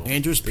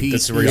 Andrews Pete.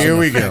 That's where Here y'all-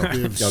 we go. Y'all got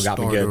me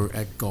Starter good.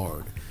 at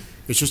guard.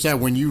 It's just that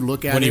when you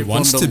look at When he it from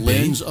wants the to be.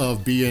 lens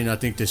of being, I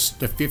think, the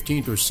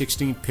 15th or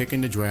 16th pick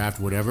in the draft,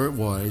 whatever it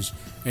was,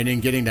 and then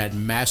getting that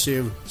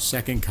massive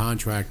second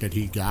contract that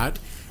he got,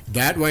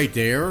 that right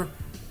there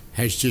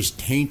has just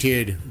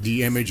tainted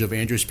the image of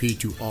Andrews Pete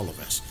to all of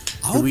us.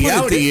 The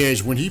reality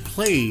is, when he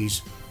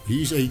plays,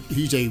 he's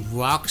a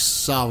rock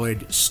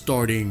solid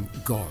starting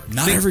guard.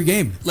 Not every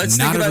game. Let's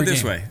Not think about it every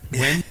this game. way.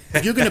 When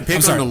If you're going to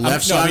pick sorry, on the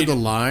left no, I side mean- of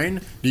the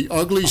line, the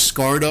ugly,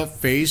 scarred up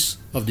face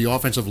of the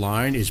offensive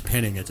line is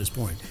Penning at this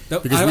point.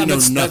 Because we know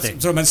nothing.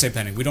 That's what I meant to say,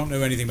 Penning. We don't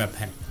know anything about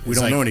Penning. We It's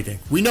don't like- know anything.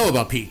 We know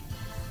about Pete.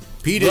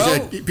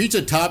 Pete's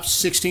a top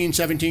 16,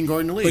 17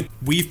 guard in the league.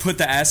 we've put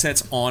the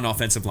assets on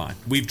offensive line.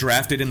 We've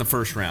drafted in the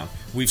first round.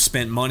 We've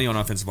spent money on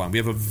offensive line. We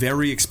have a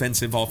very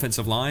expensive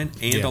offensive line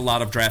and Yeah. a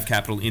lot of draft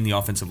capital in the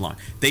offensive line.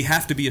 They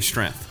have to be a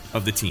strength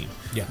of the team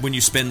Yeah. when you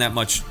spend that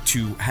much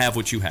to have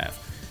what you have.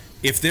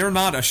 If they're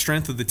not a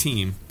strength of the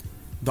team,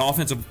 the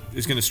offensive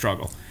is going to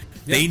struggle.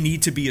 Yeah. They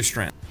need to be a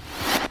strength.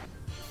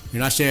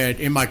 And I said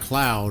in my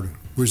cloud,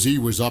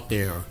 Brazil was up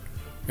there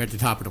at the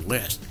top of the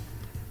list.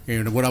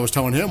 And what I was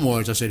telling him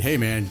was, I said, hey,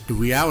 man, the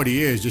reality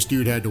is this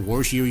dude had the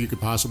worst year you could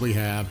possibly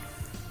have,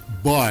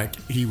 but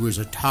he was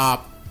a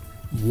top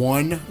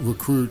one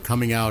recruit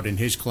coming out in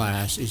his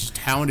class. Is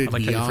talented I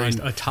like how you beyond phrased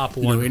a top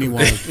one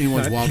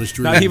anyone's wildest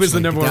dreams. No, he was the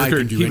Like, number guy one can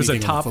recruit. do He was a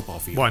anything on the top football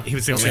field. one. He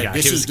was the only Yeah, guy.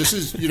 this He is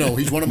was-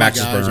 he's one of my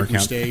Max's guys burner if we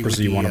account, stay with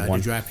Brazil one of the one.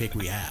 draft pick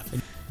we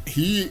have.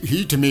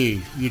 He to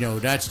me,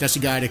 that's a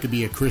guy that could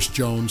be a Chris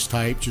Jones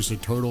type, just a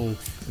total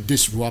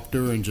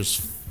disruptor and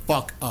just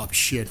fuck up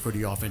shit for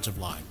the offensive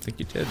line. I think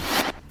you did.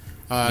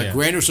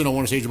 Granderson, I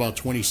want to say, is about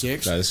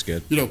 26. That is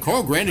good.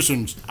 Carl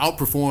Granderson's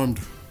outperformed.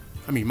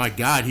 I mean, my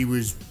God, he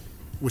was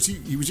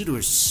either a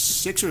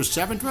 6th or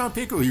 7th round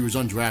pick, or he was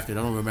undrafted. I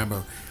don't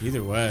remember.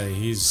 Either way,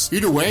 he's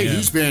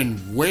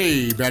Been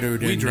way better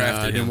We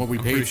drafted than him. what we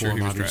I'm paid pretty for sure him,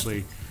 he was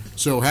obviously.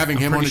 So having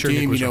him on pretty the sure Nick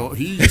team, was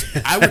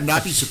wrong. I would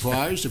not be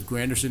surprised if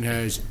Granderson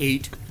has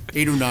eight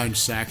or 9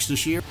 sacks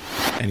this year.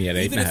 And he had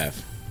eight Even and a if-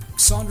 half.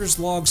 Saunders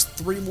logs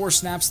 3 more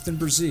snaps than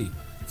Brzee.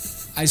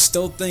 I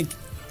still think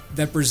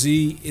that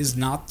Brzee is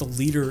not the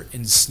leader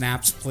in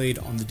snaps played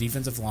on the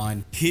defensive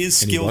line. His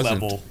And he skill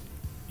wasn't. level,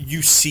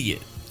 you see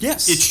it.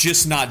 Yes. It's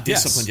just not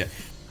disciplined yet.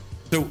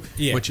 So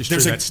Yeah. Which is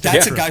there's true. that's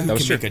That's a true. guy who That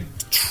was can true. make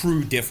a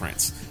true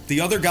difference.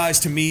 The other guys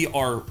to me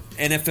are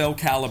NFL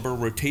caliber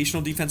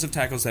rotational defensive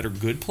tackles that are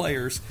good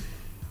players.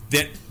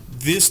 That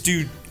this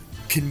dude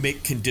can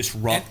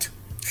disrupt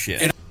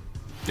shit.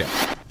 Yeah.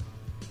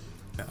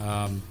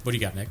 What do you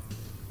got, Nick?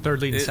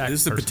 Third leading This sack.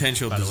 is the person,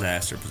 potential by the way.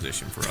 disaster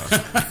position for us.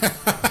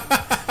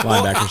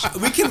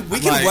 Linebackers. We can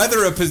Like-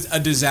 weather a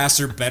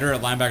disaster better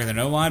at linebacker than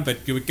O-line,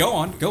 but go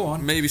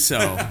on. Maybe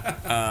so.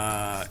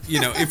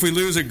 If we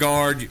lose a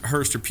guard,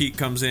 Hurst or Pete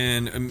comes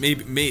in.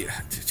 Maybe,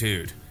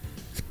 dude.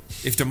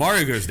 If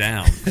DeMario goes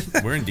down,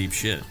 we're in deep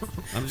shit.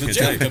 I'm just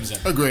Jalen gonna tell comes in.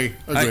 Agree.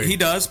 you. He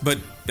does, but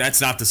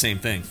that's not the same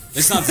thing.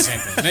 It's not the same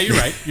thing. No, you're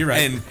right. You're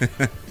right. And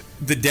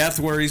the depth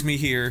worries me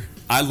here.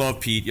 I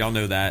love Pete. Y'all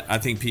know that. I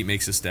think Pete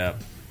makes a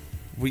step.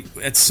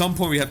 At some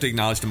point we have to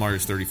acknowledge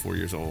DeMario's 34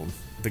 years old.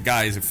 The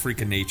guy is a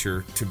freak of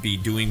nature to be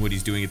doing what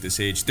he's doing at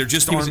this age. There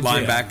just aren't was in jail.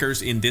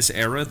 linebackers in this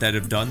era that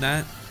have done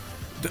that.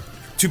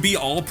 To be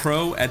all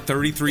pro at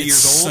 33 It's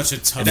years old, such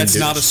a tough- that's He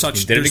did not it. a such.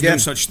 He did it There's no again.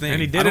 such thing.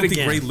 And he did I don't it think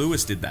again. Ray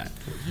Lewis did that.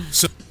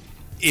 So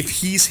if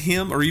he's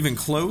him or even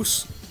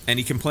close, and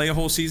he can play a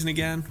whole season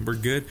again, we're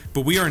good.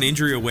 But we are an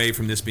injury away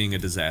from this being a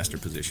disaster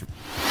position.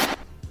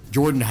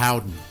 Jordan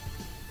Howden.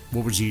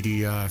 What was he,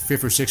 the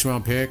 5th or 6th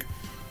round pick?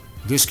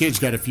 This kid's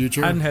got a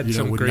future. Howden had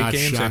some would great not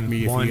games shock and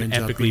me if one he ends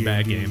up epically being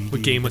bad the- game. What the-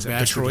 game was the it?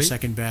 best or the Detroit?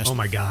 second best. Oh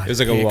my God. It was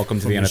like a pick welcome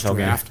to the from this NFL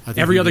game. draft. I think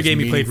Every he other was game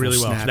he played meaningful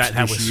really well. snaps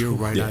That this was- year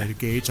right yeah. out of the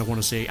gates. I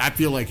want to say, I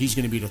feel like he's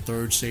going to be the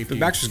third safety. But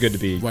Max was good to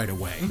be right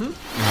away.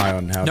 high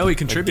on how No, he A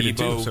contributed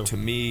too. Debo, So. to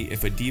me,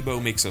 if a Debo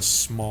makes a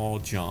small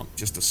jump,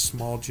 just a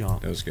small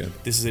jump, That was good.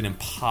 this is an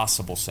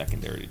impossible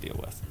secondary to deal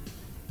with.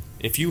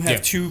 If you have Yeah.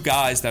 two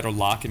guys that are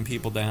locking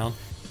people down,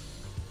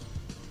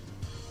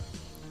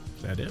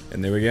 Is that it?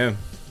 And there we go.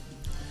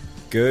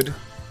 Good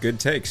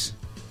takes.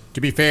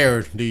 To be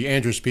fair, the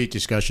Andrews Pete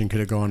discussion could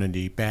have gone in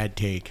the bad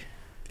take.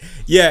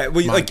 Yeah,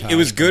 well, like it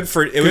was Montage. good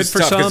for Good was for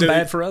tough 'cause some, it,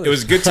 bad for others. It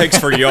was good takes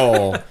for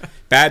y'all,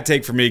 bad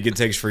take for me, good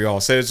takes for y'all.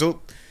 So it's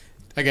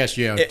I guess,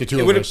 yeah, it, the two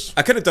it of would've- us.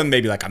 I could have done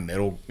maybe like a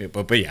middle,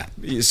 but yeah.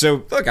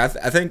 So look, I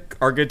think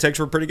our good takes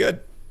were pretty good.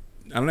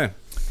 I don't know.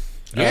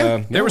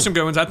 Yeah, There were some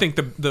good ones. I think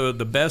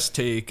the best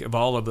take of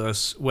all of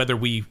us, whether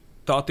we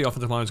thought the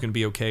offensive line was going to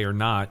be okay or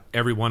not,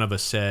 every one of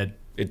us said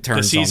It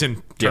turns the season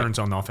on- yeah. turns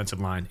on the offensive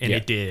line, and Yeah.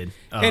 it did.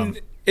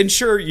 And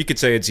sure, you could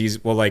say it's easy.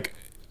 Well, like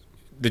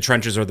the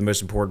trenches are the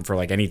most important for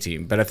like any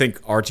team, but I think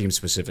our team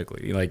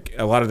specifically, like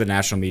a lot of the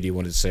national media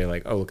wanted to say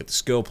like, oh, look at the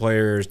skill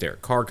players,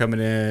 Derek Carr coming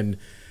in.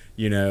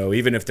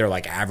 Even if they're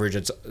like average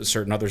at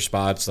certain other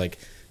spots, like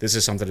this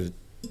is something that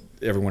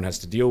everyone has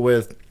to deal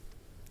with.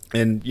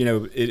 And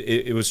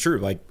it was true.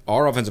 Like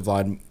our offensive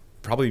line,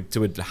 probably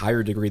to a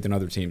higher degree than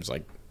other teams,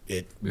 like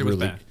it was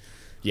really, bad.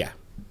 yeah.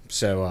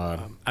 So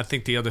I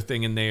think the other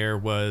thing in there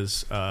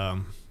was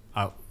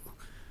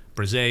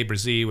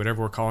Brazee,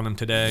 whatever we're calling him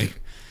today.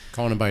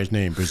 Calling him by his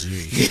name,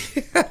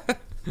 Brazee.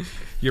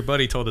 Your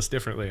buddy told us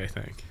differently, I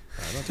think.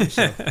 I don't think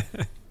so.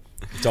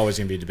 it's always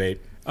going to be a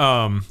debate.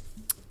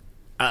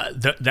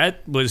 That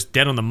was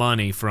dead on the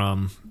money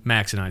from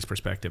Max and I's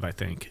perspective, I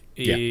think.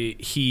 Yeah.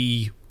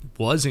 He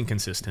was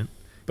inconsistent.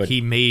 But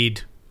he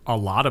made a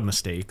lot of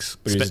mistakes,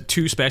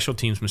 two special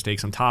teams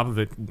mistakes on top of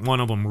it. One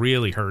of them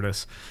really hurt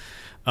us.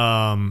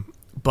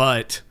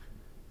 But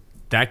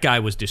that guy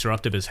was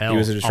disruptive as hell. He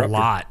was a disruptor.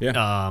 lot.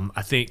 Yeah.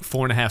 I think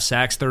 4.5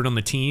 sacks, third on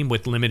the team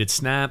with limited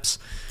snaps.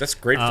 That's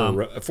great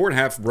for a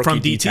 4.5 rookie From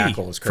D DT,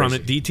 tackle is crazy.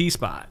 from a DT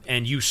spot.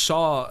 And you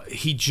saw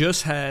he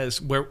just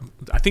has where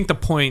I think the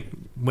point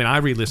when I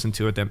re-listened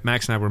to it that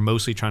Max and I were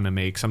mostly trying to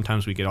make,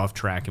 sometimes we get off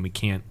track and we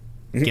can't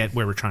get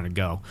where we're trying to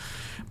go.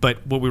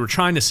 But what we were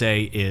trying to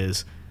say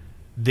is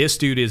this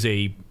dude is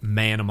a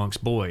man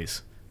amongst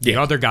boys. The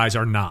other guys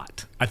are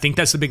not. I think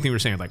that's the big thing we're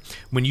saying. Like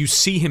when you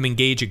see him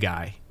engage a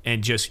guy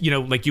and just,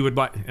 like you would,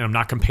 and I'm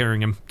not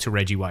comparing him to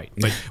Reggie White,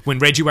 but when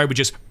Reggie White would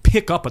just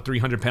pick up a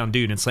 300-pound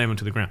dude and slam him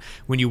to the ground,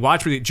 when you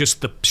watch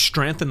just the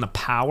strength and the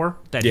power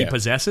that he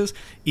possesses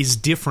is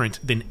different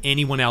than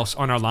anyone else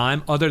on our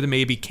line, other than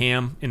maybe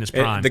Cam in his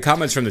prime. The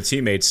comments from the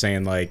teammates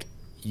saying like,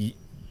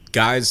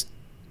 guys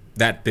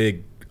that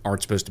big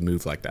aren't supposed to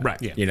move like that.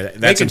 Right. Yeah. That's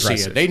they can impressive.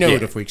 see it. They know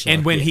the freaks are.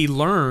 And when he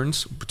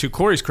learns, to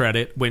Corey's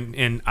credit,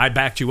 and I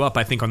backed you up,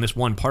 I think on this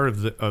one part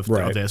of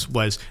this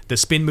was the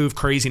spin move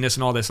craziness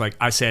and all this. Like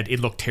I said, it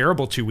looked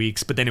terrible 2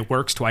 weeks, but then it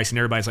works twice, and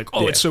everybody's like,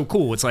 "Oh, it's so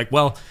cool." It's like,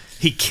 well,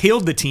 he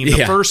killed the team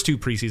the first 2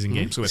 preseason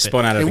games with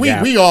Spun it. out of and the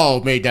gap. we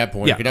all made that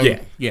point.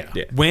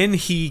 Yeah. When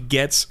he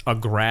gets a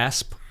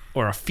grasp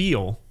or a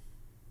feel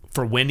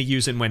for when to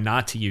use it and when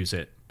not to use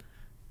it.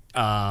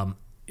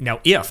 Now,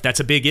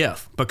 that's a big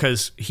if,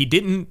 because he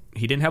didn't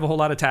have a whole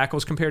lot of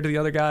tackles compared to the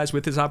other guys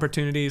with his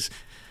opportunities.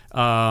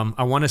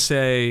 I want to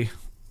say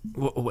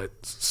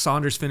what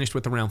Saunders finished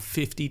with around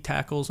 50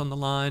 tackles on the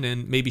line,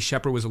 and maybe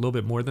Shepard was a little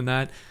bit more than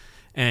that,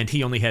 and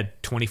he only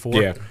had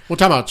 24. Yeah. Well,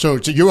 time out. So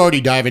you're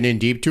already diving in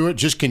deep to it.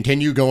 Just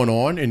continue going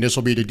on, and this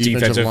will be the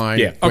defensive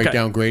line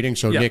breakdown grading.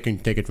 So Nick can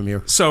take it from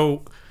here.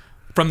 So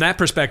from that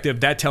perspective,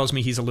 that tells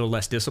me he's a little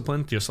less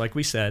disciplined, just like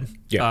we said.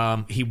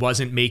 Yeah. He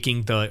wasn't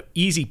making the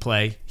easy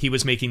play. He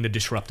was making the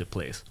disruptive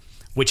plays,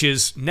 which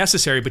is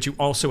necessary, but you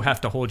also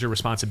have to hold your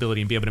responsibility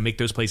and be able to make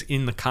those plays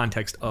in the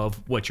context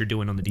of what you're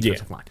doing on the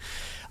defensive line.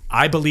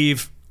 I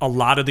believe a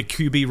lot of the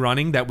QB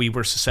running that we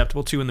were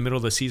susceptible to in the middle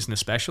of the season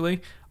especially,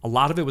 a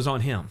lot of it was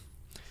on him.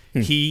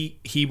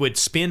 He would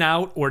spin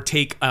out or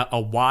take a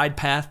wide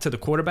path to the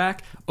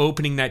quarterback,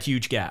 opening that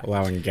huge gap.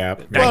 Allowing a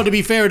gap. Well, to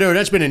be fair, though,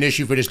 that's been an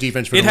issue for this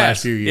defense for the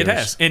last few years. It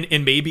has.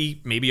 And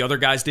maybe other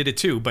guys did it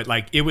too, but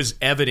like it was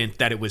evident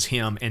that it was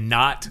him and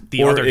not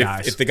the other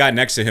guys. If the guy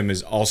next to him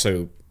is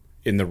also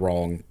in the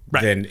wrong,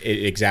 then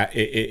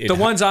the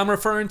ones I'm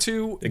referring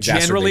to,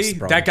 generally,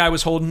 that guy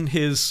was holding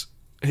his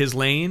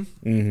lane,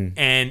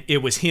 and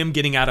it was him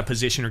getting out of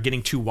position or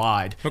getting too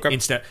wide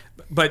instead.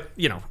 But,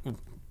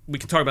 we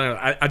can talk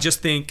about it. I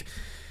just think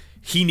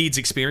he needs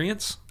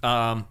experience.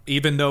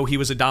 Even though he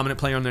was a dominant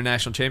player on their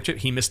national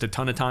championship, he missed a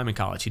ton of time in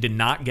college. He did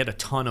not get a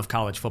ton of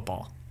college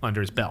football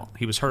under his belt.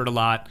 He was hurt a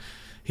lot.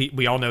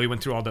 We all know he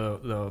went through all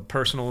the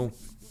personal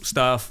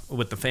stuff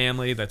with the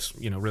family. That's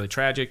really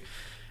tragic.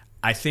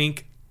 I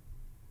think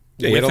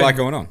he had a lot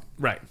going on.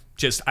 Right.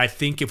 I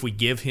think if we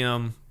give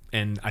him,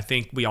 and I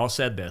think we all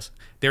said this,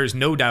 there is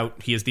no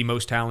doubt he is the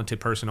most talented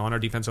person on our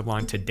defensive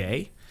line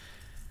today.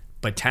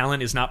 But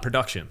talent is not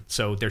production.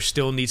 So there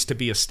still needs to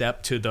be a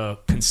step to the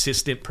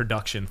consistent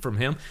production from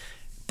him.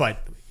 But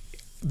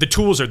the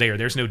tools are there.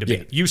 There's no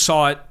debate. You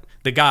saw it.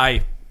 The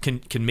guy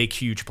can make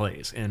huge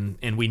plays.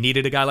 And we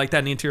needed a guy like that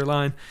in the interior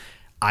line.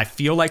 I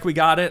feel like we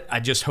got it.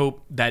 I just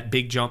hope that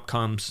big jump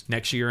comes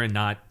next year and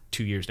not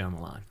 2 years down the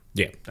line.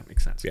 Yeah. That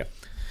makes sense. Yeah.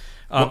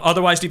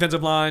 Otherwise,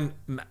 defensive line,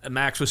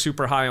 Max was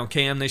super high on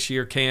Cam this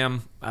year.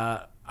 Cam,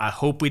 I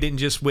hope we didn't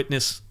just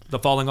witness the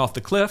falling off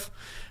the cliff.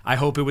 I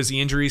hope it was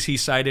the injuries he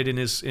cited in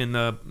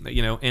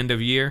the end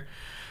of year.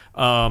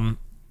 But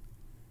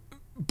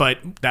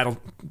that'll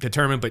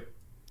determine. But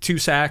 2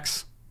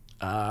 sacks.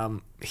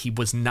 He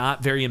was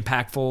not very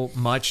impactful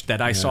much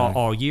that I saw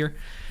all year.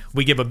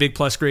 We give a big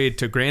plus grade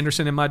to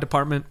Granderson in my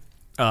department.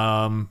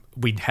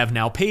 We have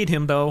now paid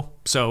him, though,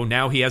 so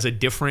now he has a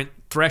different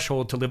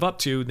threshold to live up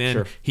to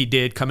than he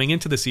did coming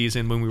into the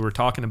season when we were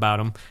talking about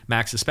him,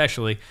 Max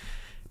especially,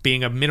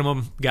 being a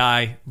minimum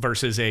guy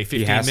versus a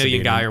 15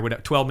 million guy or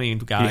whatever, 12 million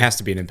guy. He has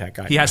to be an impact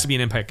guy. He has to be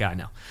an impact guy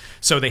now.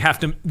 So this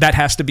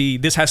has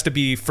to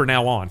be for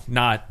now on,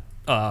 not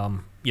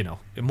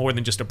more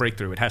than just a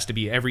breakthrough. It has to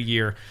be every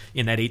year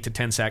in that 8 to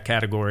 10 sack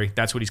category.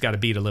 That's what he's got to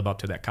be to live up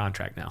to that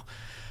contract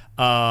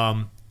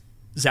now.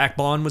 Zach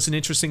Bond was an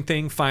interesting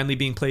thing, finally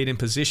being played in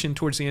position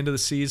towards the end of the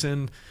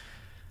season.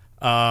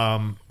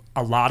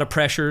 A lot of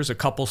pressures, a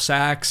couple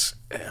sacks.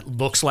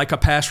 Looks like a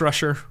pass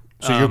rusher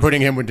So you're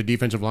putting him with the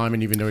defensive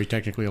lineman, even though he's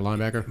technically a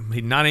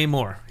linebacker? Not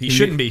anymore. He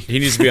shouldn't be. He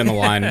needs to be on the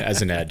line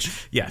as an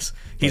edge. Yes,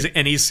 he's a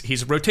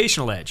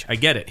rotational edge. I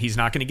get it. He's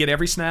not going to get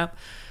every snap.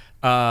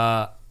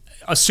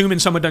 Assuming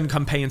someone doesn't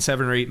come paying $7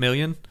 or $8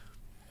 million,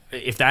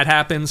 if that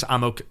happens,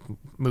 I'm okay.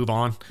 Move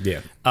on.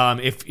 Yeah.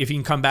 If he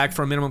can come back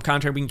for a minimum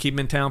contract, we can keep him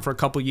in town for a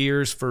couple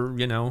years for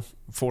 $4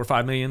 or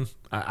 $5 million.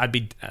 I'd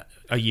be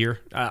a year.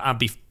 I'd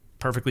be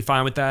perfectly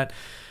fine with that.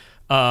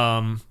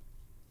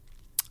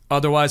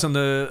 Otherwise, on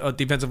the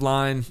defensive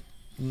line,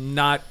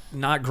 not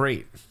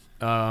great.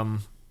 When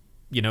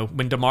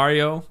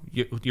DeMario,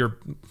 you're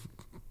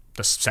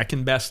the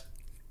second best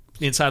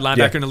inside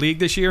linebacker in the league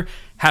this year,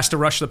 has to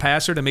rush the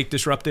passer to make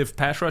disruptive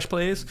pass rush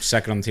plays.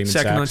 Second on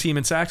the team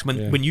in sacks.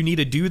 When you need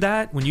to do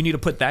that, when you need to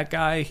put that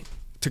guy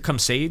to come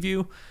save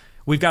you,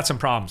 we've got some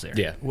problems there.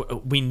 Yeah.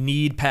 We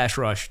need pass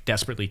rush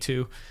desperately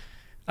too.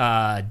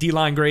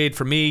 D-line grade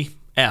for me,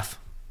 F.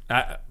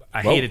 I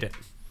hated it.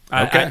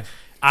 Okay.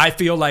 I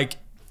feel like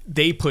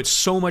they put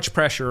so much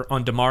pressure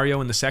on DeMario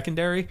in the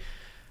secondary.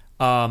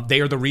 They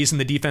are the reason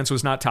the defense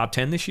was not top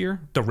 10 this year.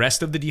 The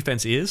rest of the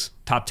defense is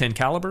top 10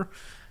 caliber.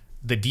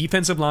 The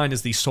defensive line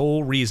is the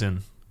sole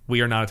reason we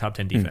are not a top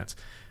 10 defense.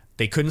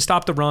 They couldn't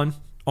stop the run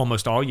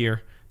almost all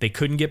year. They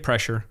couldn't get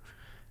pressure.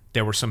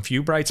 There were some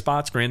few bright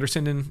spots,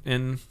 Granderson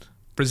and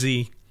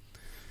Brazil.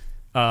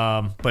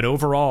 But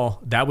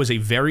overall, that was a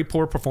very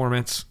poor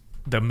performance.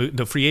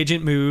 The free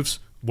agent moves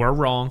were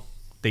wrong.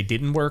 They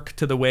didn't work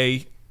to the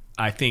way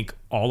I think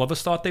all of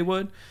us thought they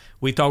would.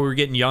 We thought we were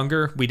getting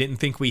younger. We didn't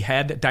think we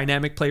had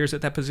dynamic players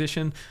at that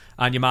position.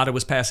 Onyemata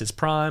was past his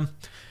prime.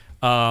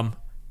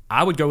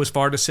 I would go as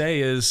far to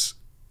say is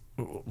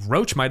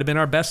Roach might have been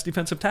our best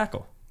defensive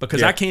tackle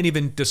because I can't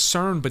even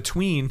discern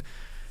between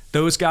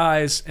those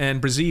guys and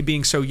Brazil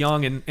being so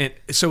young. And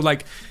so,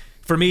 like,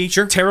 for me,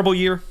 terrible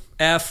year,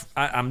 F.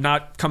 I'm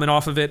not coming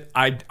off of it.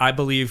 I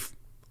believe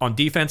on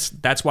defense,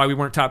 that's why we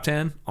weren't top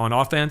 10. On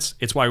offense,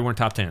 it's why we weren't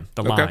top 10.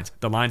 The lines.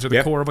 The lines are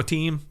the core of a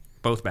team.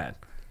 Both bad.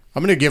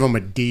 I'm going to give him a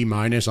D-.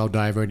 I'll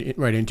dive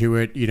right into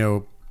it.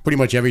 Pretty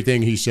much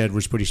everything he said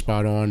was pretty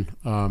spot on.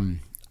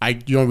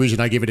 The only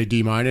reason I give it a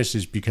D-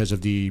 is because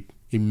of the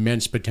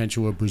immense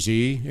potential of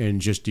Brazil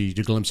and just the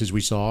glimpses we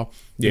saw.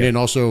 Yeah. And then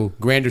also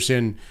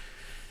Granderson,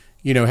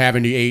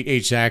 having the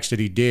eight sacks that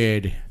he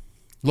did.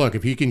 Look,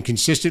 if he can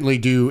consistently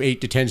do 8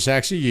 to 10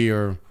 sacks a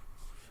year,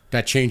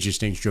 that changes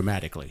things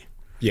dramatically.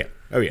 Yeah.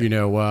 Oh,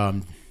 yeah.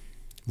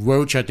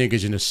 Roach, I think,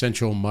 is an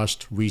essential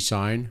must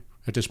re-sign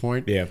at this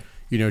point. Yeah.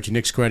 To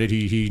Nick's credit,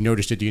 he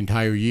noticed it the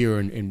entire year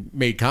and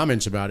made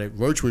comments about it.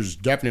 Roach was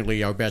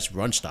definitely our best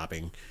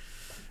run-stopping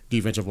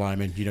defensive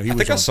lineman. I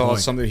think I saw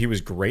something. He was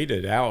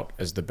graded out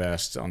as the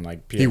best on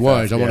PFF. He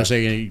was. I want to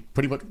say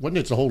pretty much wasn't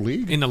it the whole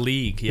league? In the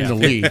league, yeah. In the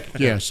league,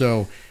 yeah.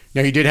 So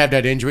now he did have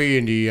that injury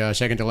in the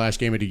second to last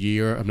game of the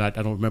year. I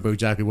don't remember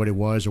exactly what it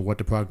was or what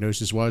the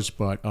prognosis was,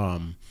 but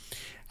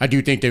I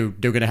do think they're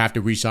going to have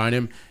to re-sign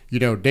him.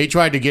 They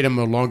tried to get him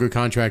a longer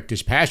contract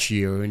this past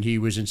year, and he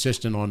was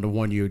insistent on the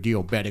 1-year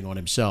deal, betting on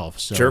himself.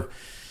 So sure.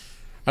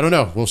 I don't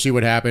know. We'll see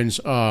what happens.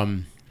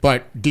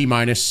 But D-,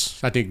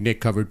 I think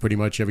Nick covered pretty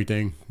much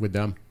everything with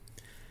them.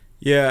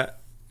 Yeah,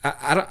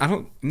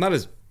 I'm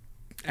not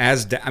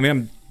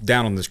I'm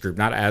down on this group,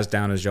 not as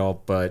down as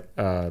y'all, but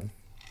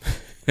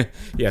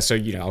yeah. So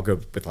I'll go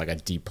with like a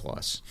D+,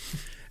 because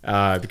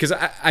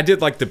I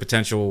did like the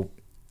potential,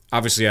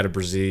 obviously out of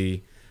Brazil.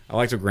 I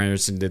liked what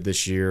Granderson did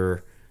this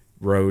year.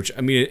 Roach.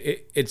 I mean,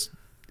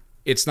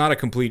 it's not a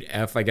complete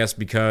F, I guess,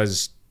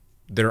 because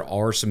there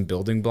are some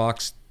building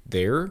blocks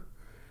there.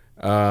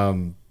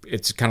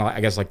 It's kind of,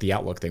 I guess, like the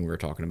outlook thing we were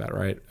talking about,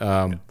 right?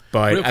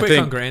 But real quick I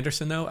think on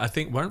Granderson, though, I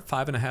think weren't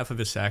 5.5 of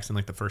his sacks in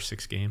the first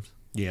 6 games.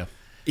 Yeah,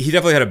 he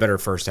definitely had a better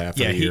first half.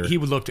 Yeah, of the year. he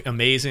looked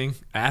amazing.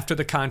 After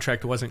the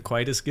contract wasn't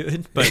quite as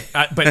good, but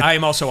I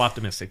am also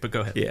optimistic. But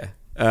go ahead.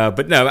 Yeah,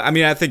 but no, I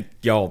mean, I think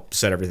y'all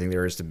said everything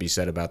there is to be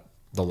said about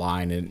the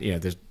line, and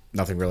there's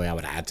nothing really I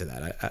would add to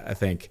that. I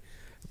think,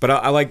 but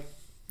I like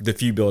the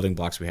few building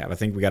blocks we have. I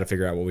think we got to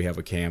figure out what we have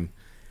with Cam.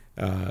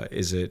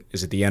 Is it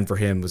the end for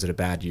him? Was it a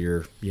bad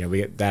year?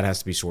 That has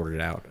to be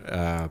sorted out.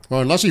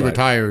 Well, unless he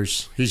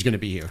retires, he's going to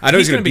be here. I know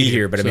he's going to be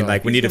here, but I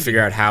mean, we need to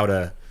figure out how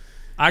to.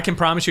 I can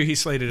promise you,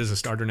 he's slated as a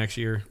starter next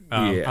year.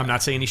 I'm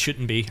not saying he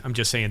shouldn't be. I'm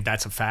just saying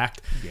that's a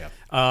fact. Yeah.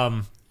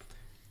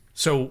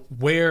 So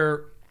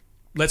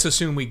let's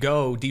assume we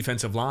go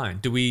defensive line.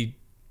 Do we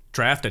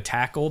draft a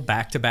tackle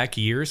back-to-back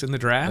years in the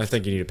draft? I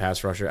think you need a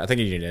pass rusher. I think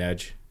you need an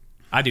edge.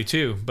 I do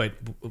too, but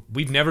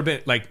we've never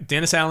been like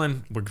Dennis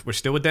Allen. We're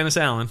still with Dennis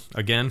Allen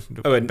again,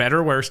 better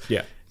or worse.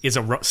 Yeah, is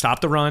stop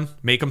the run,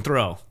 make them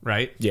throw.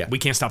 Right. Yeah, we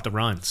can't stop the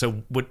run.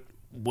 So what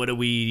do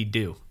we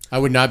do? I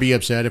would not be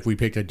upset if we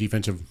picked a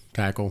defensive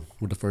tackle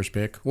with the first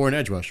pick or an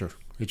edge rusher.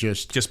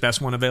 It's just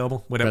best one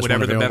available,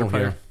 whatever the better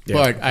player. Yeah.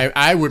 But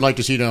I would like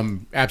to see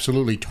them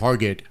absolutely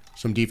target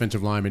some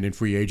defensive linemen in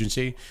free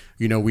agency.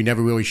 We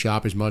never really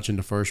shop as much in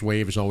the first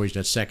wave. It's always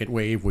that second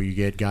wave where you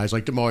get guys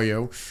like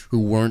DeMario who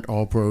weren't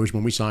all pros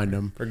when we signed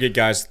them. Or get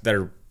guys that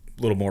are a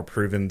little more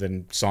proven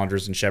than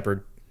Saunders and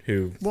Shepard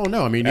who, well,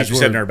 no, I mean, as we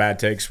said in our bad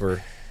takes,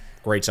 were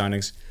great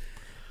signings.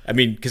 I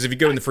mean, because if you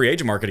go in the free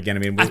agent market again, I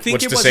mean, think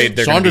what's it to say wasn't-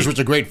 they're Saunders gonna was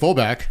a great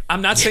fullback.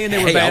 I'm not saying they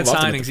were Hey, I bad loved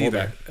him at signings the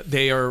either.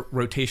 They are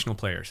rotational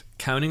players.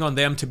 Counting on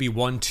them to be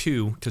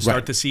 1-2 to start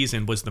Right. the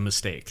season was the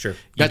mistake. Sure.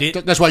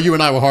 That's why you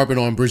and I were harping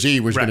on Brzee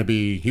was Right. going to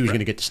be he was going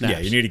to get the snaps. Yeah,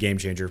 you need a game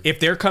changer. If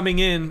they're coming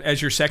in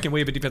as your second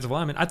wave of defensive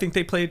lineman, I think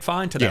they played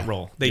fine to that Yeah.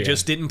 role. They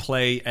just didn't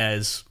play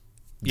as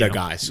The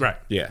guys. Right.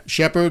 Yeah.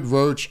 Shepard,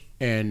 Roach,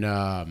 and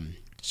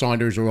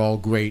Saunders are all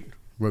great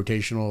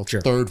rotational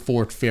Sure. third,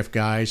 fourth, fifth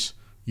guys.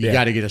 You Yeah.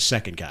 got to get a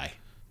second guy.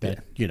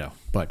 That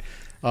but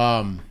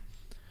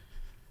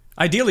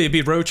Ideally, it'd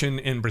be Roach and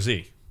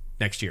Brzee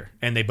next year,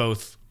 and they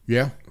both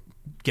yeah.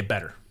 get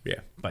better. Yeah.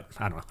 But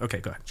I don't know. Okay,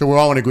 go ahead. So we're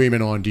all in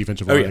agreement on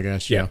defensive line, yeah. I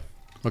guess. Yeah.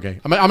 Okay.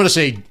 I'm going to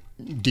say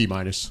D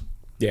minus.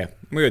 Yeah.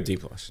 We got D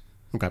plus.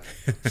 Okay.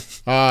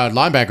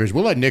 Linebackers.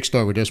 We'll let Nick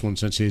start with this one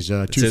since his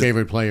two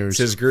favorite players. It's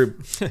his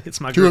group.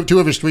 It's my Two group.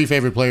 of his three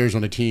favorite players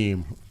on the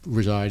team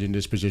reside in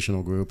this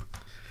positional group.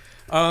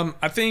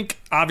 I think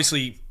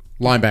obviously,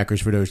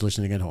 Linebackers for those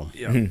listening at home.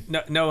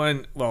 no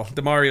one. Well,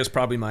 DeMario's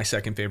probably my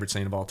second favorite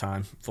Saint of all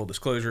time. Full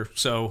disclosure.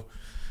 So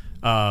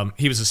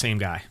he was the same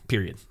guy.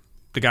 Period.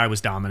 The guy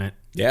was dominant.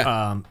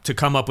 Yeah. To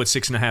come up with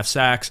 6.5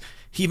 sacks,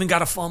 he even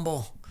got a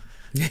fumble.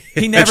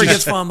 He never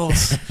gets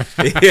fumbles.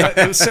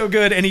 It was so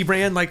good, and he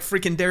ran like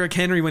freaking Derrick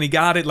Henry when he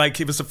got it. Like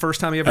it was the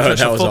first time he ever touched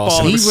that a was football.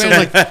 awesome. It He was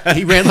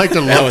ran like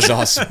the That love, was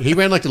awesome. He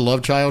ran like the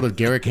love child of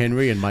Derrick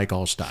Henry and Mike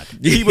Allstott.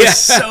 He was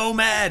so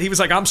mad. He was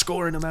like, "I'm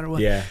scoring no matter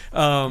what." Yeah.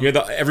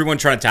 Everyone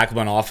trying to tackle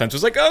him on offense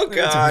was like, oh,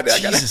 God. I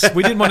gotta- Jesus,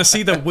 we didn't want to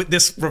see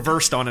this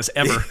reversed on us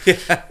ever.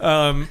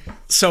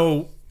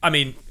 So, I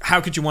mean,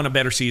 how could you want a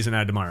better season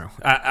out of tomorrow?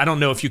 I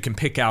don't know if you can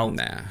pick out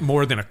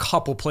more than a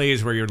couple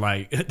plays where you're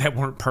like, that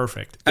weren't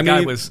perfect. The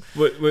guy was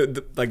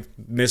like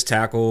missed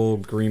tackle,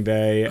 Green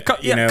Bay.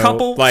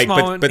 couple like,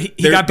 small. but he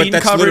got beaten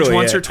that's coverage literally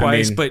once it. or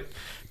twice, I mean, but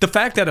the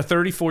fact that a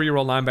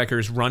 34-year-old linebacker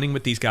is running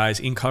with these guys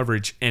in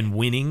coverage and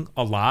winning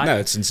a lot no,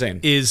 it's insane.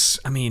 is,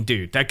 I mean,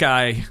 dude, that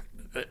guy,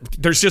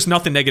 there's just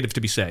nothing negative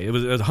to be said. It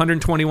was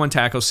 121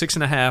 tackles,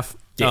 6.5.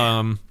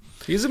 Yeah.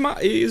 He's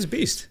a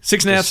beast.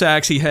 6.5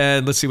 sacks he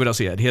had. Let's see what else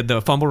he had. He had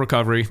the fumble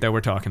recovery that we're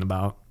talking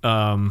about.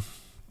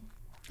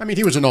 I mean,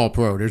 he was an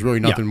all-pro. There's really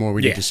nothing more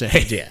we need to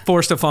say. Yeah.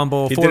 Forced a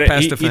fumble, He 4 did,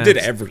 pass he, defense. he did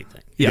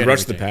everything. He Yeah.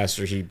 rushed the Everything.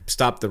 passer. He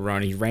stopped the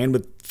run. He ran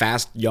with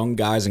fast young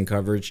guys in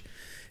coverage.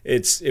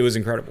 It was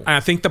incredible. I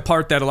think the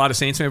part that a lot of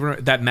Saints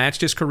that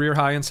matched his career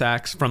high in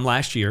sacks from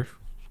last year.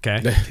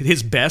 Okay,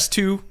 his best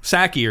 2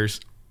 sack years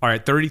are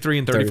at 33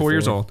 and 34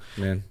 years old.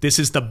 Man. This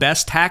is the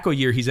best tackle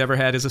year he's ever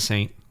had as a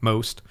Saint.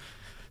 Most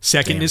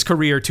second in his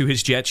career to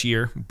his Jets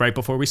year, right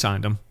before we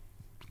signed him.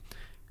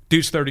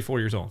 Dude's 34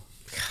 years old.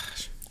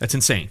 Gosh, that's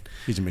insane.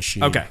 He's a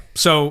machine. Okay,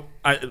 so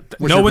no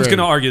your one's grade? going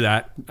to argue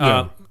that.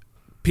 Yeah.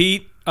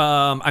 Pete,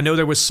 I know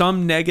there was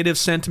some negative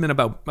sentiment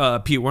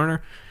about Pete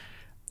Werner.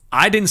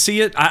 I didn't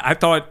see it. I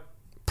thought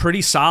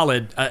pretty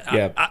solid.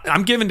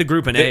 I'm giving the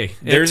group an A.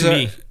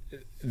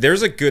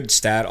 There's a good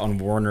stat on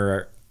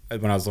Warner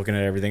when I was looking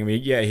at everything. I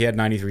mean, yeah, he had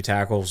 93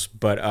 tackles,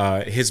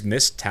 but his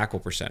missed tackle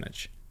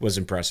percentage was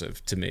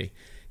impressive to me.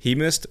 He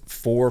missed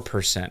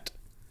 4%.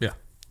 Yeah.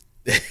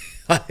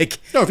 Like,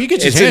 No, if he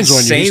gets his it's hands on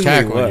you, he's insanely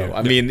tackling low. you.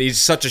 I mean, he's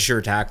such a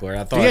sure tackler.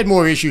 I thought He had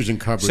more issues in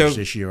coverage So-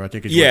 this year, I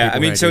think. Is yeah, what I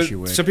mean, had issue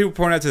with. so people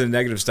point out to the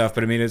negative stuff,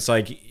 but I mean, it's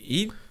like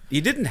he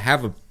didn't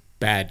have a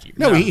bad year.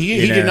 No,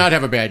 he You know? did not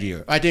have a bad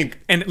year. I think,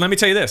 And let me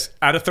tell you this: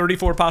 out of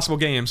 34 possible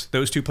games,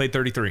 those 2 played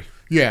 33.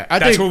 yeah.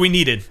 That's think, what we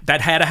needed.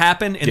 That had to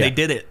happen, and Yeah. they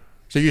did it.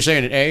 So you're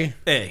saying an A?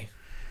 A.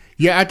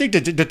 Yeah, I think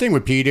the thing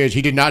with Pete is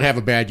he did not have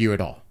a bad year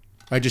at all.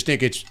 I just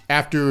think it's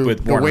after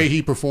With the Warner. way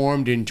he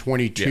performed in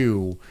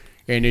 22,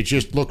 and it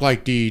just looked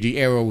like the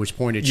arrow was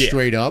pointed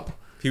straight up.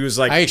 He was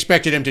like, I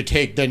expected him to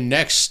take the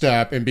next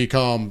step and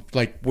become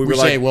like we were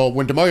say, like- well,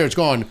 when DeMario's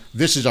gone,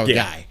 this is our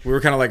guy. we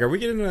were kind of like, are we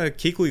getting a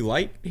Kuechly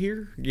light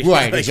here? Right,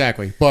 Like,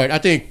 exactly. But I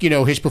think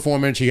his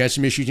performance. He had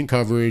some issues in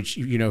coverage.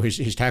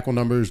 His tackle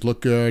numbers look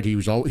good. He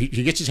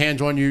gets his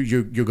hands on you.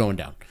 You're going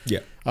down. Yeah.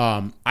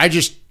 I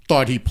just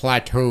thought he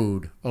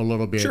plateaued a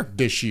little bit Sure.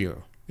 this year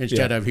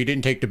instead of he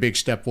didn't take the big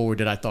step forward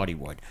that I thought he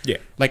would. Yeah.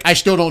 Like I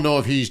still don't know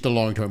if he's the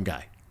long term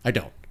guy. I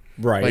don't.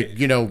 Right. Like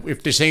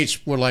if the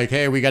Saints were like,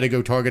 hey, we got to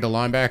go target a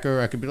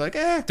linebacker, I could be like,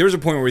 There was a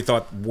point where we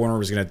thought Warner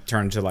was going to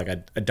turn into like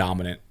a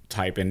dominant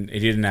type, and he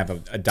didn't have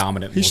a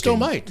dominant. he still looking-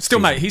 might. Still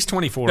might. He's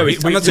 24. No, we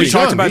I'm not saying he's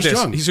talked young. about He's this.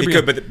 young. He's He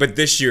super could, but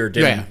this year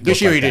didn't. Yeah, this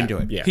look year like he didn't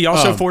that. do it. Yeah. He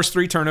also forced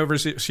 3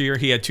 turnovers this year.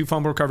 He had 2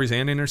 fumble recoveries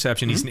and an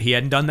interception. He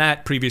hadn't done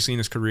that previously in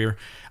his career.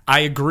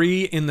 I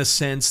agree in the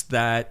sense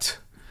that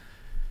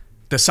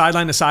the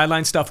sideline to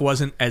sideline stuff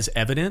wasn't as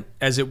evident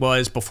as it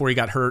was before he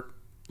got hurt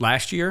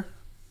last year.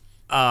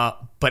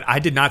 But I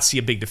did not see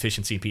a big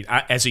deficiency, Pete.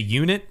 As a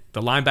unit,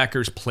 the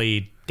linebackers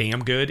played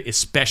damn good,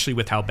 especially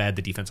with how bad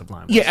the defensive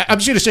line was. Yeah, I'm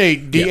just going to say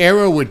the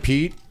arrow with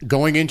Pete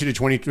going into the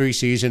 23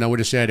 season, I would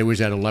have said it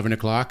was at 11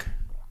 o'clock.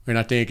 And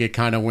I think it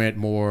kind of went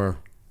more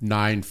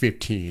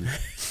 9:15.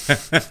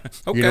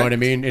 Okay. You know what I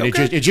mean? And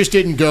Okay. it just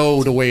didn't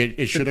go the way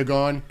it should have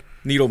gone.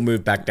 Needle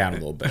moved back down a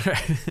little bit.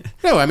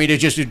 No, I mean it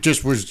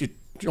just was.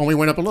 only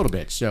went up a little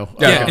bit. So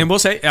Yeah, and we'll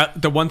say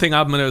the one thing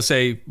I'm going to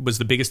say was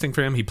the biggest thing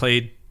for him. He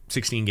played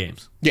 16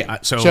 games. yeah.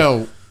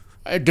 So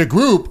The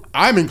group,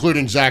 I'm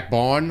including Zach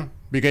Bond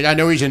because I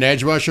know he's an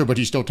edge rusher, but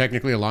he's still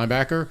technically a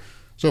linebacker.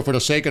 So for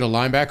the sake of the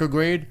linebacker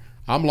grade,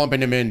 I'm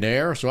lumping him in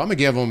there. So I'm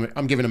giving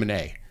him an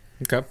A.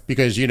 Okay.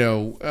 Because,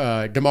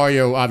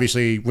 DeMario,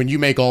 obviously, when you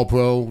make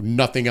All-Pro,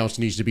 nothing else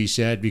needs to be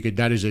said because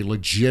that is a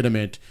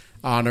legitimate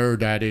honor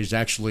that is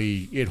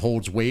actually, it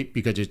holds weight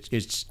because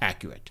it's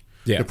accurate.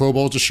 Yeah. The Pro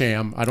Bowl's a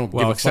sham. I don't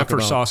give a except fuck for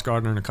about. Sauce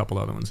Gardner and a couple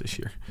other ones this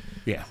year.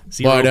 Yeah.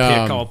 Zero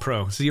pick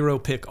All-Pro. Zero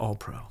pick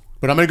All-Pro.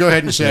 But I'm going to go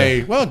ahead and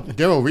say, well,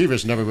 Darrelle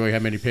Revis never really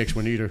had many picks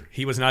when either.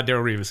 He was not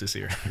Darrelle Revis this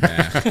year.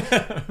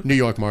 New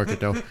York market,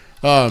 though.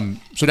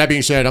 So that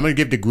being said, I'm going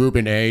to give the group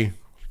an A.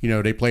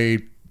 They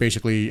played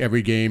basically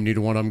every game.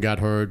 Neither one of them got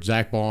hurt.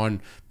 Zach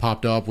Bond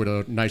popped up with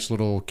a nice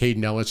little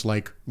Caden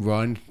Ellis-like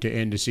run to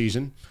end the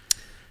season.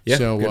 Yeah,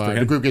 So good for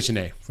the him. group gets an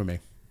A for me.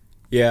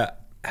 Yeah.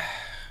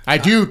 I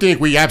do think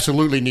we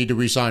absolutely need to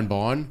re-sign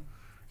Bond,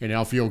 and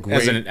I'll feel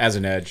great. As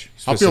an edge.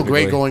 I'll feel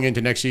great specifically. going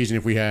into next season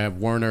if we have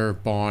Werner,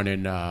 Bond,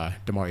 and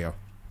DeMario.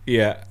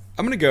 Yeah,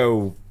 I'm gonna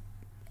go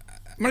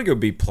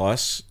B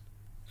plus.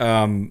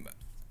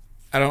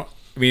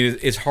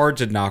 It's hard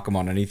to knock him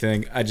on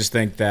anything. I just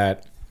think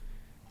that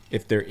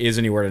if there is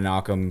anywhere to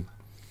knock him,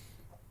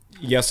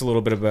 yes, a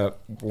little bit about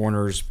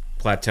Warner's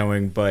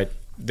plateauing, but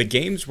the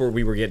games where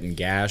we were getting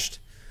gashed,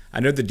 I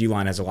know the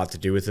D-line has a lot to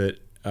do with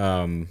it,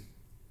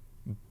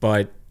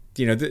 but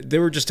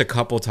there were just a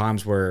couple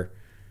times where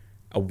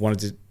I wanted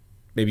to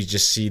maybe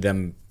just see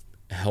them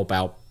help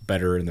out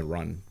better in the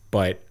run,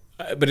 but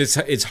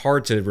it's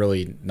hard to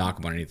really knock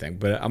them on anything.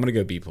 But I'm gonna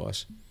go B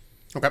plus.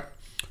 Okay.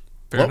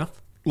 Fair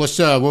enough.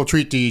 We'll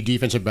treat the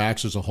defensive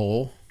backs as a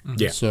whole.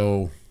 Yeah.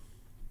 So,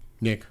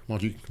 Nick, why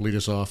don't you lead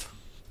us off?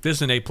 This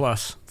is an A+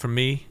 for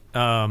me.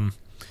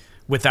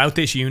 Without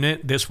this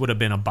unit, this would have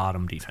been a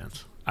bottom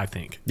defense, I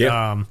think.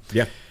 Yeah.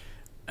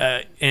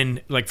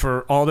 And like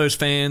for all those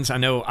fans, I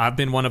know I've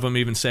been one of them.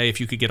 Even say if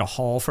you could get a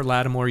haul for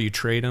Lattimore, you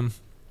trade him.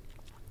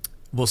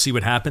 We'll see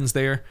what happens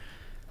there.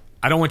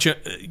 I don't want you.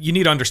 You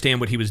need to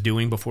understand what he was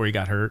doing before he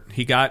got hurt.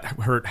 He got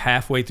hurt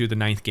halfway through the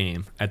 9th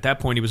game. At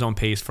that point, he was on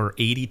pace for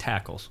 80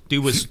 tackles.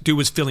 Dude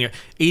was filling it.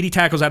 80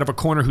 tackles out of a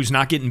corner who's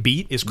not getting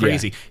beat is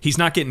crazy. Yeah. He's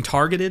not getting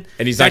targeted.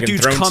 And he's not that getting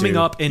dude's thrown coming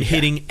to. up and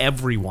hitting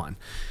everyone.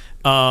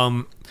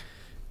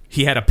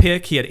 He had a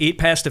pick. He had 8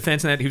 pass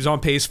defense in that. He was on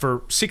pace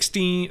for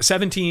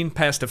 17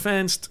 pass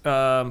defense.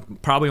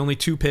 Probably only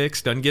 2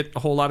 picks. Doesn't get a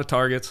whole lot of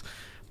targets.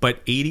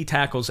 But 80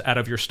 tackles out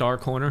of your star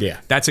corner,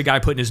 that's a guy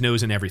putting his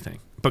nose in everything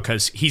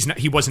because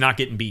he was not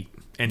getting beat.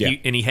 And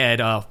he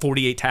had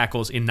 48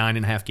 tackles in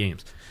 9.5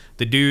 games.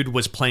 The dude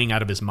was playing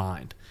out of his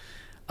mind.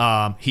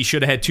 He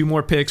should have had 2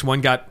 more picks.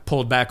 One got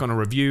pulled back on a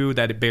review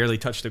that it barely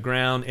touched the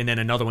ground, and then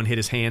another one hit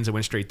his hands and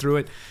went straight through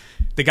it.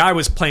 The guy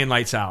was playing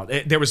lights out.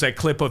 There was that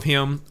clip of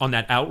him on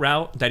that out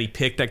route that he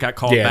picked that got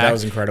called back. Yeah, that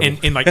was incredible.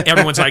 And like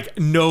everyone's like,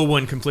 no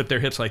one can flip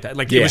their hips like that.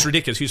 Like it was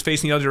ridiculous. He was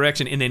facing the other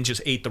direction and then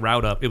just ate the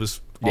route up. It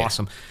was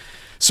awesome.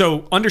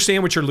 So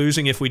understand what you're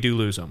losing if we do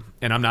lose him.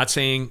 And I'm not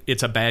saying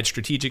it's a bad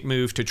strategic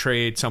move to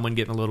trade someone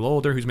getting a little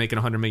older who's making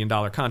a $100 million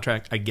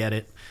contract. I get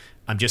it.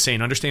 I'm just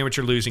saying understand what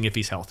you're losing if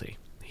he's healthy.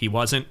 He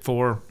wasn't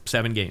for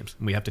 7 games.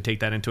 We have to take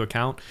that into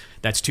account.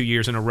 That's 2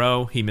 years in a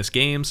row. He missed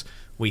games.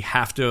 We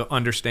have to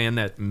understand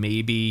that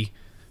maybe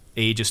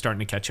age is starting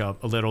to catch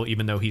up a little,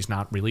 even though he's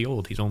not really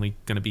old. He's only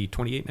going to be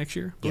 28 next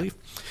year, I believe.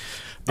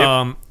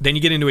 Yep. Then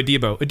you get into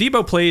Adebo.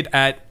 Adebo played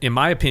at, in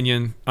my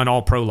opinion, an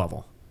all-pro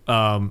level.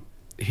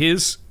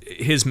 His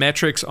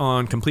metrics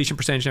on completion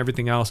percentage and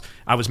everything else,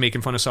 I was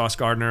making fun of Sauce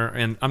Gardner,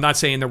 and I'm not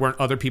saying there weren't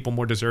other people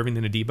more deserving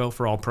than Adebo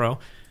for all-pro.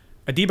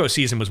 Adebo's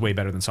season was way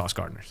better than Sauce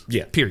Gardner's.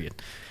 Yeah. Period.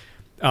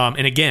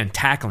 And again,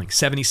 tackling,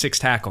 76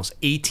 tackles,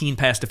 18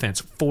 pass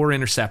defense, 4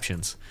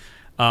 interceptions,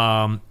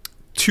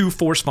 2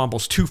 forced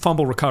fumbles, 2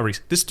 fumble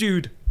recoveries. This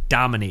dude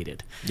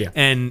dominated. Yeah.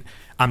 And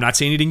I'm not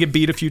saying he didn't get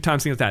beat a few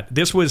times, things like that.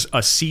 This was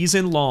a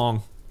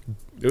season-long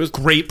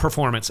great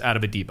performance out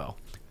of Adebo.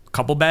 A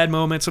couple bad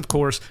moments, of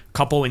course, a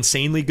couple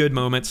insanely good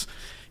moments.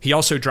 He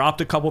also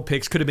dropped a couple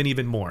picks, could have been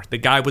even more. The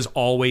guy was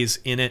always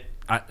in it.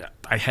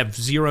 I have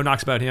 0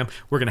 knocks about him.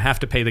 We're going to have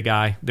to pay the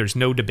guy. There's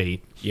no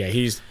debate. Yeah,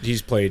 he's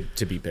played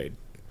to be paid.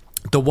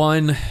 The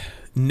one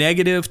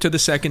negative to the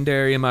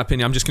secondary, in my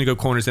opinion, I'm just going to go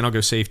corners, then I'll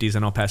go safeties,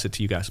 and I'll pass it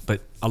to you guys.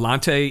 But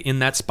Alante in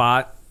that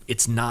spot,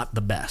 it's not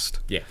the best.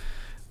 Yeah.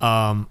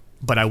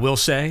 But I will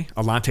say,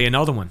 Alante,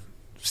 another one,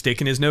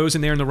 sticking his nose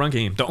in there in the run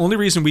game. The only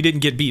reason we didn't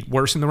get beat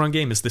worse in the run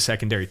game is the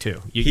secondary,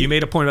 too. You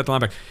made a point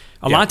about the linebacker.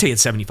 Alante had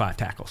 75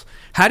 tackles.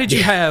 How did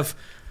you have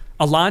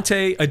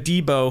Alante,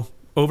 Adebo,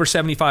 over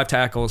 75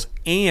 tackles,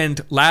 and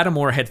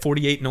Lattimore had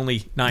 48 and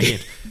only 9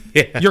 games?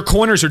 Your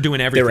corners are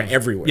doing everything. They were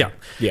everywhere.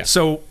 Yeah.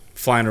 So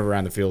flying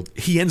around the field.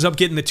 he ends up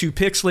getting the 2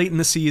 picks late in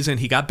the season.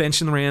 He got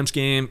benched in the Rams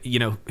game. You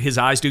know, his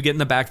eyes do get in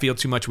the backfield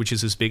too much, which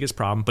is his biggest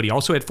problem. But he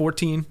also had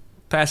 14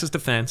 passes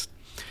defensed.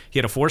 He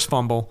had a forced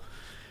fumble,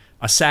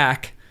 a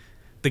sack.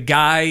 The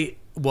guy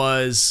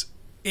was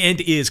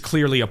and is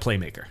clearly a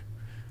playmaker.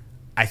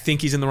 I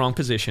think he's in the wrong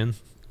position.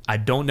 I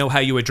don't know how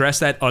you address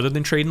that other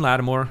than trading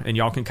Lattimore, and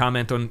y'all can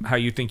comment on how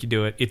you think you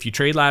do it. If you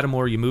trade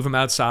Lattimore, you move him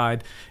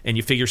outside, and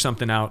you figure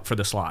something out for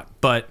the slot.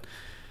 But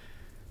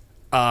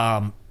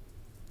I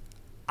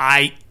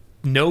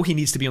know he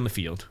needs to be on the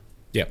field.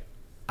 Yep.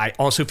 I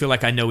also feel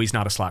like I know he's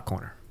not a slot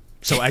corner.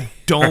 So I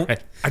don't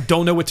I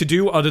don't know what to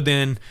do other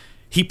than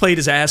he played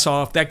his ass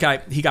off. That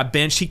guy, he got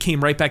benched. He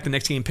came right back the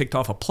next game, picked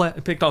off a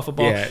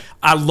ball. Yeah.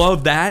 I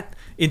love that.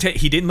 He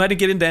didn't let it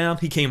get him down.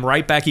 He came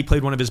right back. He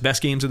played one of his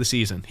best games of the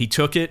season. He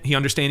took it. He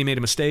understood he made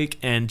a mistake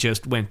and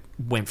just went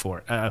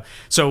for it.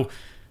 So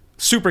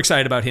super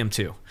excited about him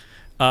too.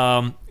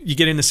 You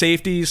get into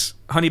safeties,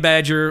 Honey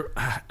Badger.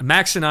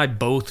 Max and I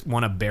both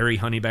want to bury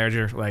Honey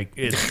Badger. Like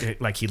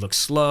like he looks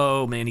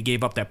slow, man. He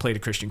gave up that play to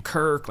Christian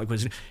Kirk.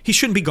 He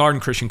shouldn't be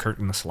guarding Christian Kirk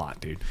in the slot,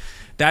 dude.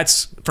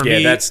 That's for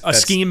me that's a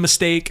scheme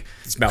mistake.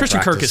 Christian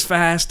Kirk is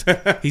fast.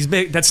 He's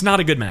big. That's not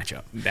a good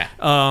matchup.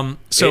 Nah.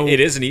 So it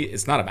isn't.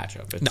 It's not a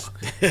matchup.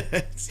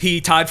 No. He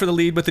tied for the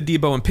lead with the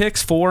Debo and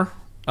picks 4.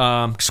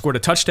 Scored a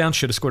touchdown.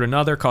 Should have scored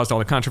another. Caused all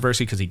the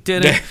controversy because he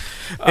didn't.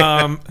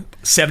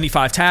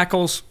 75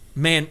 tackles.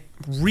 Man,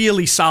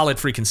 really solid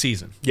freaking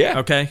season. Yeah.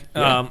 Okay.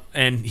 Yeah.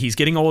 And he's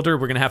getting older.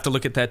 We're going to have to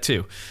look at that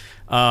too.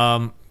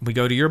 We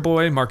go to your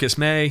boy, Marcus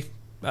May.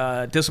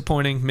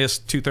 Disappointing.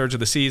 Missed 2/3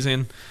 of the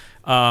season.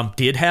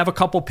 Did have a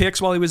couple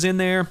picks while he was in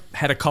there.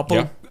 Had a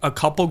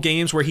couple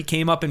games where he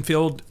came up and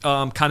filled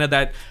kind of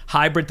that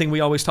hybrid thing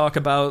we always talk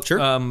about. Sure.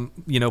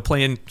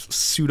 Playing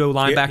pseudo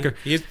linebacker.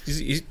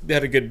 He's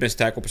had a good missed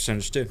tackle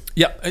percentage too.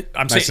 Yeah,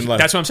 I'm Nice saying and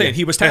that's what I'm saying. Yeah.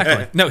 He was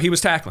tackling. No, he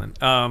was tackling.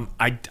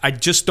 I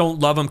just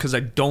don't love him because I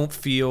don't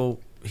feel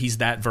he's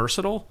that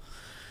versatile.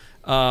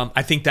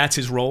 I think that's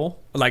his role.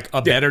 Like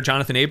a better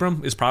Jonathan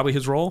Abram is probably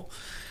his role.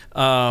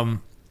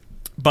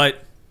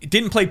 But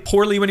didn't play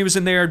poorly when he was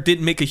in there.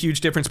 Didn't make a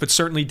huge difference, but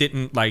certainly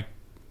didn't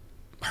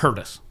hurt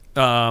us.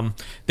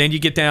 Then you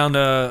get down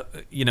to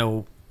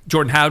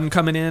Jordan Howden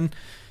coming in.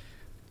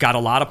 Got a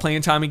lot of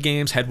playing time in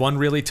games. Had one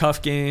really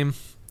tough game.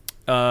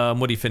 What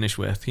did he finish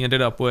with? He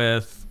ended up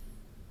with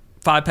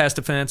 5 pass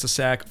defense, a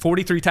sack,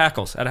 43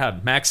 tackles out of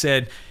Howden. Max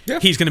said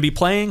he's going to be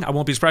playing. I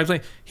won't be surprised.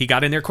 He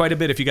got in there quite a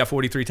bit if you got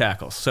 43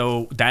 tackles.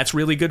 So that's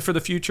really good for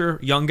the future.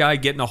 Young guy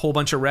getting a whole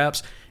bunch of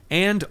reps.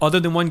 And other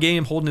than one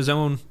game, holding his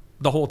own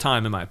the whole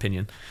time, in my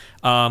opinion.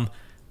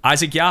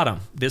 Isaac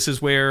Yiadom. This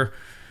is where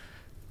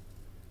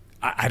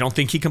I don't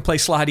think he can play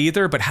slot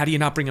either, but how do you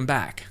not bring him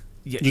back?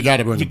 You got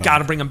to bring him back. You got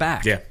to bring him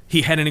back. Yeah.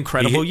 He had an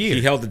incredible year.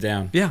 He held it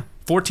down. Yeah.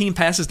 14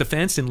 passes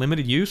defensed in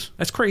limited use.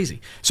 That's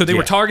crazy. So they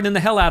were targeting the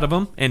hell out of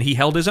him, and he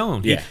held his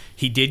own. Yeah.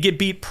 He did get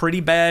beat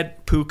pretty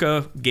bad.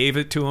 Puka gave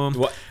it to him.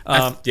 Well,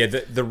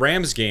 the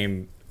Rams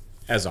game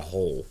as a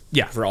whole,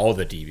 for all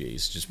the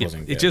DBs, just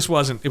wasn't good. It just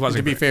wasn't. It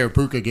wasn't. To be fair,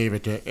 Puka gave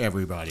it to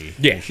everybody.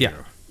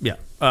 Yeah.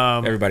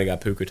 Everybody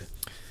got Puka'd.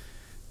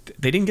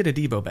 They didn't get a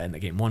Debo bad in the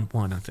game,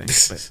 1-1, I think.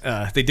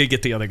 But they did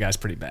get the other guys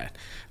pretty bad.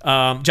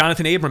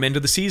 Jonathan Abram, end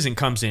of the season,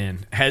 comes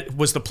in.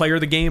 Was the player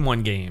of the game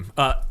one game.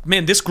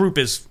 Man, this group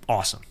is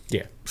awesome.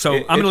 Yeah. So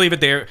I'm going to leave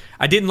it there.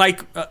 I didn't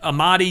like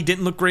Amadi.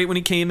 Didn't look great when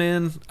he came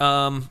in.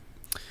 But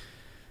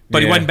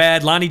he wasn't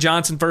bad. Lonnie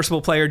Johnson,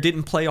 versatile player,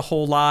 didn't play a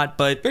whole lot.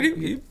 But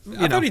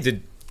I thought he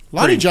did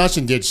Lonnie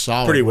Johnson did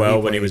solid. pretty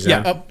well when he was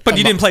in. But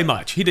he didn't play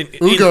much. He didn't.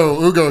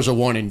 Ugo's a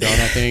one and done,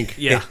 I think.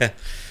 Yeah.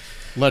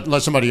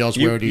 Let somebody else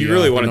wear the. You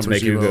really wanted to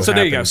make Ugo. So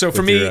there you go. So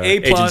for me, A+.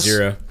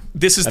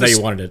 This is I know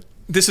you wanted it.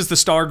 This is the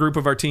star group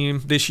of our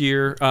team this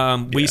year.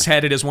 We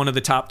had it as one of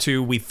the top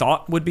 2 we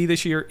thought would be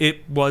this year.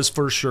 It was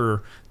for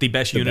sure the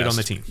best unit on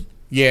the team.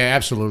 Yeah,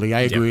 absolutely.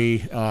 I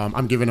agree.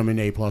 I'm giving them an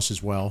A+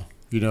 as well.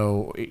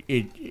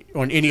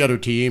 On any other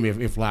team,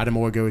 if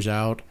Lattimore goes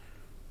out,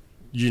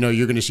 you're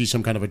going to see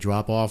some kind of a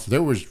drop off.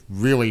 There was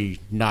really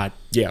not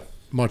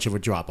much of a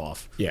drop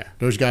off. Yeah.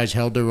 Those guys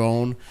held their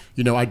own.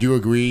 I do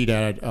agree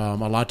that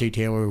Alante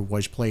Taylor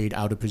was played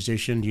out of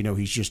position.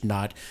 He's just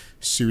not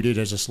suited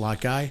as a slot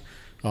guy.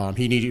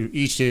 He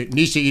needs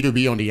to either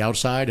be on the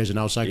outside as an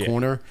outside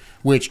corner,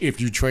 which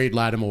if you trade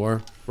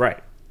Lattimore,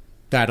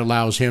 that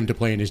allows him to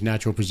play in his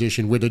natural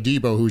position with a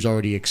Debo who's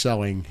already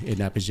excelling in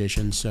that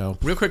position. So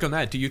real quick on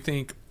that, do you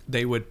think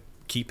they would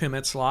keep him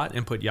at slot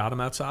and put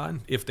Yiadom outside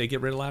if they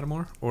get rid of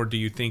Lattimore, or do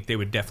you think they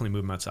would definitely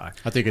move him outside?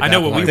 I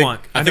know what we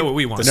want. I know what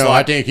we want. No,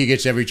 I think he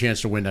gets every chance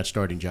to win that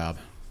starting job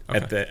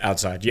at the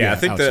outside. Yeah, I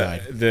think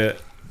outside. the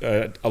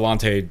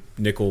Alante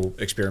nickel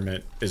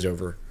experiment is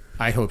over.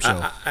 I hope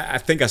so. I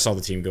think I saw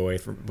the team go away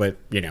from, but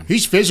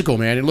he's physical,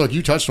 man. And look,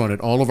 you touched on it.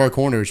 All of our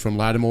corners, from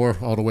Lattimore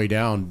all the way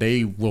down,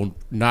 they will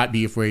not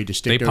be afraid to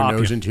stick their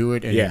nose into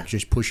it and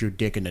just push your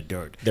dick in the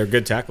dirt. They're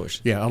good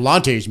tacklers. Yeah,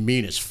 Alante's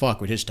mean as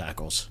fuck with his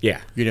tackles. Yeah,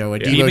 he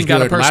even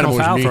got a personal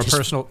foul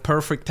for a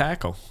perfect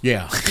tackle.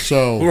 Yeah,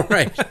 so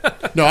right.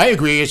 No, I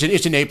agree.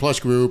 It's an A+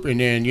 group, and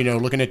then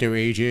looking at their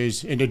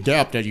ages and the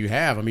depth that you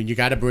have. I mean, you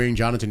got to bring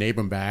Jonathan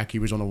Abram back. He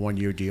was on a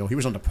 1-year deal. He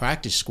was on the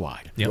practice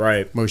squad,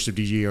 right, most of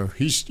the year.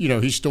 He's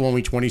he's still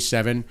only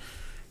 27.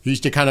 He's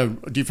the kind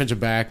of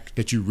defensive back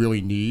that you really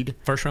need.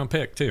 First round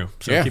pick too.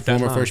 So keep that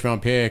former first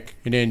round pick.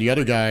 And then the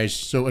other guys.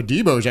 So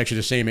Adebo is actually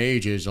the same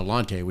age as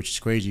Alante, which is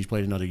crazy. He's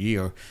played another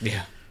year.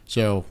 Yeah.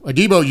 So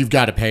Adebo, you've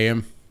got to pay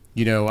him.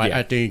 Yeah.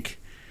 I think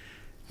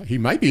he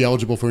might be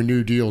eligible for a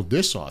new deal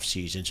this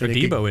offseason. So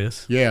Adebo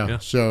is. Yeah,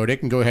 so they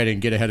can go ahead and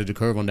get ahead of the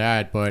curve on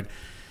that. But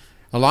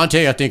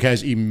Alante, I think,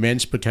 has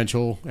immense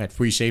potential at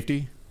free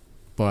safety,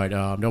 but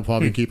they'll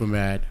probably keep him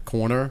at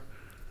corner.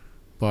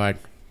 But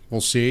we'll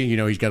see.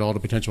 He's got all the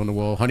potential in the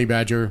world. Honey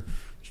Badger,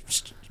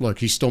 look,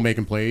 he's still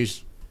making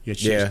plays.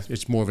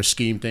 It's more of a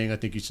scheme thing, I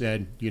think you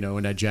said,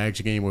 in that Jags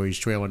game where he's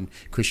trailing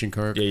Christian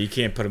Kirk. Yeah, you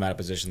can't put him out of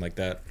position like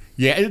that.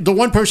 Yeah, the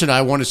one person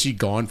I want to see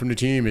gone from the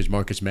team is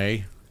Marcus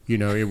May.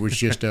 It was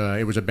just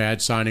it was a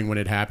bad signing when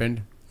it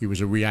happened. It was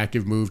a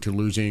reactive move to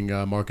losing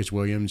Marcus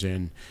Williams,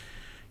 and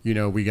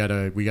we got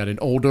an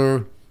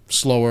older,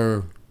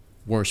 slower,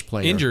 worse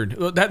player. Injured.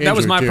 Well, that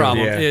was my too.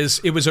 problem. Yeah. Is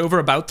it was over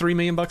about $3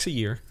 million a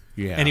year.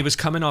 Yeah. And he was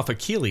coming off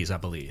Achilles, I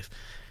believe.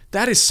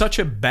 That is such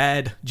a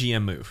bad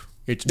GM move.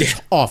 It's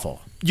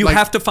awful. You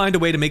have to find a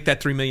way to make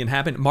that $3 million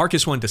happen.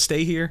 Marcus wanted to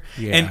stay here,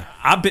 Yeah. and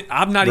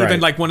I'm not Right.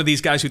 even like one of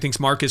these guys who thinks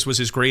Marcus was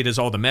as great as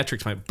all the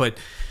metrics might. But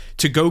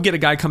to go get a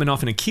guy coming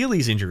off an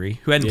Achilles injury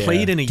who hadn't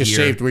played in a to year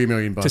save $3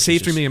 million to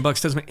save $3 million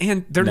doesn't make,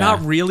 and they're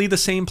not really the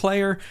same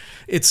player.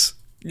 It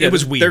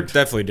was weird. They're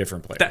definitely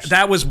different players.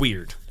 That was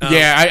weird.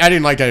 Yeah, I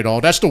didn't like that at all.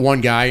 That's the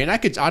one guy, and I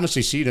could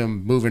honestly see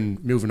them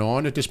moving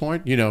on at this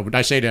point. But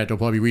I say that they'll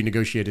probably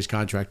renegotiate his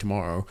contract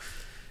tomorrow.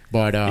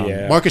 But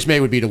Marcus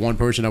May would be the one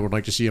person I would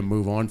like to see him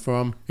move on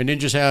from, and then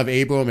just have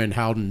Abram and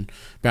Howden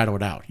battle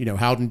it out.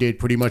 Howden did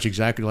pretty much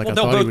exactly like I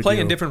they'll thought he both would play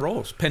do. in different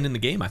roles, pending the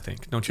game. I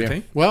think, don't you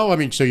think? Well, I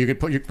mean, so you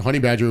could put Honey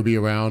Badger will be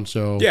around.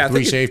 So Yeah, I three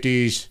think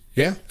safeties.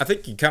 Yeah, I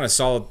think you kind of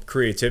saw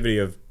creativity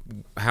of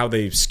how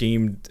they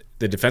schemed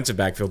the defensive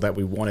backfield that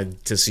we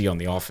wanted to see on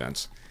the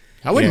offense.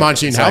 I wouldn't Yeah, mind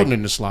seeing it's Howden like-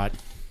 in the slot.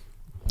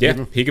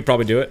 Yeah, he could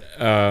probably do it.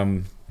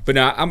 But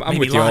no, I'm Maybe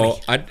with Lonnie.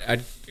 y'all.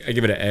 I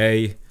give it an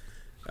A.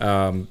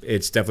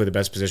 It's definitely the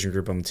best position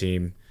group on the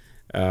team.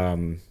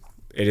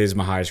 It is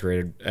my highest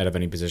rated out of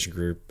any position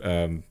group.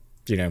 And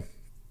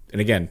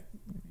again,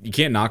 you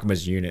can't knock them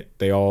as a unit.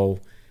 They all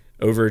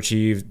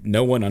overachieved.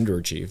 No one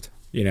underachieved.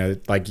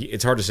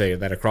 It's hard to say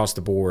that across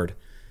the board,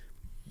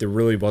 there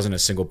really wasn't a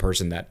single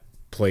person that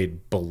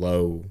played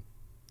below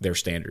their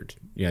standard.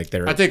 I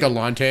think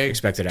Alante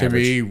expected to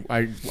average. me.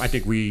 I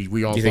think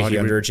we all Do you think thought he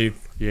would- underachieved?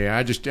 Yeah,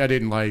 I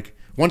didn't like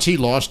once he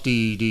lost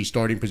the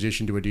starting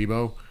position to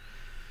Adebo.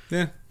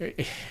 Yeah.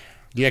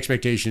 The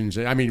expectations.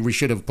 I mean, we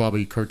should have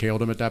probably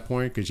curtailed him at that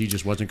point because he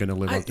just wasn't going to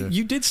live up to.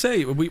 You did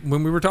say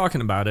when we were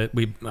talking about it,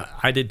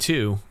 I did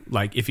too.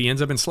 Like if he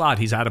ends up in slot,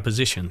 he's out of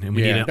position, and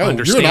we need to No,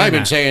 understand you and I have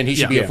been that. saying he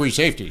should be Yeah. a free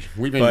safety.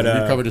 We've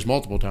covered this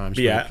multiple times.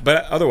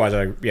 But otherwise,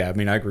 I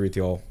agree with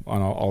you all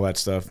on all that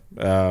stuff.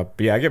 But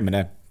yeah, I give him an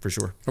A for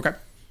sure. Okay.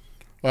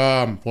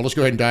 Well, let's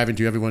go ahead and dive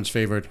into everyone's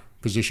favorite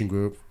position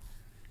group: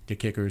 the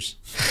kickers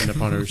and the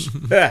punters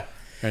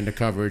and the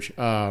coverage.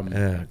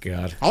 Oh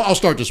God. I'll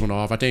start this one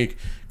off. I think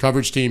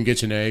coverage team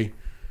gets an A.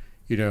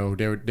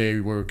 They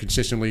were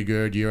consistently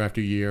good year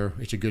after year.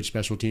 It's a good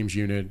special teams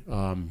unit.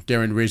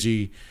 Darren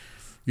Rizzi,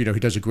 he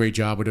does a great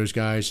job with those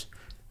guys.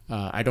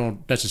 I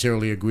don't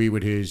necessarily agree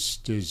with his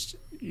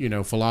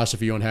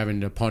philosophy on having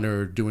the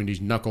punter doing these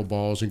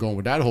knuckleballs and going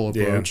with that whole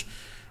approach.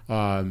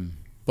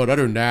 But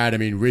other than that, I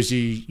mean,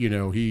 Rizzi,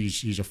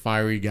 he's a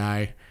fiery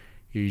guy.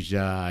 He's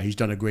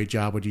done a great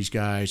job with these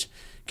guys.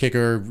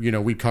 Kicker,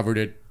 we covered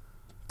it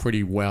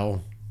pretty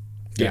well.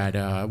 Yeah.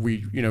 That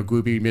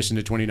Groupie missing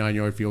the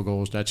 29-yard field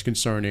goals, that's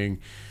concerning.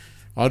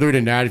 Other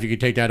than that, if you could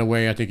take that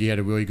away, I think he had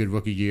a really good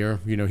rookie year.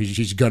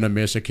 He's gonna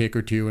miss a kick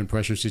or two in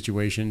pressure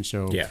situations.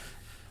 So Yeah.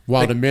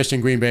 while the miss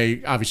in Green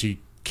Bay obviously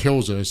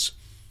kills us,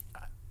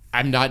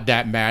 I'm not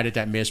that mad at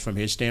that miss from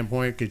his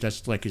standpoint because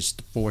that's like his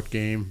fourth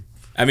game.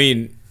 I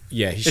mean,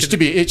 yeah, he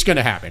should. It's going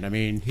to happen. I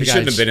mean, He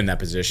shouldn't have been in that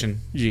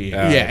position.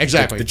 Yeah,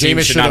 exactly. The team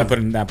Jameis should not have should've- put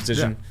him in that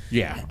position.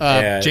 Yeah.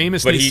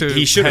 Jameis but needs to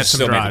he should have have some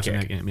still made drives the in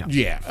that kick. game.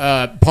 Yeah.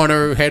 Yeah.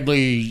 Punter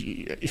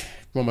Headley,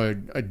 from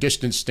a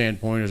distance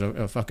standpoint, is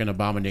a fucking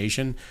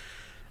abomination.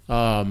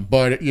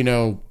 But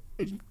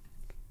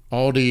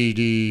all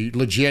the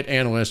legit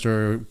analysts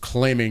are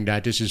claiming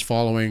that this is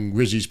following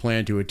Rizzi's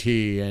plan to a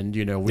T, and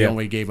we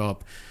only gave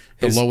up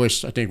the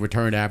lowest, I think,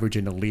 return average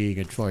in the league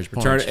as far as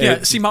punts.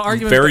 Yeah, see, my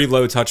argument is very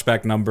low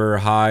touchback number,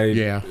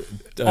 high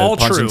All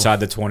punts true. inside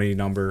the 20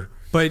 number.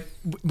 But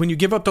when you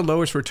give up the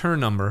lowest return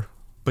number,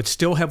 but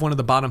still have one of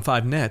the bottom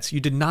 5 nets, you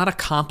did not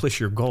accomplish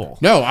your goal.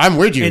 No, I'm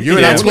with you. And- You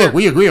and and I, look,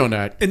 we agree on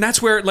that. And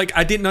that's where,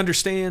 I didn't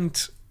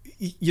understand,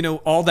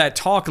 all that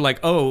talk,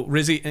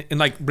 Rizzi,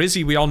 and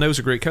Rizzi, we all know is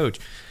a great coach.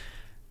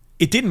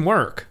 It didn't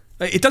work.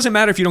 It doesn't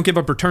matter if you don't give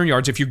up return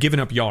yards if you're giving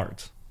up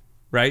yards,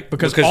 right?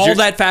 Because all you're-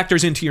 that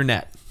factors into your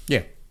net.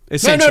 Yeah.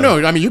 Essentially.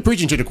 No. I mean, you're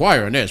preaching to the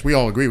choir on this. We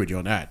all agree with you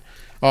on that.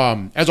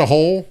 As a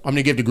whole, I'm going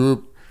to give the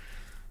group,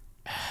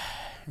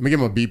 I'm going to give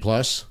them a B+.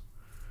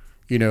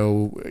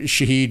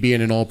 Shaheed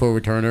being an all-pro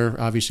returner,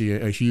 obviously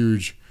a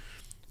huge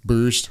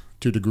boost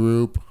to the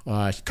group.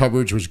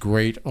 Coverage was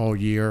great all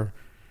year.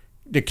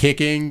 The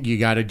kicking, you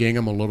got to ding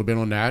them a little bit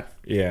on that.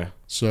 Yeah.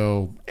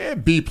 So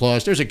B+.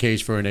 There's a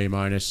case for an A-, but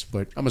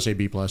I'm going to say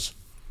B+.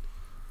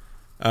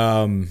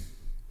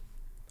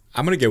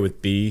 I'm going to go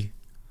with B.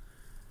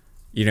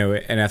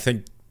 And I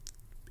think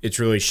it's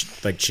really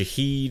like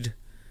Shaheed,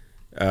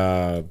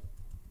 the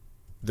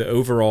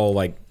overall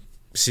like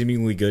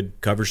seemingly good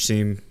coverage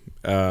team.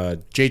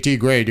 JT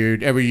Gray,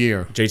 dude, every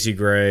year. JT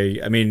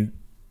Gray. I mean,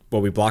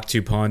 we blocked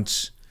 2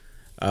 punts.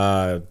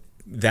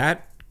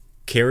 That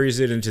carries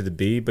it into the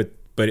B, but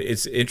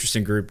it's an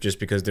interesting group just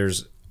because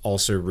there's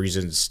also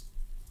reasons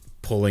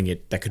pulling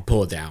it that could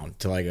pull it down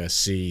to like a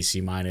C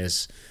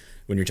minus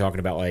when you're talking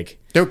about like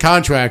their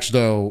contracts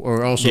though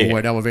are also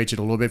what elevates it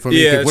a little bit for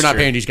me. Yeah, we're not true.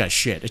 paying these guys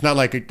shit. It's not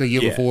like the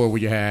year before where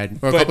you had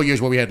or a couple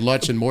years where we had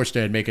Lutz and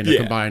Morstead making a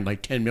combined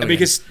like $10 million.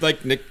 Because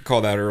like Nick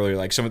called out earlier,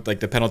 like some like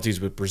the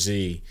penalties with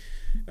Brazil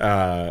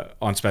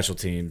on special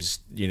teams,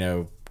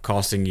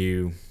 costing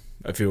you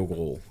a field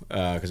goal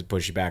because it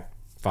pushed you back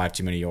 5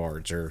 too many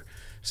yards or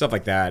stuff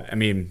like that. I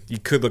mean, you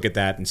could look at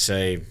that and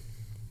say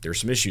there's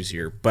some issues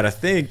here, but I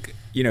think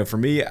for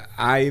me,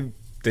 I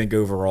think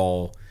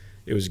overall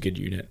it was a good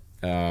unit.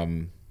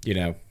 Groupie's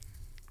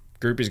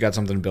got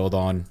something to build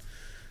on.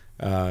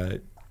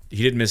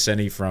 He didn't miss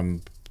any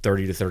from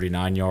 30 to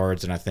 39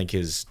 yards, and I think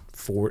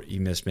he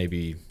missed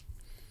maybe.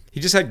 He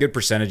just had good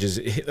percentages.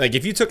 Like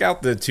if you took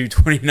out the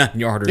 229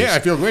 yarders, yeah, I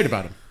feel great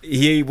about him.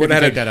 He would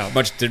have had a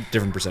much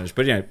different percentage.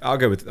 But yeah, I'm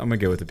gonna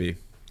go with the B.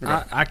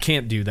 Okay. I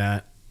can't do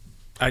that.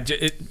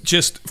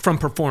 Just from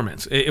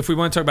performance. If we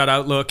want to talk about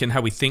outlook and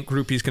how we think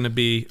Groupie's going to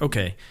be,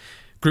 okay,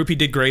 Groupie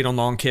did great on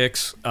long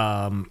kicks.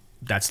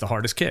 That's the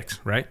hardest kicks,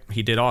 right?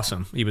 He did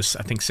awesome. He was,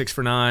 I think, 6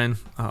 for 9.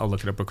 I'll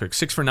look it up real quick.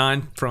 6 for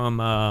 9 from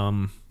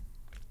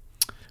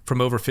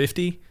over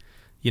 50.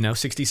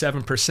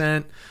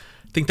 67%. I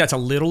think that's a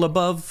little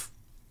above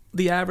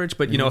the average,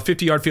 but a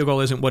 50-yard field goal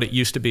isn't what it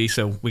used to be,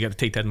 so we got to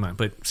take that in mind.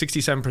 But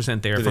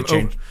 67% there. Did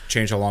they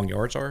change how long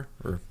yards are?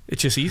 Or?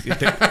 It's just easy. It's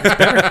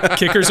better.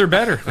 Kickers are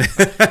better.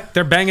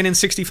 They're banging in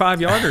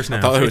 65-yarders now.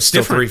 I thought it was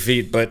still different. 3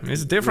 feet, but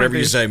it's different. Whatever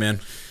you say, man.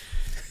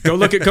 Go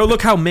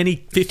look how many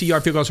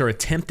 50-yard field goals are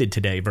attempted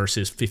today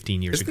versus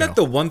 15 years ago. Isn't that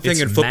the one thing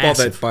it's in football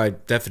massive. that by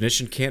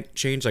definition can't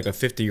change? Like a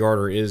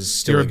 50-yarder is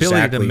still Your ability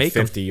exactly to make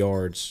 50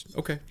 yards.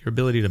 Okay. Your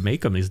ability to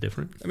make them is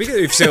different. I mean, if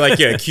you say like,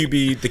 the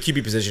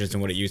QB position isn't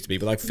what it used to be,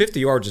 but like 50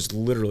 yards is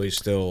literally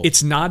still...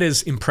 It's not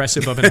as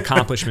impressive of an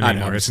accomplishment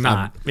anymore. It's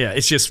not.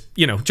 It's just,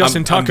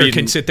 Justin Tucker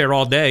can sit there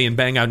all day and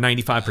bang out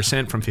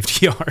 95% from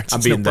 50 yards.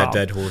 I'm beating that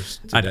dead horse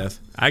to death.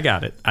 I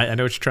got it. I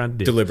know what you're trying to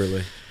do.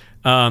 Deliberately.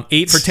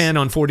 8 for 10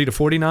 on 40 to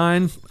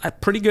 49.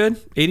 Pretty good.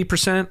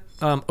 80%.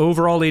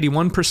 Overall,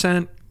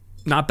 81%.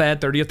 Not bad.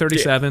 30 to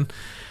 37.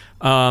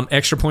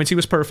 Extra points, he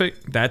was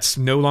perfect. That's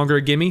no longer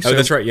a gimme. So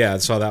that's right. Yeah, I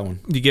saw that one.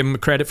 You give him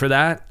credit for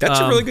that.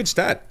 That's a really good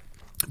stat.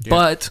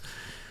 But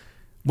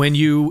when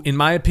you, in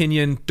my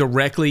opinion,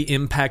 directly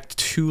impact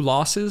 2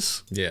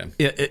 losses,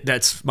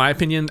 that's my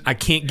opinion. I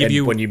can't give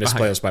you... when you miss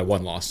playoffs by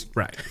 1 loss.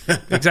 Right.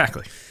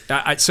 Exactly.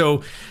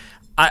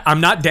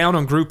 I'm not down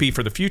on Groupie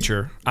for the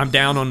future. I'm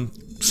down on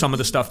some of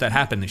the stuff that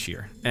happened this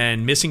year.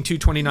 And missing 2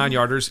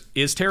 29-yarders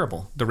is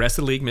terrible. The rest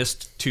of the league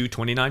missed 2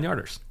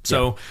 29-yarders.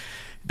 So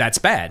that's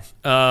bad.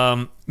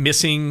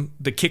 Missing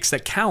the kicks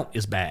that count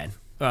is bad.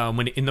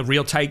 When in the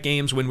real tight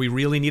games, when we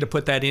really need to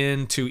put that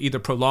in to either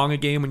prolong a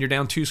game when you're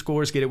down 2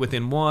 scores, get it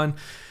within 1.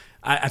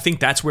 I think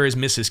that's where his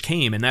misses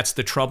came, and that's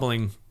the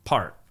troubling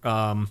part.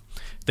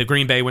 The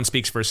Green Bay one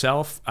speaks for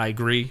itself. I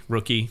agree.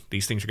 Rookie,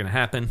 these things are going to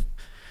happen.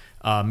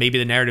 Maybe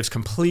the narrative's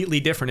completely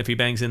different if he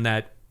bangs in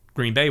that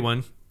Green Bay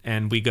one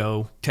and we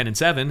go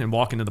 10-7 and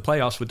walk into the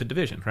playoffs with the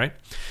division, right?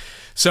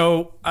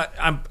 So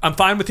I'm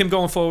fine with him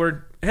going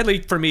forward.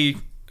 Headley, for me,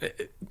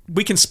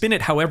 we can spin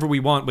it however we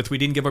want with we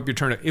didn't give up your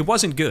turn. It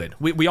wasn't good.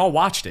 We all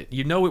watched it.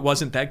 It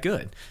wasn't that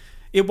good.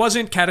 It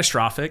wasn't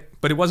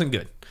catastrophic, but it wasn't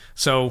good.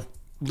 So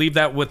leave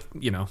that with,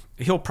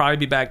 he'll probably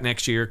be back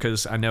next year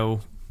because I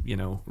know,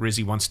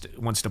 Rizzy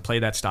wants to play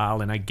that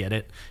style, and I get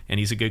it. And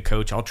he's a good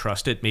coach. I'll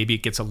trust it. Maybe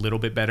it gets a little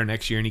bit better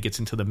next year, and he gets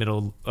into the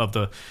middle of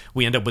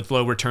we end up with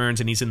low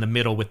returns, and he's in the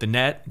middle with the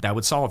net. That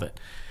would solve it.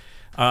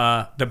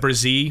 The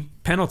Brazil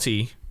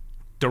penalty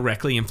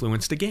directly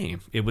influenced the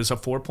game. It was a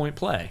 4-point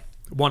play.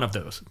 One of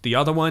those. The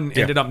other one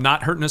ended up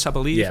not hurting us, I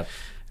believe. Yeah.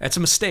 That's a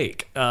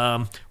mistake.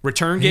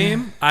 Return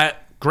game,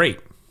 great.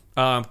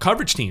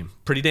 Coverage team,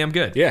 pretty damn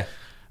good. Yeah.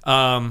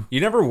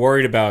 You never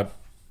worried about...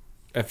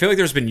 I feel like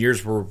there's been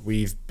years where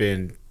we've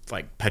been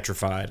like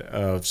petrified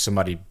of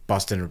somebody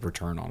busting a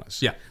return on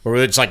us. Yeah. Or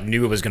we just like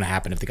knew it was going to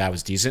happen if the guy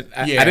was decent.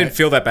 I didn't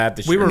feel that bad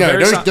this year.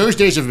 Those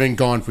days have been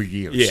gone for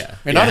years. Yeah.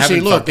 And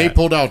honestly, look, they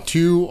pulled out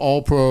 2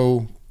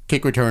 All-Pro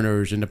kick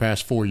returners in the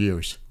past 4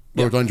 years.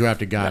 Both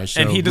undrafted guys.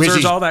 And so he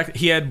deserves all that.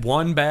 He had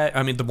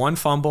the one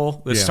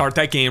fumble to start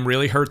that game,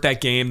 really hurt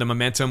that game, the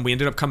momentum. We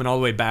ended up coming all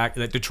the way back,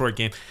 that Detroit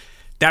game.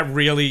 That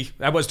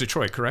was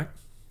Detroit, correct?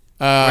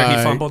 Where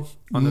he fumbled?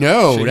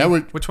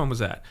 Which one was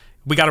that?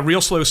 We got a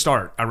real slow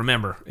start, I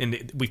remember.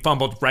 And we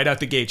fumbled right out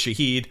the gate,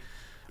 Shaheed,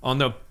 on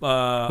the...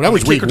 that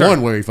was week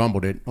 1 where he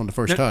fumbled it on the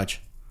first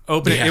touch.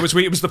 Opening, yeah. It was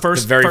the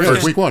first... The very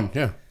first week 1,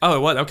 yeah. Oh,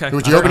 it was? Okay. It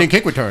was the opening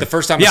kick return. The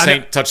first time a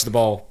Saint touched the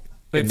ball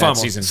in that Fumbled.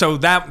 season. So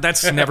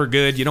that's never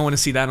good. You don't want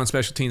to see that on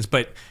special teams.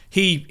 But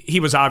he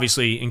was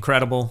obviously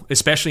incredible,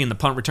 especially in the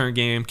punt return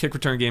game, kick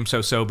return game,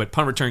 but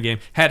punt return game,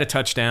 had a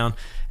touchdown,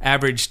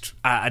 averaged,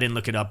 I didn't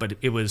look it up, but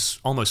it was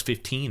almost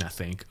 15, I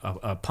think,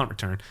 a punt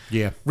return.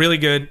 Yeah. Really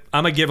good.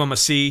 I'm going to give him a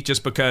C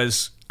just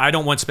because I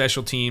don't want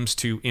special teams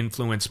to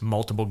influence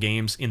multiple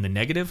games in the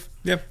negative.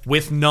 Yep.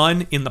 With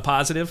none in the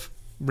positive,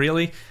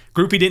 really.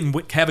 Groupie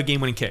didn't have a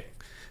game-winning kick.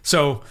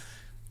 So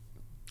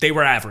they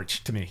were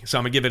average to me. So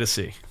I'm going to give it a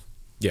C.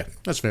 Yeah,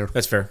 That's fair.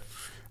 that's fair.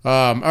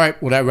 All right.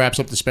 Well, that wraps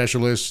up the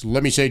specialists.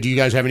 Let me say, do you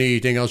guys have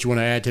anything else you want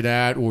to add to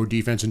that or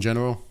defense in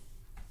general?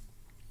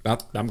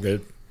 I'm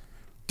good.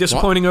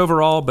 Disappointing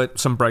overall, but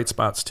some bright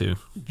spots too.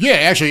 Yeah,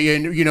 actually,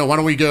 and why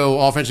don't we go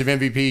offensive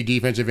MVP,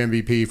 defensive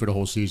MVP for the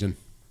whole season?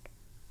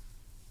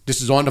 This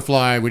is on the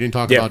fly. We didn't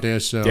talk about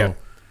this, so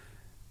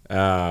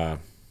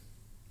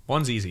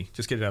One's easy.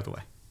 Just get it out of the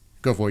way.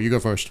 go for it. You go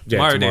first. Yeah,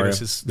 Mario it's Mario.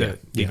 Davis is the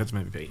defensive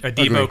MVP.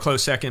 Debo Agreed.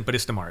 close second, but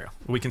it's DeMario.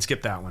 We can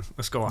skip that one.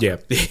 Let's go on. Yeah,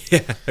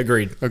 yeah,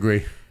 agreed.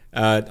 Agree.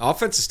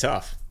 Offense is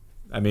tough.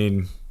 I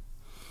mean,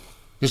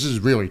 This is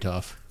really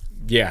tough.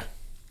 yeah.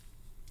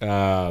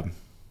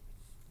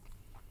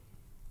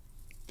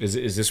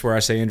 Is this where I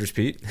say Andrews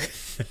Pete?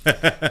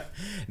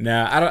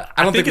 No, I don't.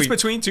 I don't think it's we,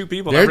 between two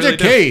people. There's I really a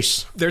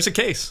case. There's a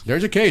case.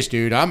 There's a case,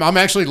 dude. I'm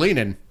actually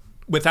leaning.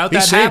 Without He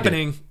that saved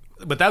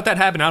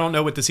happening, I don't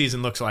know what the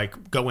season looks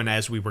like going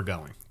as we were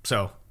going.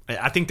 So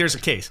I think there's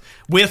a case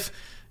with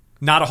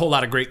not a whole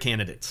lot of great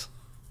candidates.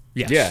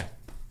 Yes. Yeah.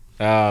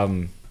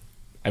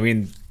 I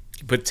mean,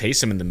 you put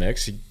Taysom in the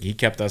mix. He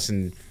kept us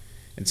in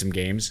some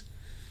games.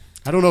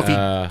 I don't know if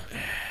he.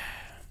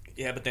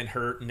 Yeah, but then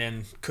hurt and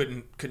then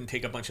couldn't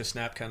take a bunch of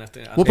snap kind of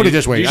thing. We'll put it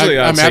this way. Usually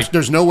I'd say-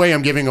 There's no way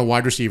I'm giving a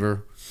wide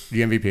receiver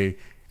the MVP.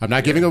 I'm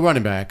not giving a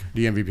running back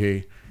the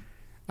MVP.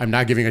 I'm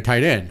not giving a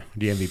tight end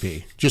the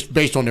MVP, just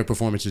based on their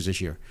performances this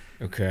year.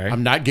 Okay.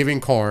 I'm not giving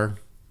Carr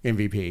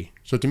MVP.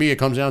 So to me, it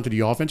comes down to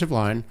the offensive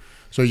line.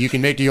 So you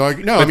can make the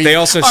argument. No, but I mean, they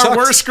also Our sucked.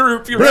 worst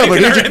group, you're no,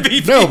 but making our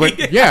here's MVP. no,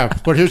 but yeah,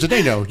 but here's the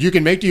thing, though. You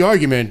can make the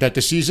argument that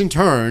the season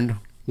turned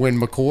when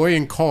McCoy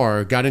and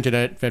Carr got into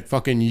that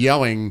fucking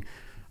yelling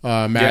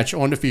match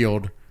on the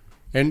field,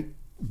 and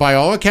by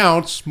all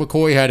accounts,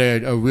 McCoy had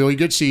a really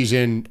good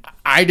season.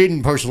 I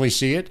didn't personally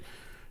see it.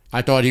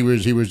 I thought he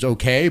was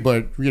okay,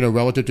 but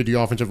relative to the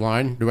offensive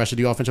line, the rest of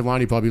the offensive line,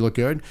 he probably looked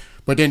good.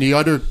 But then the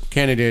other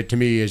candidate to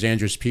me is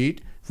Andrews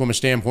Pete, from a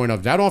standpoint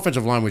of that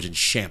offensive line was in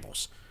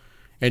shambles.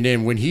 And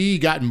then when he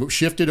got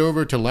shifted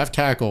over to left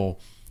tackle,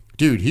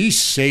 dude, he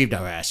saved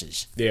our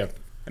asses. Yeah.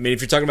 I mean,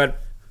 if you're talking about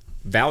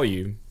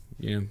value,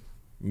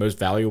 most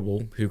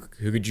valuable, who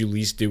could you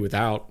least do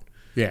without?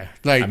 Yeah,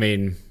 like I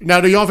mean,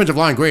 now the offensive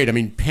line, great. I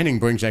mean, Penning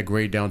brings that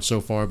grade down so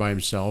far by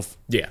himself.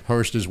 Yeah.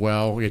 Hurst as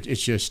well.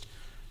 It's just,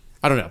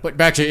 I don't know. But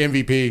back to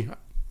MVP,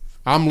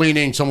 I'm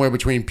leaning somewhere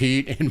between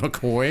Pete and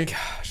McCoy.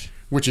 Gosh,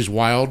 which is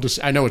wild.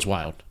 I know it's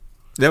wild.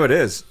 no, it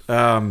is.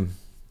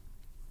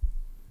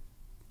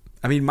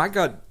 I mean, my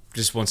gut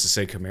just wants to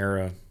say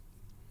Kamara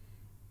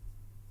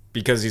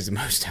because he's the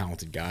most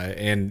talented guy,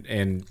 and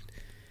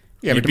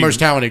Yeah, but You'd the be- most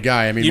talented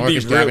guy. I mean, you'd be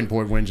Marcus real-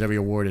 Davenport wins every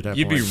award at that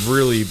you'd point. be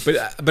really,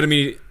 but I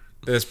mean,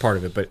 that's part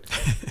of it. But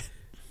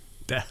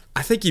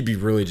I think you'd be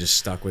really just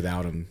stuck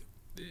without him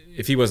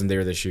if he wasn't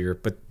there this year.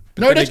 But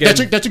No, then that's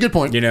again, a good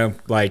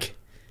point. like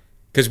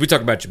because we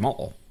talk about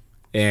Jamal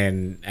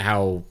and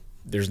how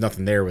there's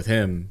nothing there with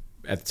him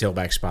at the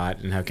tailback spot,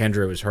 and how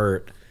Kendra was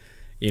hurt.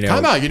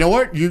 Time out. You know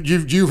what?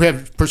 You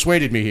have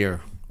persuaded me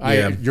here.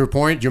 Yeah. Your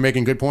point. You're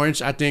making good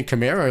points. I think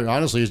Kamara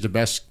honestly is the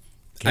best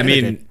I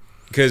candidate. mean,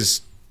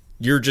 because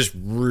you're just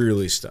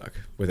really stuck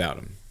without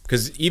him.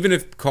 Because even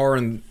if Carr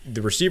and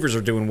the receivers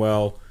are doing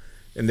well,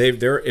 and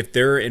if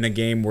they're in a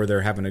game where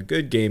they're having a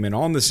good game and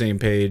on the same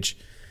page,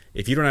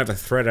 if you don't have a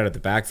threat out of the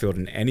backfield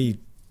in any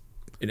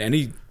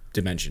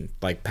dimension,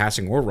 like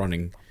passing or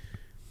running,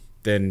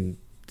 then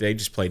they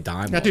just play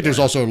dime. I think there's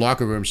also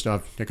locker room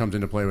stuff that comes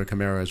into play with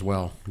Kamara as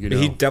well. He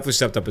definitely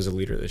stepped up as a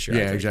leader this year. I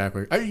Yeah, think.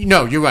 exactly.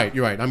 No, you're right.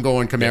 You're right. I'm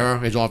going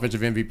Kamara as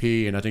offensive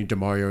MVP, and I think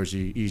DeMario is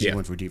the easy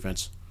one for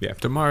defense. Yeah.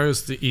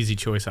 DeMario's the easy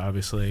choice,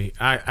 obviously.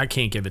 I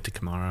can't give it to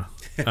Kamara.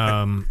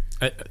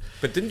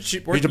 But didn't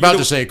you? He's about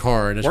to say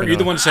Carr. And Weren't you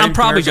the one saying I'm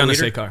probably Kamara's a going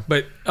to leader?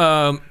 say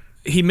Carr. But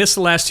he missed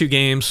the last two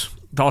games.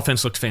 The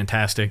offense looked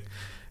fantastic.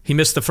 He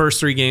missed the first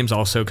three games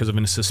also because of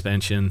a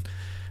suspension.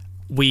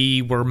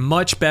 We were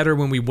much better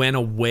when we went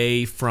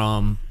away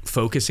from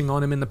focusing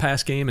on him in the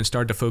past game and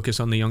started to focus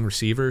on the young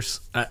receivers.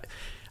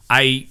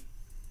 I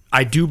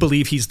do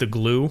believe he's the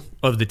glue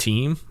of the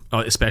team,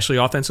 especially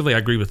offensively. I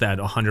agree with that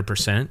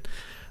 100%.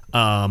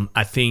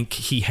 I think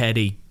he had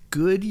a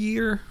good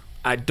year.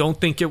 I don't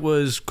think it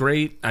was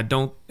great.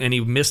 And he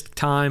missed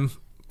time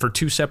for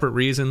two separate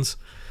reasons.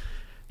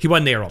 He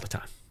wasn't there all the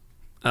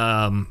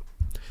time.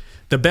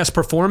 The best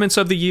performance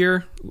of the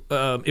year,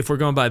 if we're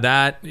going by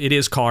that, it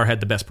is Carr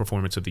had the best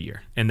performance of the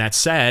year. And that's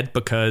sad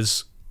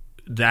because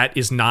that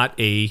is not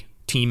a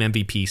team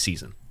MVP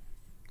season.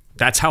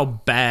 That's how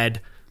bad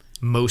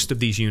Most of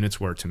these units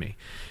were to me.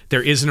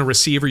 There isn't a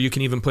receiver you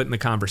can even put in the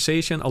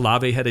conversation.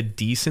 Olave had a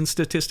decent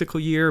statistical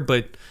year,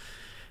 but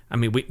I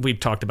mean, we've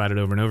talked about it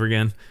over and over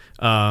again.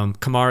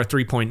 Kamara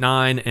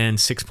 3.9 and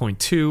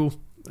 6.2.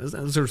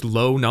 Those are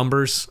low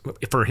numbers,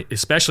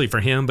 especially for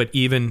him, but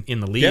even in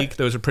the league,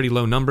 those are pretty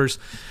low numbers.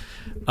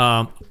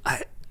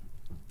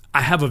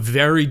 I have a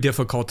very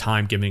difficult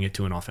time giving it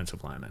to an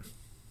offensive lineman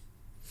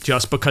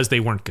just because they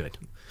weren't good.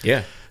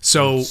 Yeah.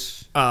 So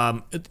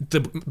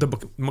the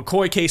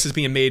McCoy case is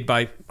being made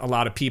by a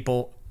lot of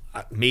people,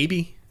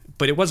 maybe,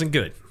 but it wasn't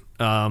good.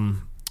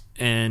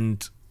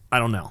 And I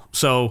don't know.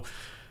 So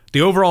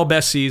the overall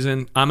best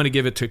season, I'm going to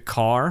give it to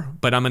Carr,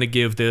 but I'm going to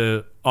give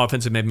the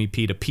offensive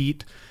MVP to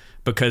Pete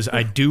because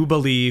I do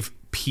believe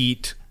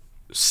Pete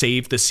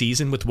saved the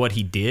season with what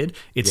he did.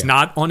 It's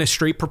not on a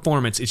straight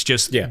performance. It's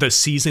just the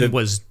season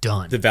was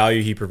done. The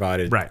value he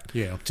provided. Right.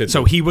 Yeah.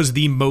 So he was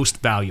the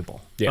most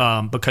valuable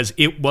Yeah. Because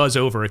it was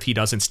over if he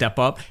doesn't step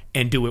up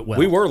and do it well.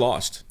 We were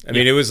lost. I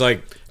mean, it was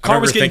like Carr I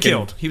was remember getting thinking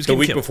killed. He was the getting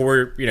week killed.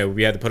 before,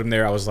 we had to put him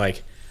there. I was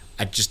like,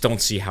 I just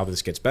don't see how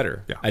this gets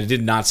better. Yeah. I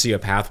did not see a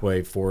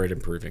pathway for it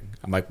improving.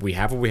 I'm like, we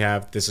have what we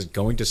have. This is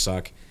going to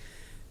suck.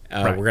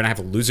 We're going to have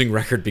a losing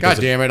record because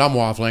God damn it, I'm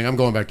waffling. I'm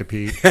going back to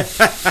Pete.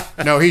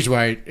 No, he's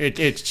right.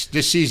 It's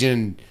this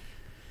season.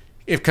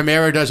 If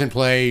Kamara doesn't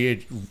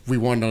play, we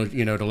won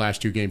the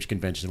last 2 games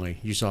convincingly.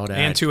 You saw that.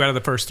 and 2 out of the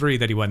first 3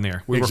 that he wasn't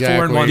there. We Exactly.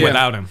 were 4-1 Yeah.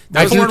 without him.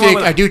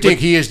 I do think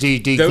he is the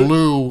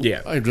glue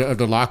Yeah. of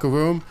the locker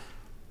room.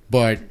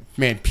 But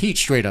man, Pete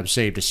straight up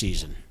saved the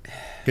season.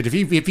 Because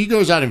if he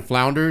goes out and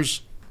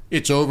flounders,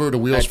 it's over. The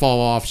wheels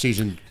fall off.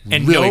 Season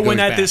And really no one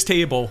goes at back. this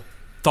table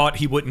thought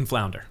he wouldn't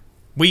flounder.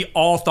 We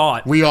all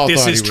thought We all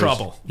this thought is he was-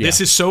 trouble. yeah.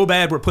 This is so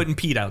bad. We're putting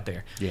Pete out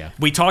there. Yeah.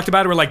 We talked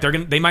about it. We're like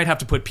they might have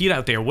to put Pete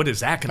out there. What is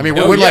that going to I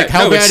mean, do? we're like,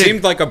 how bad it it-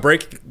 seemed like a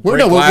break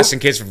no, glass in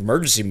case of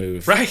emergency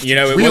move. Right.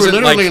 It We were wasn't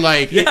literally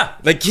like Yeah.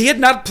 like he had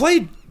not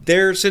played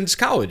there since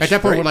college. At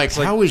that point, right? we're like, It's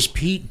how is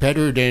Pete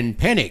better than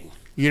Penning?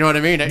 You know what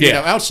I mean?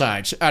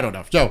 Outside. I don't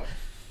know. So,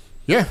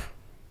 yeah,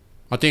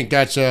 I think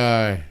that's.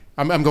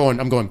 I'm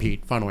going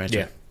Pete. Final answer.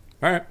 yeah.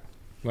 All right.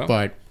 Well,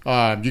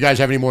 But you guys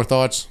have any more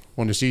thoughts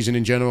on the season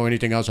in general?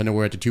 Anything else? I know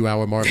we're at the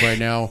 2-hour mark right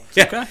now.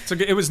 Okay.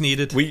 It was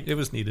needed. It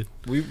was needed.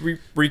 we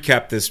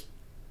recapped this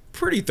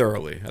pretty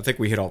thoroughly. I think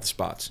we hit all the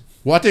spots.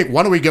 Well, I think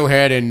why don't we go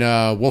ahead and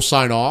we'll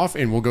sign off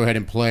and we'll go ahead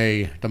and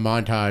play the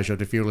montage of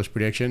the Fearless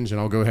predictions, and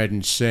I'll go ahead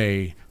and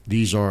say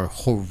these are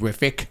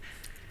horrific.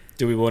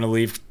 Do we want to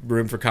leave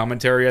room for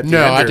commentary at the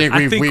No, end? I or- think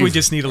I think we we've-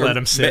 just need to let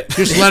him sit.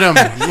 Just let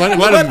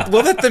them.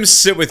 We'll let them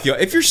sit with you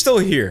if you're still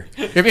here.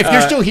 If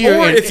you're still here,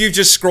 or and- if you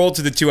just scrolled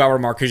to the 2-hour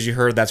mark because you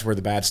heard that's where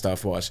the bad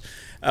stuff was.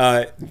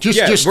 Just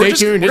we're stay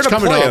tuned. We're It's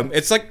gonna coming play up. 'em.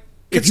 It's like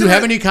If you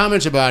have any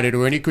comments about it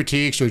or any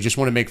critiques or just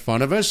want to make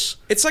fun of us,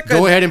 It's like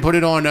go a- ahead and put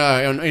it on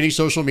any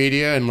social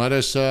media and let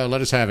us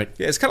have it.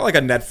 Yeah, it's kind of like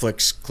a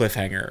Netflix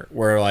cliffhanger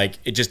where like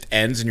it just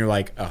ends and you're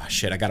like, oh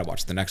shit, I gotta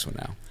watch the next one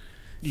now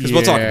because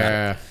we'll talk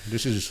about it.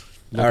 This is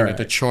looking All at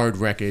the right. charred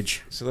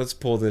wreckage. So let's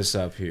pull this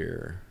up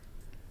here.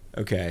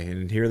 Okay,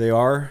 and here they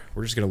are.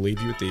 We're just gonna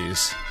leave you with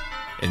these.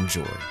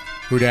 Enjoy.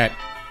 Who dat?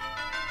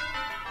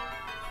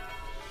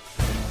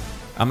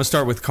 I'm gonna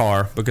start with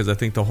Carr because I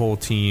think the whole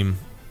team.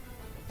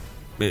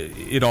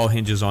 It all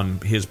hinges on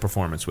his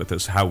performance with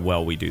us, how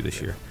well we do this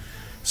year.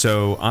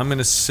 So I'm going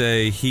to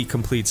say he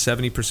completes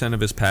 70% of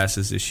his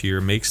passes this year,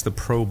 makes the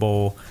Pro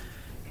Bowl,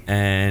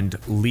 and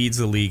leads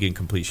the league in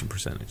completion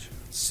percentage.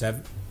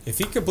 If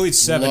he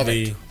completes Love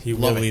 70, it. he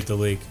will Love it. lead the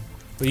league.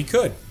 But he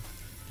could.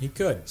 He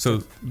could.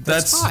 So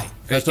that's high.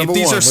 That's if number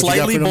these one. are What you got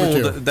slightly for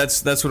number bold. two?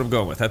 That's what I'm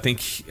going with. I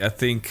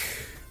think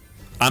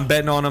I'm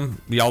betting on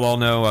him. Y'all all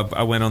know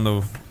I went on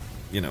the,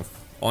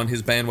 on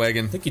his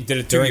bandwagon. I think you did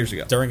it 2 years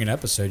ago. during an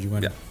episode. You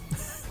went.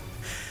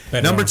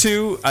 Yeah. Number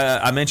 2,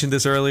 I mentioned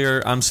this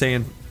earlier. I'm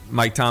saying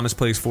Mike Thomas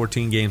plays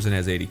 14 games and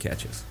has 80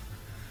 catches.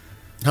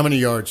 How many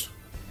yards?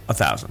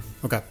 1,000.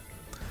 Okay.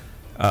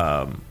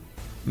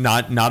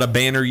 Not a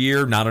banner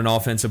year, not an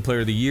offensive player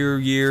of the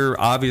year,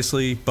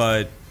 obviously,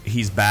 but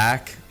he's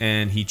back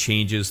and he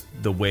changes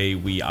the way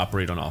we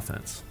operate on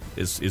offense.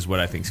 Is what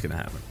I think is going to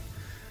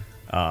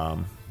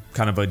happen.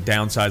 Kind of a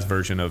downsized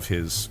version of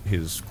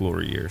his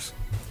glory years.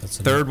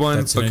 Third one,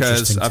 that's an because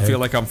interesting I feel take.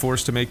 like I'm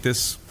forced to make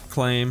this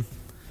claim.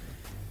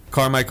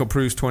 Carmichael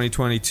Proust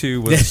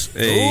 2022 was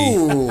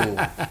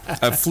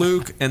a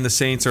fluke, and the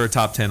Saints are a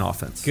top 10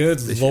 offense.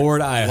 Good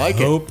Lord, I Like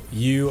it. hope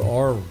you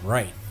are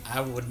right.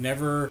 I would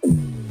never.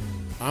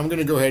 I'm going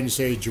to go ahead and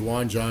say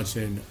Juwan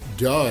Johnson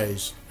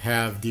does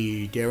have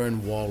the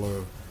Darren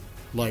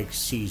Waller-like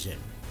season.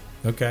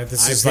 Okay,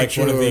 this I is like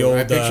one of the old.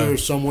 I picture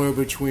somewhere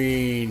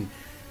between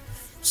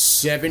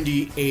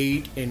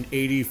 78 and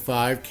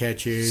 85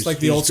 catches. It's like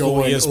the He's old school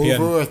going ESPN.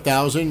 over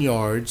 1,000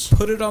 yards.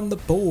 put it on the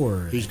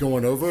board. He's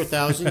going over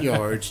 1,000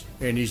 yards,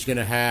 and he's going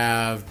to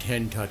have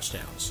 10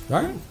 touchdowns.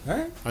 All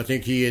right. I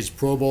think he is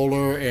Pro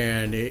Bowler,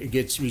 and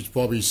he's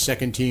probably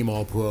second team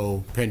All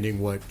Pro, pending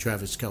what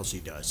Travis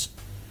Kelce does.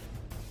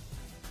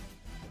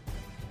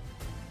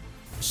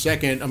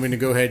 Second, I'm going to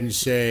go ahead and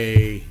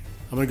say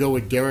I'm going to go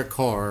with Derek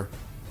Carr,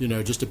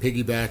 just to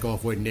piggyback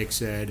off what Nick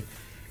said,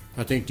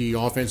 I think the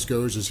offense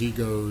goes as he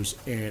goes,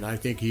 and I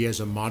think he has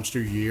a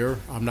monster year.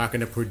 I'm not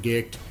going to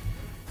predict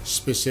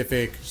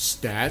specific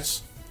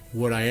stats.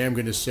 What I am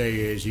going to say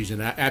is he's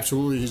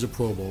a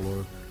Pro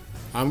Bowler.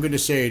 I'm going to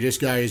say this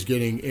guy is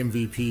getting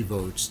MVP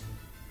votes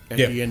at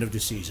the end of the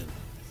season.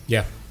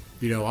 Yeah.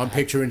 I'm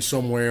picturing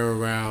somewhere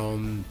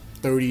around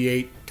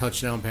 38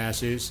 touchdown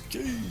passes.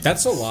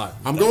 That's a lot.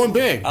 I'm going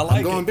big.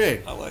 I'm going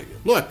big. I like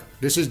it. Look,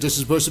 this is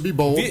supposed to be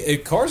bold.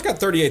 If Carr's got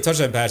 38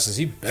 touchdown passes,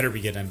 he better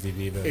be getting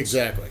MVP votes.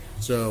 Exactly.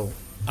 So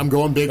I'm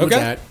going big with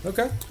that.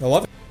 Okay. I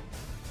love it.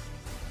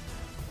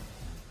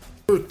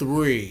 Number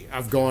 3,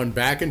 I've gone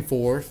back and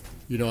forth.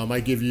 I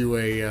might give you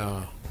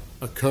a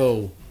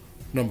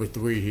number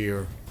 3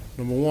 here.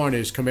 Number 1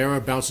 is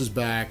Kamara bounces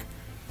back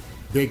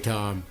big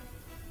time,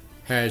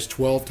 has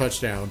 12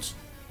 touchdowns.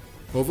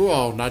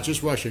 Overall, not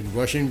just rushing,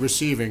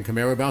 receiving.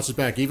 Kamara bounces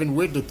back, even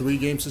with the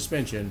 3-game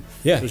suspension.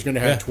 Yeah, he's going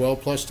to have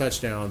 12-plus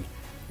touchdowns.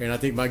 And I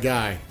think my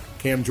guy,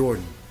 Cam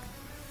Jordan,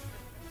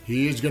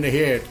 he is going to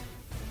hit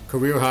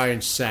career high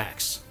in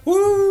sacks.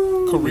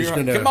 Woo! Career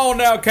high. Come on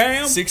now,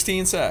 Cam.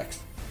 16 sacks.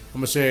 I'm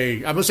gonna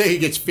say he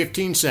gets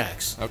 15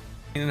 sacks. Okay.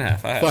 And a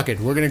half. Fuck it,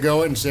 we're gonna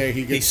go and say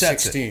he gets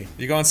 16.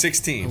 You're going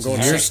 16. I'm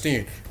going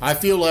 16. I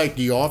feel like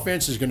the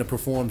offense is going to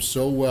perform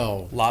so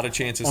well. A lot of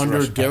chances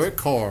under Derek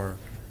Carr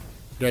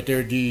that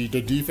the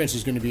defense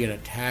is going to be in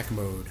attack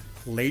mode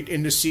late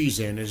in the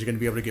season. Is going to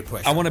be able to get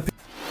pressure. I want to.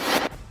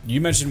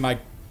 You mentioned Mike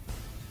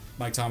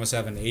Thomas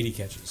having 80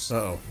 catches.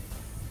 Uh-oh.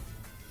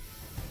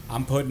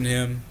 I'm putting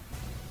him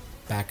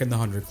back in the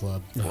 100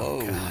 club.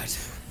 Oh God.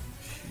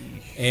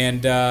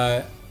 And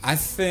I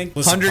think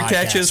 100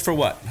 catches for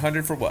what?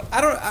 100 for what?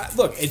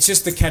 Look. It's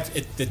just the catch.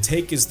 The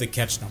take is the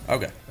catch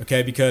number.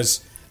 Okay.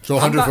 Because so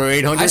 100 for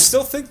 800. I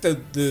still think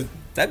the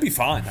that'd be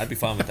fine. I'd be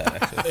fine with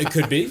that. Actually.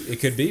 It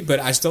could be. But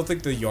I still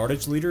think the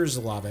yardage leader is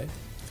Olave.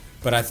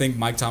 But I think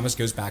Mike Thomas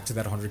goes back to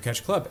that 100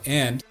 catch club.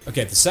 And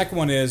the second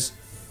one is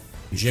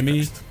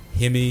Jimmy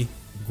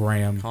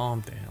Graham.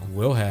 Calm down.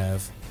 Will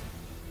have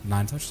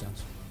 9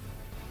 touchdowns.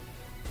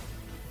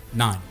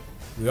 9.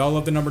 We all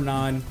love the number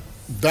 9.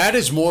 That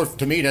is more,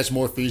 to me, that's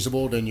more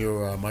feasible than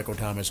your Michael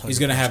Thomas. He's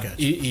going to have,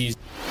 he's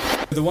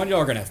the one y'all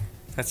are going to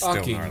That's still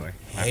fucking gnarly.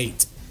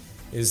 hate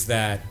is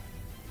that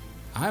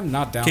I'm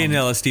not down. Keenan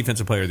Ellis,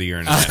 Defensive Player of the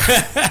Year.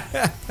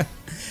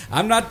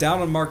 I'm not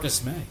down on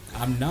Marcus May.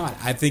 I'm not.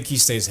 I think he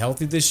stays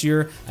healthy this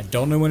year. I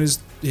don't know when his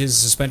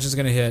suspension is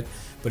going to hit,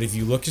 but if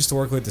you look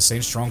historically at the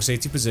same strong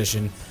safety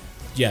position,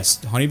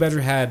 yes, Honey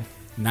Badger had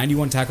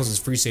 91 tackles as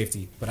free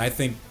safety, but I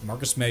think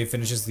Marcus May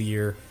finishes the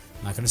year.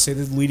 I'm not going to say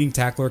the leading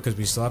tackler because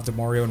we still have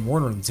DeMario and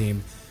Warner on the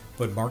team,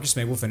 but Marcus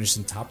May will finish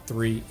in top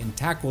 3 in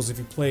tackles if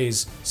he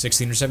plays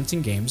 16 or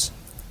 17 games.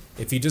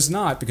 If he does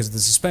not, because of the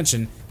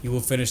suspension, he will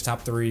finish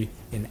top 3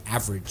 in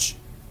average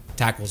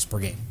tackles per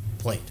game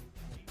played.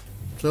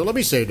 So let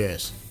me say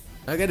this.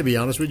 I got to be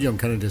honest with you, I'm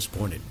kind of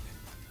disappointed.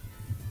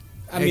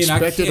 I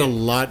expected a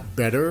lot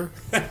better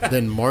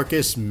than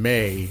Marcus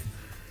May.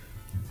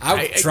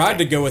 I tried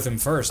to go with him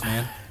first,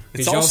 man.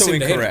 It's also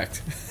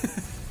incorrect.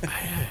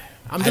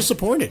 I'm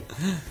disappointed.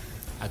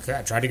 I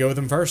tried to go with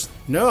him first.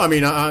 No, I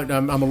mean,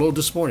 I'm a little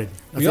disappointed.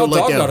 We all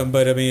talk about him,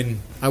 but I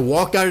mean... I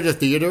walked out of the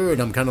theater,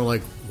 and I'm kind of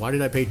like, why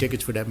did I pay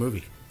tickets for that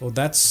movie? Well,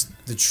 that's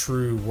the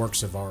true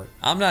works of art.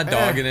 I'm not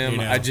dogging him. You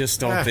know. I just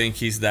don't think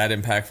he's that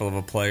impactful of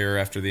a player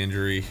after the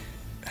injury.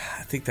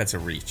 I think that's a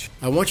reach.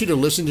 I want you to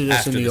listen to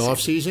this in the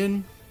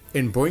offseason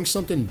and bring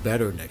something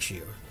better next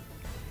year.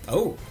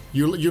 Oh.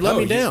 You let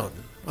me down.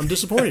 I'm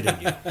disappointed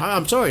in you.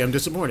 I'm sorry, I'm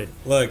disappointed.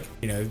 Look,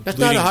 that's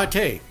not a hot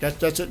take.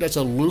 That's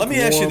a lukewarm. Let me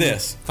ask you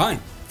this.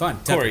 Fine.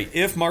 Corey,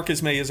 if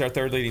Marcus May is our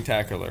third leading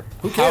tackler,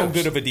 who cares? How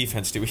good of a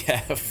defense do we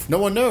have? No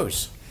one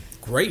knows.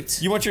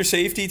 Great. You want your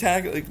safety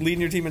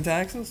leading your team in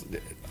tackles?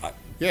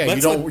 Yeah,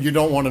 you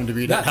don't want him to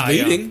be that not high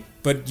leading,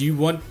 but you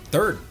want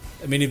third.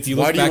 I mean, if you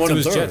look back to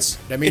his Jets,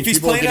 that means if he's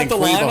playing at the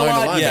line a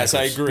lot, yes,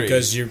 I agree.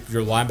 Because your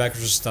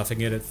linebackers are stuffing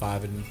it at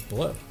 5 and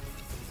below.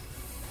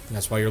 And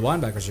that's why your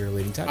linebackers are your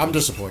leading tackle. I'm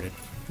disappointed.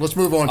 Let's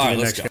move on to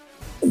the next guy.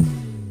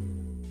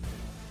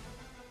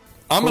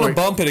 I'm going to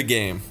bump it a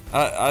game.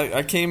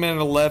 I came in at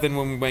 11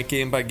 when we went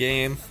game by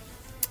game.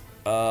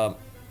 For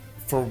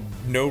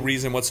no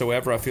reason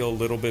whatsoever, I feel a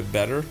little bit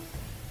better.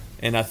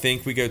 And I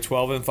think we go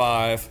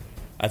 12-5.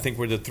 I think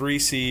we're the 3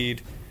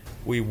 seed.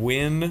 We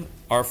win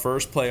our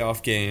first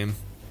playoff game.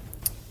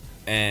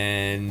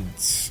 And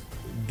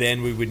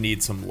then we would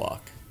need some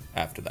luck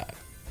after that.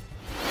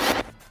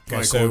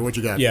 Okay, so what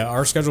you got? Yeah,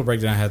 our schedule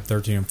breakdown had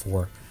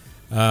 13-4.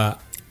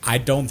 I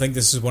don't think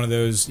this is one of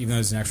those, even though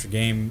it's an extra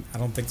game, I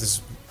don't think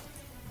this.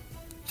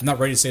 I'm not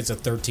ready to say it's a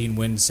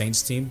 13-win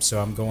Saints team,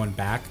 so I'm going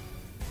back,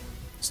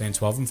 saying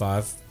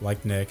 12-5,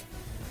 like Nick.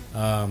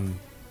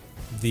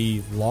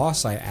 The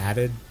loss I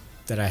added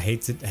that I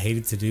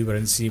hated to do, but I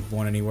didn't see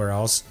one anywhere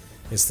else,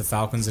 is the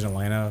Falcons in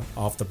Atlanta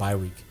off the bye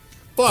week.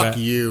 Fuck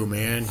you,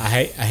 man. I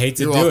hate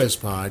to You're do off it. This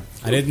pod.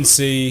 I didn't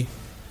see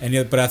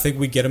any, but I think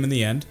we get them in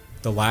the end.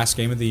 The last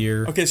game of the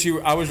year. Okay,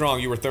 so I was wrong.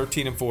 You were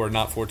 13-4,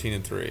 not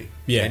 14-3.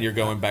 Yeah, and you're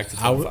going back to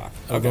 12-5.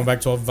 I'm going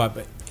back 12-5.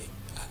 But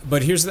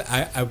But here's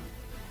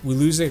we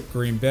lose at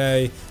Green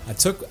Bay.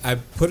 I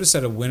put us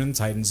at a win in the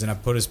Titans, and I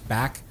put us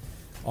back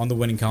on the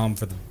winning column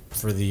for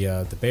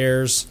the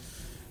Bears.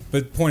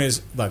 But the point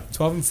is, look,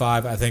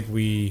 12-5. I think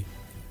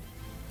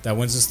that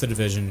wins us the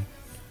division.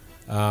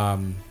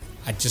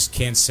 I just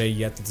can't say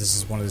yet that this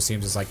is one of those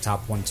teams that's like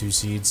top 1-2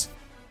 seeds.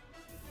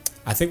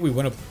 I think we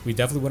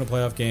definitely win a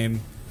playoff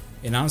game,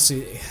 and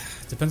honestly, it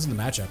depends on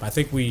the matchup.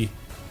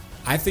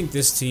 I think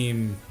this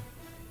team,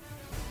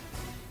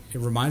 it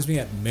reminds me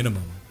at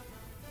minimum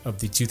of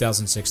the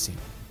 2016.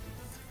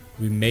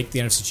 We make the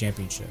NFC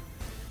Championship.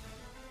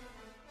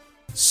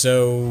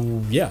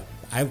 So yeah,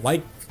 I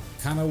like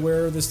kind of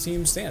where this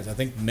team stands. I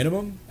think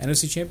minimum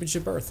NFC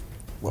Championship berth.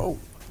 Whoa.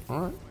 All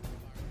right.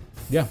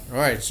 Yeah. All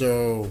right,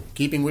 so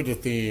keeping with the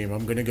theme,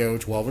 I'm going to go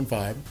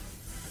 12-5.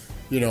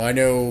 I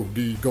know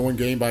the going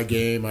game by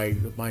game,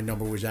 my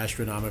number was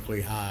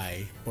astronomically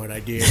high, but I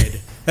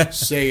did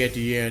say at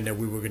the end that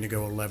we were going to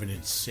go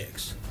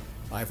 11-6.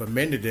 I've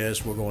amended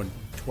this. We're going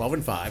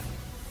 12-5.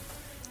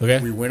 Okay.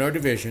 We win our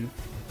division.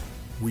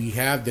 We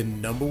have the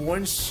number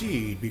 1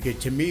 seed because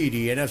to me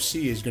the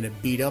NFC is going to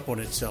beat up on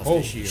itself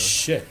this year.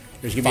 Shit.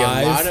 There's going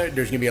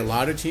to be a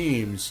lot of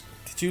teams.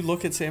 Did you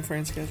look at San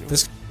Fran's schedule?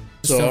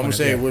 So I'm going to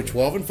say we're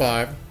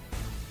 12-5.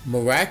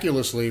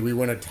 Miraculously, we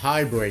win a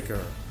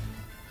tiebreaker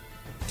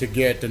to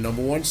get the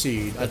number 1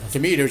 seed. To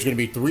me, there's going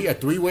to be a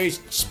three-way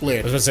split.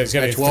 I was going to say it's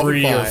going to be a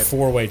 3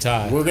 or 4-way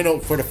tie. We're going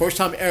to, for the first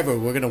time ever,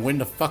 we're going to win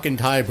the fucking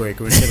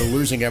tiebreaker instead of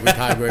losing every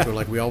tiebreaker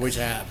like we always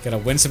have. Got to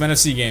win some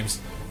NFC games.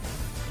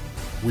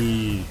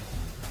 We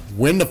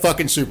win the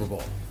fucking Super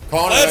Bowl.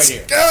 Let's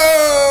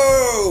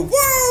go!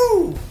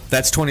 Woo!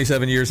 That's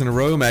 27 years in a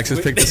row. Max has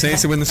picked the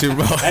Saints to win the Super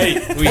Bowl. Hey,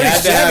 we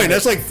had to have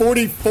That's like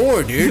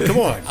 44, dude. Come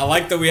on. I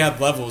like that we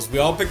have levels. We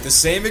all picked the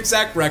same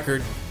exact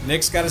record.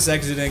 Nick's got us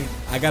exiting.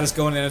 I got us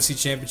going to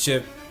NFC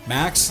Championship.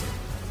 Max,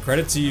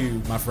 credit to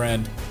you, my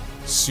friend.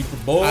 Super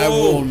Bowl. I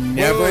will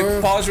never.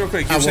 Wait, pause real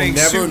quick. I You're will saying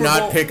never Super not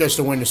Bowl? pick us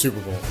to win the Super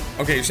Bowl.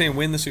 Okay, you're saying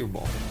win the Super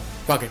Bowl.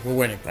 Fuck it, we're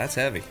winning. That's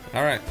heavy.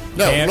 All right.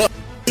 No, And- look.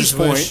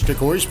 To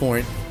Corey's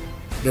point,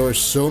 there are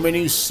so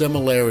many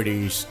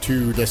similarities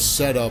to the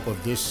setup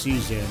of this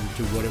season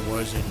to what it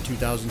was in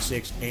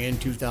 2006 and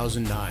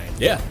 2009.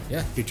 Yeah.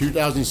 The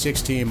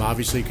 2006 team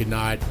obviously could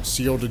not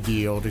seal the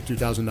deal. The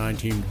 2009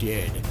 team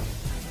did.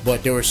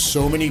 But there were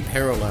so many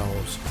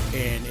parallels,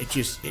 and it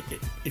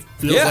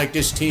feels like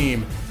this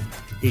team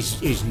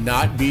is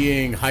not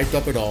being hyped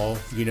up at all.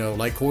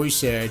 Like Corey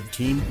said,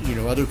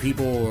 other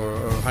people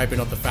are hyping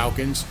up the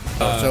Falcons.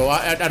 So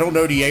I don't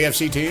know the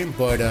AFC team,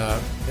 but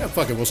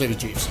fuck it, we'll say the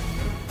Chiefs.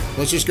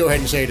 Let's just go ahead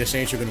and say the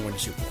Saints are going to win the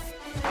Super Bowl.